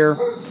the year,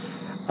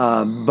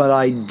 but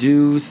I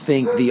do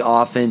think the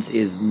offense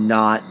is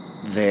not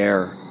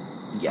there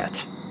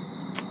yet.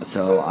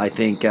 So I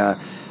think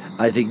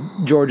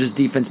Georgia's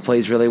defense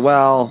plays really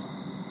well,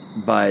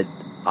 but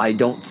I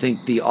don't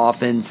think the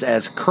offense,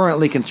 as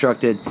currently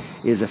constructed,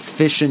 is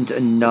efficient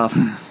enough.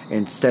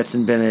 And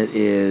Stetson Bennett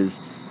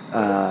is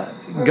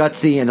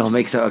gutsy, and he'll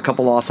make a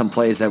couple awesome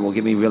plays that will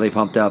get me really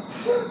pumped up.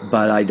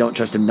 But I don't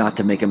trust him not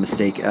to make a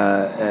mistake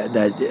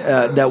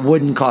that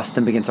wouldn't cost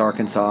him against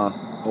Arkansas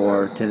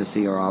or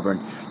Tennessee or Auburn,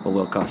 but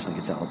will cost him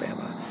against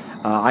Alabama.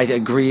 I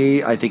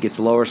agree. I think it's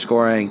lower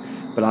scoring,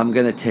 but I'm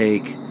going to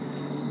take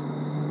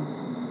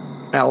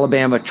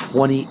Alabama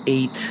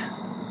 28,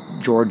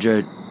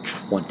 Georgia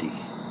 20.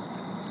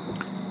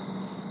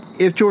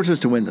 If Georgia's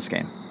to win this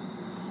game,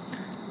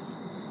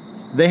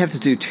 they have to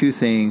do two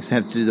things. They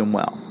have to do them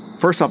well.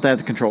 First off, they have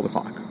to control the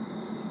clock.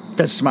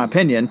 That's just my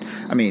opinion.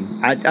 I mean,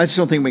 I just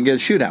don't think we can get a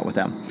shootout with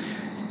them.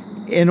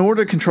 In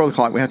order to control the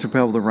clock, we have to be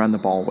able to run the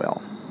ball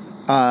well.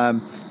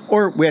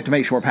 Or we have to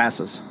make short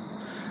passes.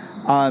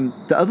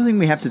 The other thing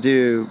we have to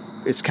do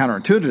is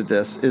counterintuitive to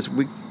this is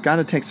we got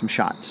to take some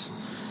shots.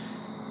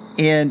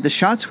 And the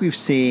shots we've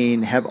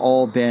seen have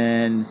all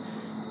been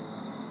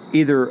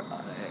either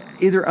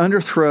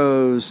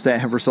underthrows that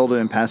have resulted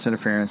in pass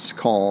interference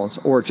calls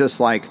or just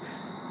like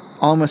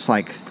almost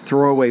like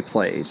throwaway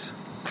plays.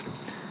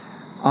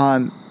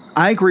 I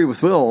agree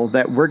with Will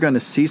that we're going to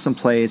see some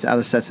plays out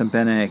of Stetson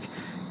Bennett,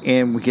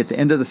 and we get the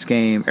end of this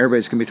game,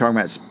 everybody's going to be talking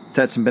about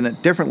Stetson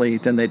Bennett differently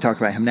than they talk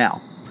about him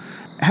now.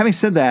 Having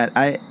said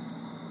that,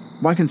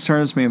 what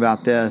concerns me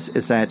about this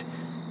is that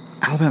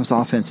Alabama's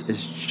offense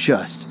is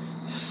just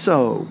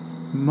so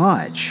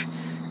much.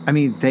 I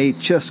mean, they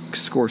just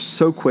score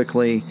so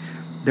quickly.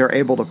 They're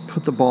able to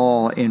put the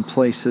ball in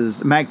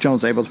places. Mac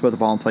Jones is able to put the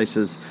ball in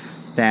places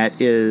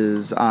that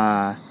is,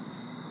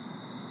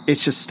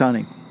 it's just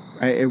stunning,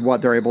 right,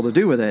 what they're able to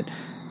do with it.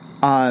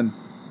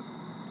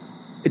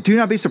 Do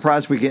not be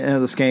surprised we get into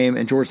this game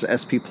and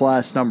Georgia's SP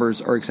plus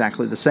numbers are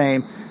exactly the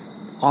same.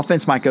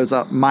 Offense might go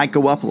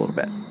up a little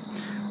bit.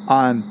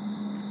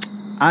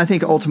 I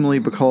think ultimately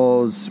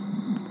because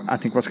I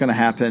think what's going to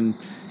happen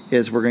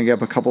is we're going to get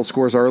up a couple of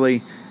scores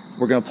early.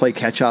 We're going to play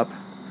catch up.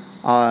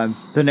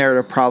 The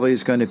narrative probably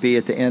is going to be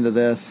at the end of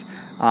this,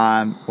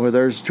 where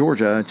there's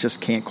Georgia just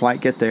can't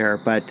quite get there.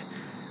 But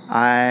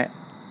I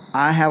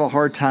have a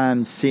hard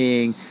time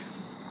seeing.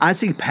 I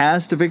see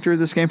past the victory of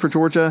this game for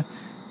Georgia,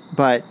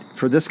 but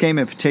for this game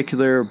in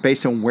particular,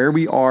 based on where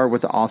we are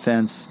with the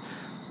offense,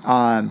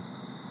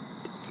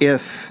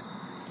 if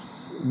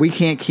we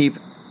can't keep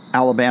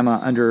Alabama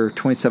under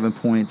 27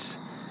 points,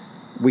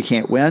 we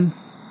can't win.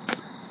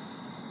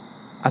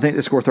 I think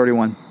they score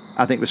 31.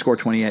 I think we score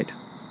 28.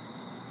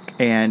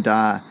 And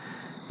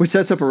which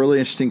sets up a really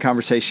interesting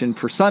conversation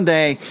for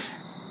Sunday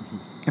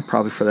and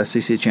probably for the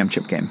SEC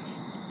championship game.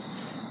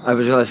 I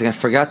was realizing I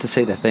forgot to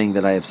say the thing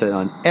that I have said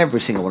on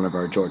every single one of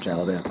our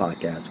Georgia-Alabama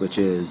podcasts, which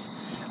is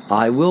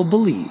I will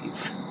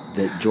believe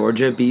that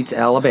Georgia beats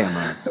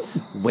Alabama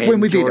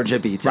when Georgia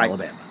beats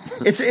Alabama.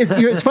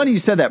 It's funny you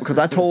said that because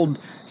I told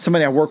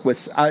somebody I work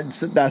with, I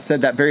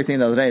said that very thing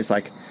the other day. It's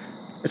like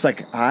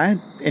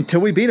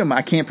until we beat them,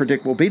 I can't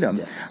predict we'll beat them.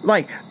 Yeah.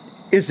 Like,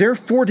 is there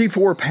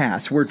 4-4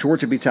 pass where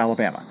Georgia beats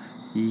Alabama?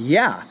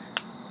 Yeah.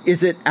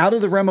 Is it out of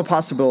the realm of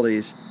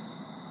possibilities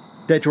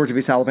that Georgia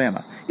beats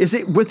Alabama? Is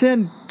it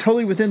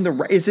totally within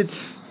the? Is it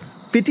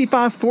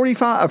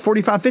 55-45 or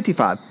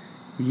 45-55?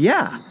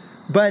 Yeah.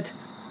 But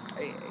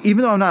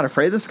even though I'm not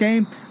afraid of this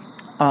game,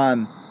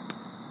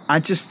 I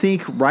just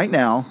think right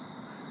now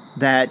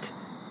that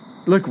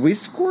look, we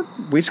score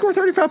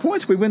 35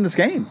 points, we win this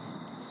game.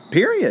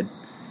 Period.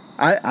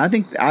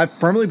 I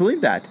firmly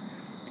believe that.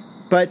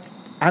 But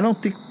I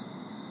don't think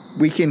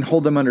we can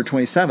hold them under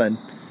 27,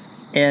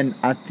 and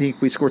I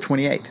think we score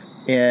 28.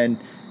 And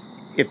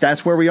if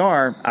that's where we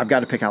are, I've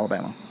got to pick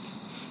Alabama.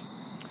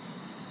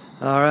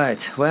 All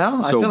right.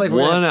 Well, so I feel like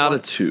we're 1 out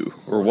of 2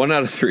 or 1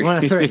 out of 3. 1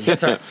 out of 3.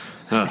 That's right.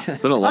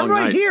 It's been a long I'm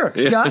right night. here,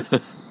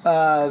 Scott.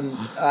 I'm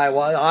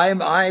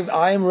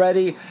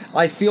ready.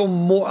 I feel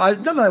more.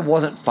 Not that I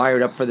wasn't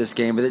fired up for this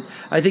game, but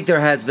I think there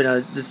has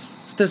been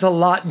there's a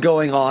lot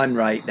going on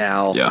right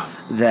now. Yeah.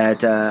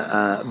 But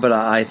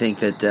I think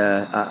that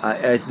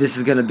this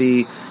is going to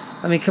be.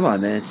 I mean, come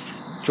on, man!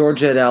 It's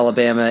Georgia at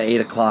Alabama,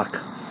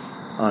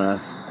 8:00 on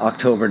a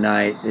October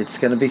night. It's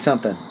going to be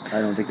something. I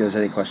don't think there's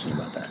any question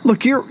about that.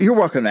 Look, you're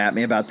welcome at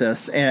me about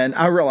this, and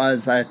I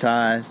realize that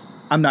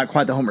I'm not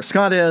quite the homer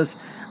Scott is.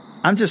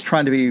 I'm just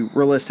trying to be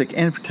realistic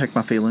and protect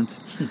my feelings,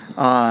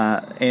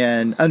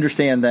 and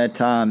understand that.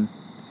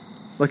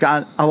 Look,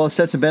 I love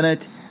Stetson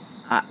Bennett.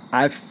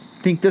 I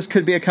think this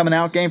could be a coming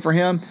out game for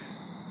him.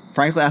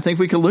 Frankly, I think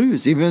we could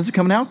lose, even if it's a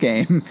coming out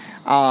game.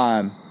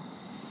 But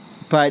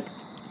I think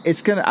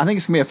it's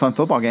gonna be a fun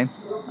football game.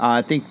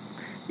 I think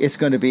it's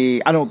going to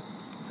be. I don't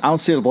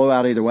see it a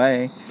blowout either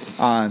way,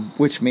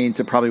 which means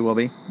it probably will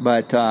be.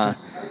 But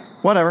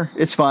whatever,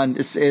 it's fun.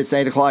 It's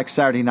 8:00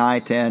 Saturday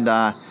night, and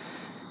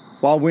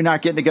while we're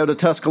not getting to go to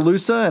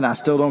Tuscaloosa, and I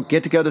still don't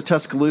get to go to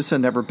Tuscaloosa,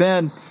 never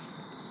been.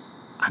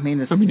 I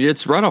mean,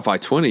 it's right off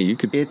I-20. You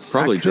could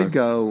probably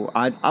go.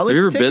 Have you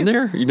ever been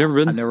there? You never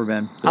been? I've never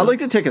been. Yeah. I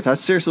looked at tickets. I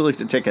seriously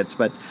looked at tickets,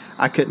 but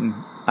I couldn't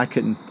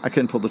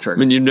pull the trigger. I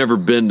mean, you've never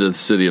been to the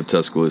city of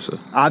Tuscaloosa.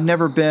 I've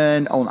never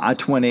been on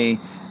I-20.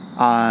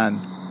 I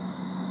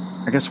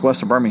guess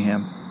west of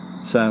Birmingham.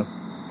 So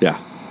yeah.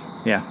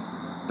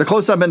 The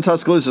closest I've been to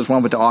Tuscaloosa is when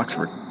I went to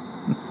Oxford.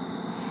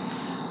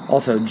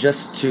 Also,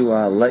 just to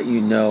let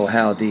you know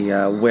how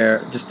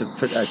just to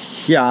put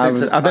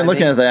I've been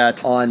looking at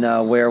that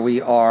on where we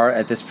are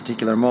at this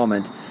particular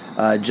moment.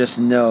 Just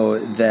know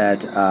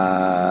that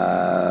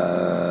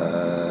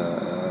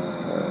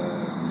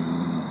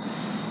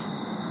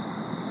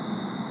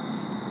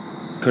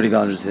Cody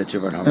Bellinger just hit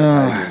 2-run home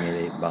run, gave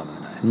me the bottom of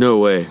the ninth. No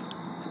way.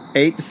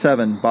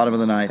 8-7, bottom of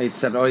the ninth.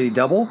 8-7. Oh, he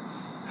double?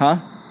 Huh?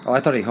 Oh,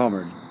 I thought he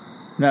homered.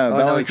 No,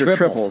 Bellinger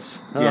triples.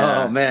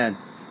 Oh man.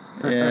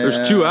 Yeah.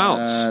 There's 2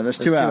 outs. There's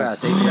two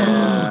outs.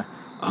 8-7.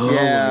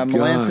 Yeah, my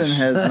Melanson gosh.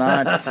 has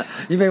not.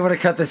 You may want to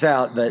cut this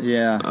out, but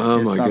Yeah. Oh,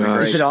 it's my not been gosh.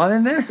 great. is it on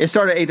in there? It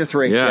started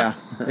 8-3. Yeah.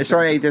 Yeah. It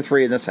started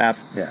 8-3 in this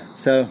half. Yeah.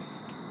 So,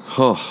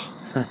 Oh,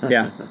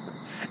 yeah.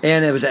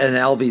 And it was an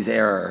Albies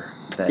error.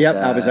 That, Yep,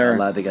 Albies error.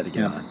 Allowed the guy to get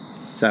Yeah. on.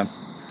 So,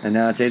 And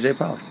now it's AJ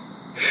Pollock.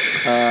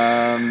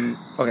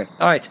 Okay.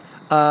 All right.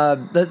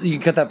 You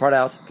can cut that part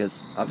out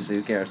because obviously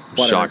who cares?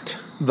 Whatever. shocked.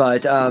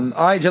 But all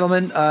right,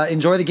 gentlemen,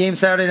 enjoy the game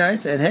Saturday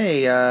night, and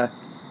hey,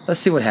 let's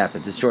see what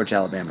happens. It's Georgia,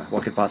 Alabama.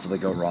 What could possibly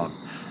go wrong?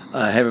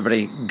 Hey,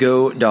 everybody,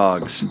 go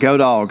Dogs! go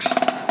Dogs.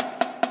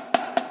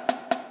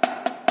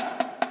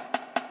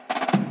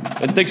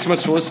 And thanks so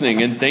much for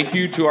listening. And thank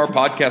you to our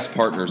podcast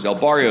partners, El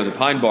Barrio, the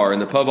Pine Bar,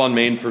 and the Pub on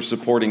Main for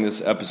supporting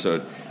this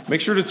episode. Make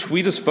sure to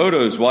tweet us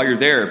photos while you're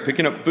there,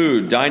 picking up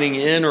food, dining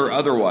in or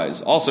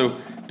otherwise. Also,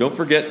 don't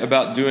forget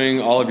about doing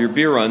all of your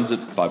beer runs at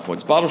 5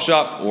 Points Bottle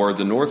Shop or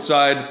the North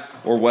Side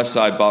or West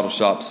Side bottle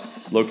shops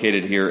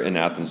located here in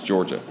Athens,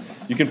 Georgia.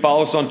 You can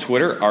follow us on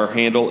Twitter. Our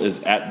handle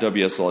is at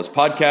WSLS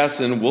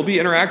Podcast, and we'll be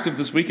interactive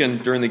this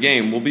weekend during the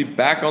game. We'll be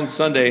back on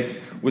Sunday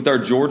with our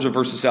Georgia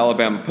versus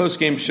Alabama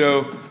postgame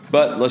show,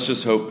 but let's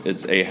just hope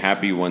it's a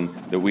happy one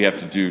that we have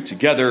to do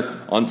together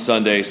on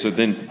Sunday, so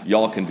then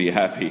y'all can be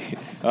happy.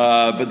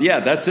 But yeah,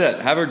 that's it.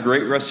 Have a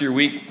great rest of your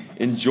week.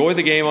 Enjoy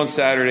the game on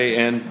Saturday,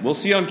 and we'll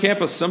see you on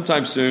campus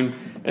sometime soon.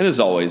 And as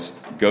always,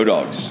 go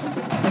Dogs.